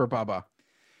with love for Bubba.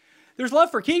 There's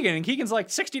love for Keegan, and Keegan's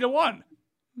 60-1.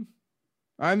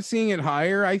 I'm seeing it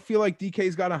higher. I feel like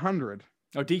DK's got 100.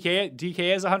 Oh,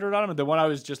 DK has 100 on him. The one I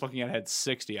was just looking at had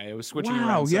 60. I was switching around.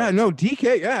 Wow, yeah, no,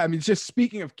 DK, yeah. I mean, just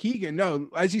speaking of Keegan, no,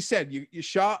 as you said, you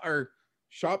bet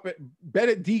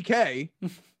at DK.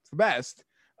 It's the best.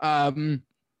 Keegan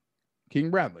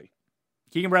Bradley.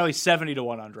 Keegan Bradley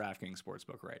 70-1 on DraftKings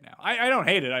Sportsbook right now. I don't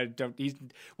hate it.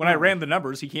 When I ran the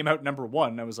numbers, he came out number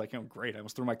 1. I was like, oh great! I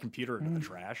almost threw my computer into the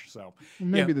trash. So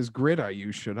maybe this grid I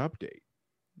use should update.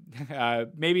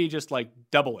 Maybe just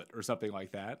double it or something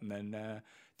like that, and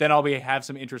then I'll have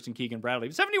some interest in Keegan Bradley.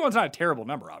 71's not a terrible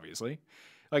number, obviously.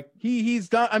 He's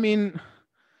done. I mean,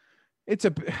 I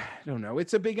don't know.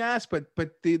 It's a big ask, but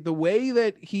the way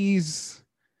that he's.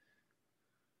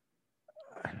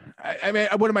 I mean,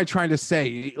 what am I trying to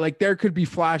say? There could be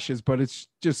flashes, but it's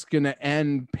just going to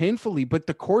end painfully. But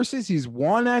the courses he's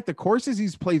won at, the courses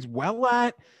he's played well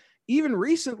at, even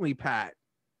recently, Pat,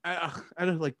 I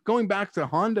don't going back to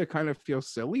Honda kind of feels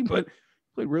silly, but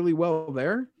played really well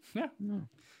there. Yeah. All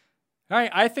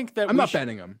right. I think that I'm not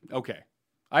betting him. Okay.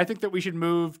 I think that we should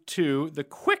move to the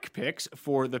quick picks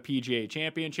for the PGA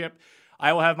Championship.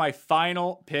 I will have my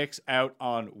final picks out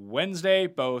on Wednesday,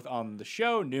 both on the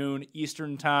show, noon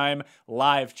Eastern time,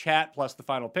 live chat, plus the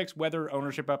final picks, weather,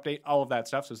 ownership update, all of that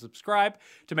stuff. So subscribe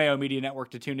to Mayo Media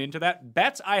Network to tune into that.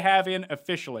 Bets I have in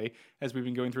officially as we've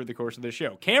been going through the course of this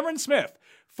show. Cameron Smith,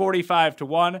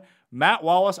 45-1. Matt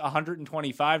Wallace,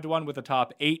 125-1 with the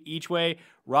top 8 each way.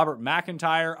 Robert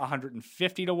McIntyre,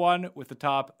 150-1 with the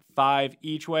top 5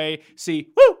 each way.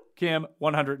 Kim,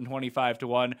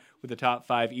 125-1 with the top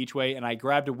 5 each way. And I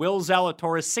grabbed a Will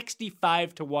Zalatoris,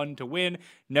 65-1 to win.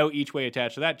 No each way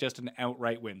attached to that, just an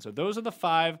outright win. So those are the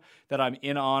 5 that I'm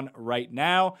in on right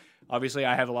now. Obviously,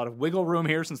 I have a lot of wiggle room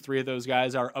here since 3 of those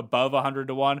guys are above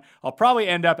 100-1. I'll probably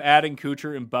end up adding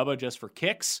Kuchar and Bubba just for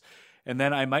kicks. And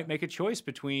then I might make a choice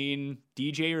between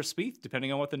DJ or Spieth,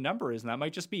 depending on what the number is. And that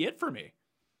might just be it for me.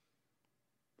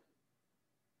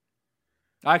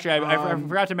 Actually, I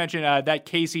forgot to mention that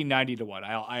Casey 90-1.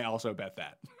 I also bet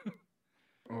that.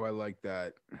 Oh, I like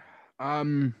that.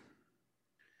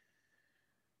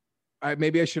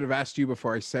 Maybe I should have asked you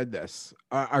before I said this.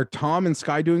 Are Tom and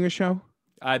Sky doing a show?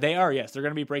 They are, yes. They're going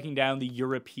to be breaking down the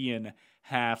European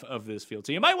half of this field.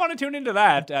 So you might want to tune into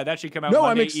that. That should come out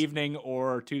Monday evening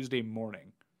or Tuesday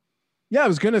morning. Yeah, I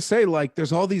was going to say,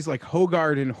 there's all these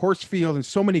Hogard and Horsfield and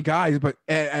so many guys, but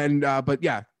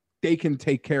yeah, they can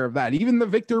take care of that. Even the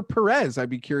Victor Perez, I'd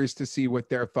be curious to see what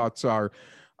their thoughts are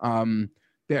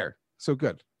there. So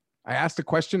good. I asked a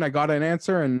question, I got an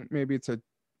answer, and maybe it's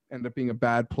end up being a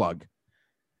bad plug.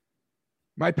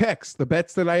 My picks, the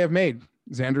bets that I have made: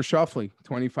 Xander Schauffele,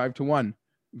 25-1;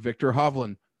 Victor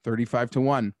Hovland,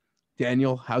 35-1;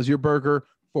 Daniel Hausberger,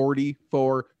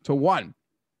 44-1.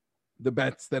 The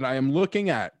bets that I am looking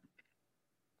at: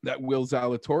 that Will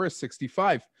Zalatoris,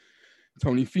 65;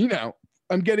 Tony Finau.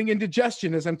 I'm getting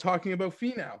indigestion as I'm talking about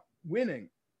Finau winning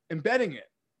and betting it.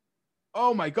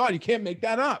 Oh my God, you can't make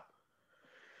that up.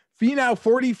 Finau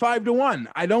 45-1.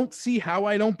 I don't see how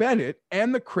I don't bet it.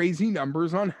 And the crazy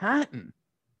numbers on Hatton.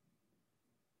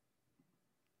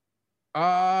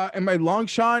 And my long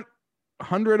shot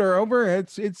 100 or over.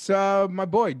 It's my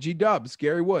boy G Dubs,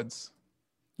 Gary Woods.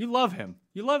 You love him.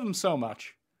 You love him so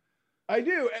much. I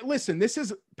do. Listen, this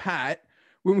is Pat.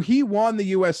 When he won the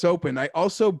U.S. Open, I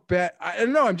also bet. I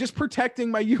don't know. I'm just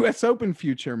protecting my U.S. Open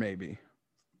future, maybe.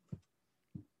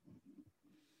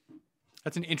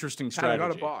 That's an interesting strategy. I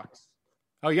got a box.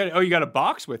 Oh, you got a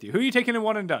box with you. Who are you taking in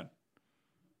one and done?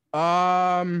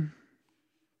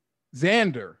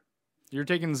 Xander. You're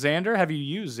taking Xander? Have you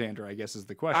used Xander, I guess is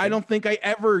the question. I don't think I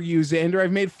ever use Xander.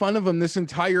 I've made fun of him this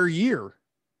entire year.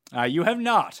 You have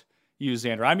not. use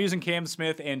Xander. I'm using Cam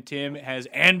Smith, and Tim has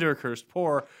Anderhurst,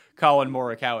 poor Colin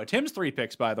Morikawa. Tim's 3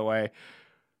 picks, by the way.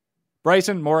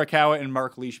 Bryson, Morikawa, and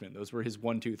Mark Leishman. Those were his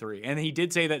 1, 2, 3. And he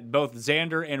did say that both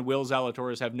Xander and Will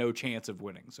Zalatoris have no chance of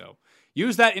winning. So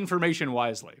use that information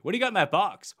wisely. What do you got in that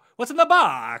box? What's in the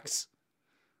box?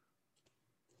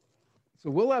 So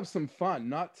we'll have some fun,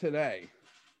 not today,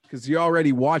 because you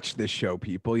already watched this show,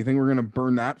 people. You think we're going to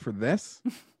burn that for this?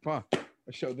 Huh.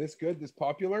 A show this good, this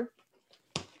popular?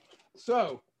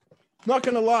 So, not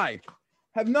going to lie,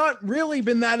 have not really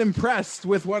been that impressed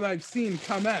with what I've seen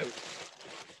come out.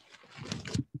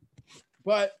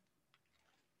 But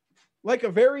like a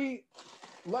very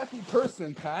lucky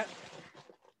person, Pat,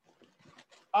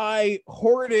 I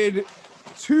hoarded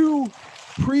 2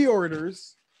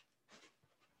 pre-orders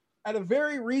at a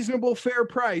very reasonable, fair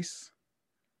price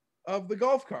of the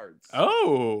golf cards.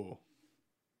 Oh.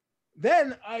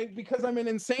 Then because I'm an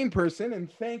insane person,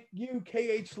 and thank you,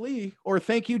 KH Lee, or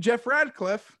thank you, Jeff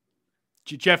Radcliffe.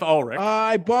 Jeff Ulrich.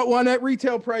 I bought one at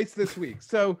retail price this week.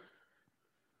 So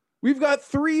we've got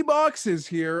 3 boxes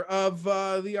here of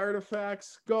the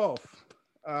Artifacts Golf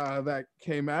that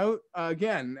came out.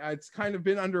 Again, it's kind of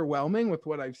been underwhelming with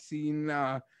what I've seen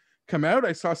come out.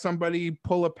 I saw somebody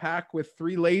pull a pack with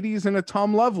 3 ladies and a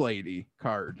Tom Lovelady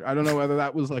card. I don't know whether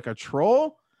that was like a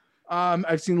troll.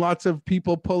 I've seen lots of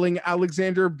people pulling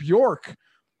Alexander Bjork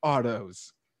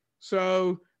autos.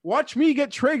 So watch me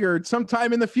get triggered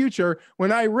sometime in the future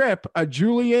when I rip a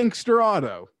Julie Inkster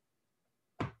auto.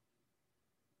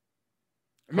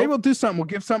 Maybe we'll do something. We'll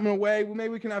give something away. Maybe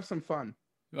we can have some fun.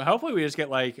 Well, hopefully we just get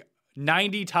like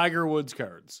 90 Tiger Woods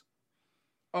cards.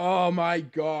 Oh my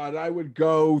God. I would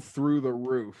go through the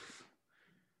roof.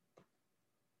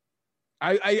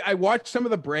 I watched some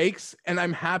of the breaks, and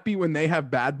I'm happy when they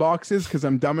have bad boxes because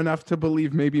I'm dumb enough to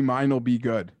believe maybe mine will be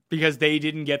good. Because they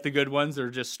didn't get the good ones. They're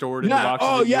just stored in the boxes.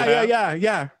 Oh,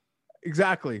 yeah.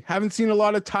 Exactly. Haven't seen a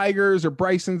lot of Tigers or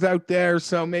Brysons out there,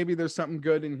 so maybe there's something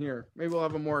good in here. Maybe we'll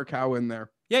have a Morikawa in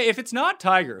there. Yeah, if it's not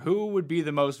Tiger, who would be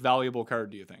the most valuable card,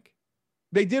 do you think?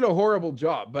 They did a horrible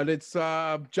job, but it's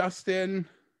Justin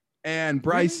and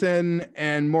Bryson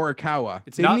and Morikawa.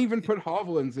 They didn't even put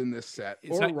Hovlands in this set,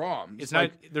 or Rahm. It's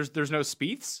like, not. There's no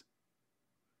Spieths.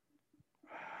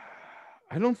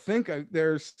 I don't think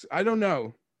there's. I don't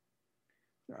know.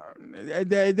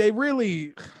 They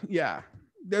really, yeah.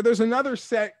 There's another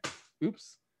set.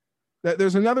 Oops.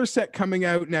 There's another set coming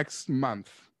out next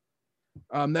month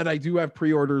that I do have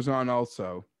pre-orders on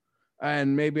also,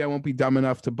 and maybe I won't be dumb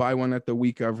enough to buy one at the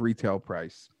week of retail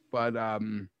price, but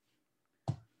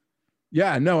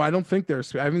yeah, no, I don't think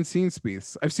there's. I haven't seen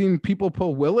Spieths. I've seen people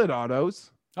pull Willett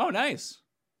autos. Oh, nice.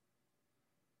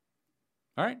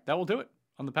 All right, that will do it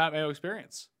on the Pat Mayo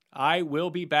Experience. I will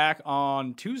be back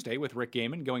on Tuesday with Rick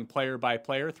Gaiman going player by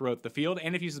player throughout the field.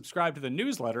 And if you subscribe to the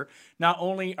newsletter, not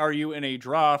only are you in a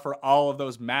draw for all of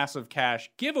those massive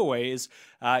cash giveaways,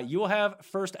 you will have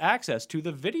first access to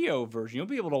the video version. You'll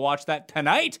be able to watch that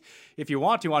tonight if you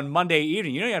want to on Monday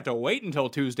evening. You don't have to wait until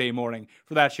Tuesday morning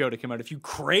for that show to come out. If you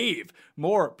crave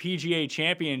more PGA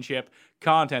Championship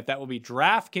content, that will be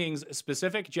DraftKings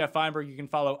specific. Jeff Feinberg, you can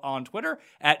follow on Twitter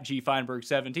at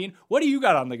GFeinberg17. What do you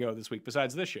got on the go this week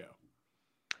besides this show?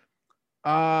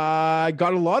 I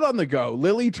got a lot on the go.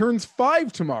 Lily turns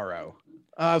 5 tomorrow.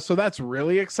 So that's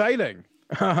really exciting.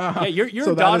 Yeah,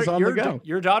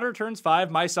 your daughter turns 5.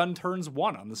 My son turns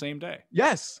 1 on the same day.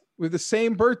 Yes, with the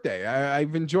same birthday.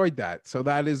 I've enjoyed that. So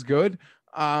that is good.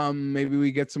 Maybe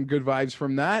we get some good vibes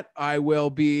from that. I will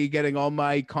be getting all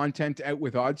my content out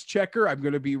with Odds Checker. I'm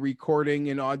going to be recording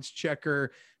an Odds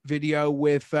Checker video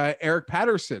with Eric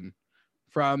Patterson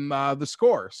from The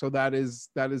Score. So that is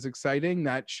exciting.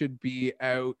 That should be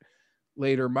out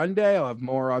later Monday. I'll have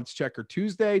more Odds Checker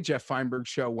Tuesday, Jeff Feinberg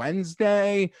show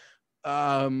Wednesday.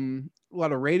 A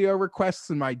lot of radio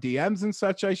requests in my DMs and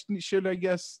such I should, I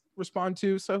guess, respond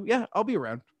to. So yeah, I'll be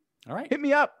around. All right. Hit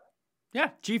me up.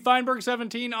 Yeah,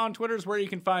 GFeinberg17 on Twitter is where you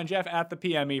can find Jeff at the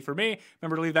PME for me.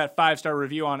 Remember to leave that 5-star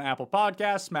review on Apple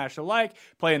Podcasts, smash a like,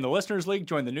 play in the Listeners League,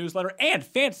 join the newsletter, and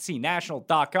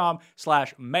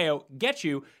fantasynational.com/Mayo get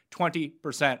you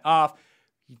 20% off.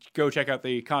 Go check out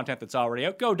the content that's already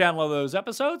out. Go download those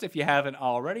episodes if you haven't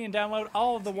already, and download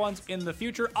all of the ones in the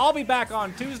future. I'll be back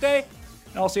on Tuesday,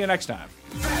 and I'll see you next time.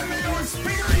 Pat Mayo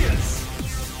Experience!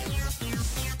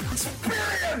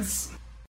 Experience!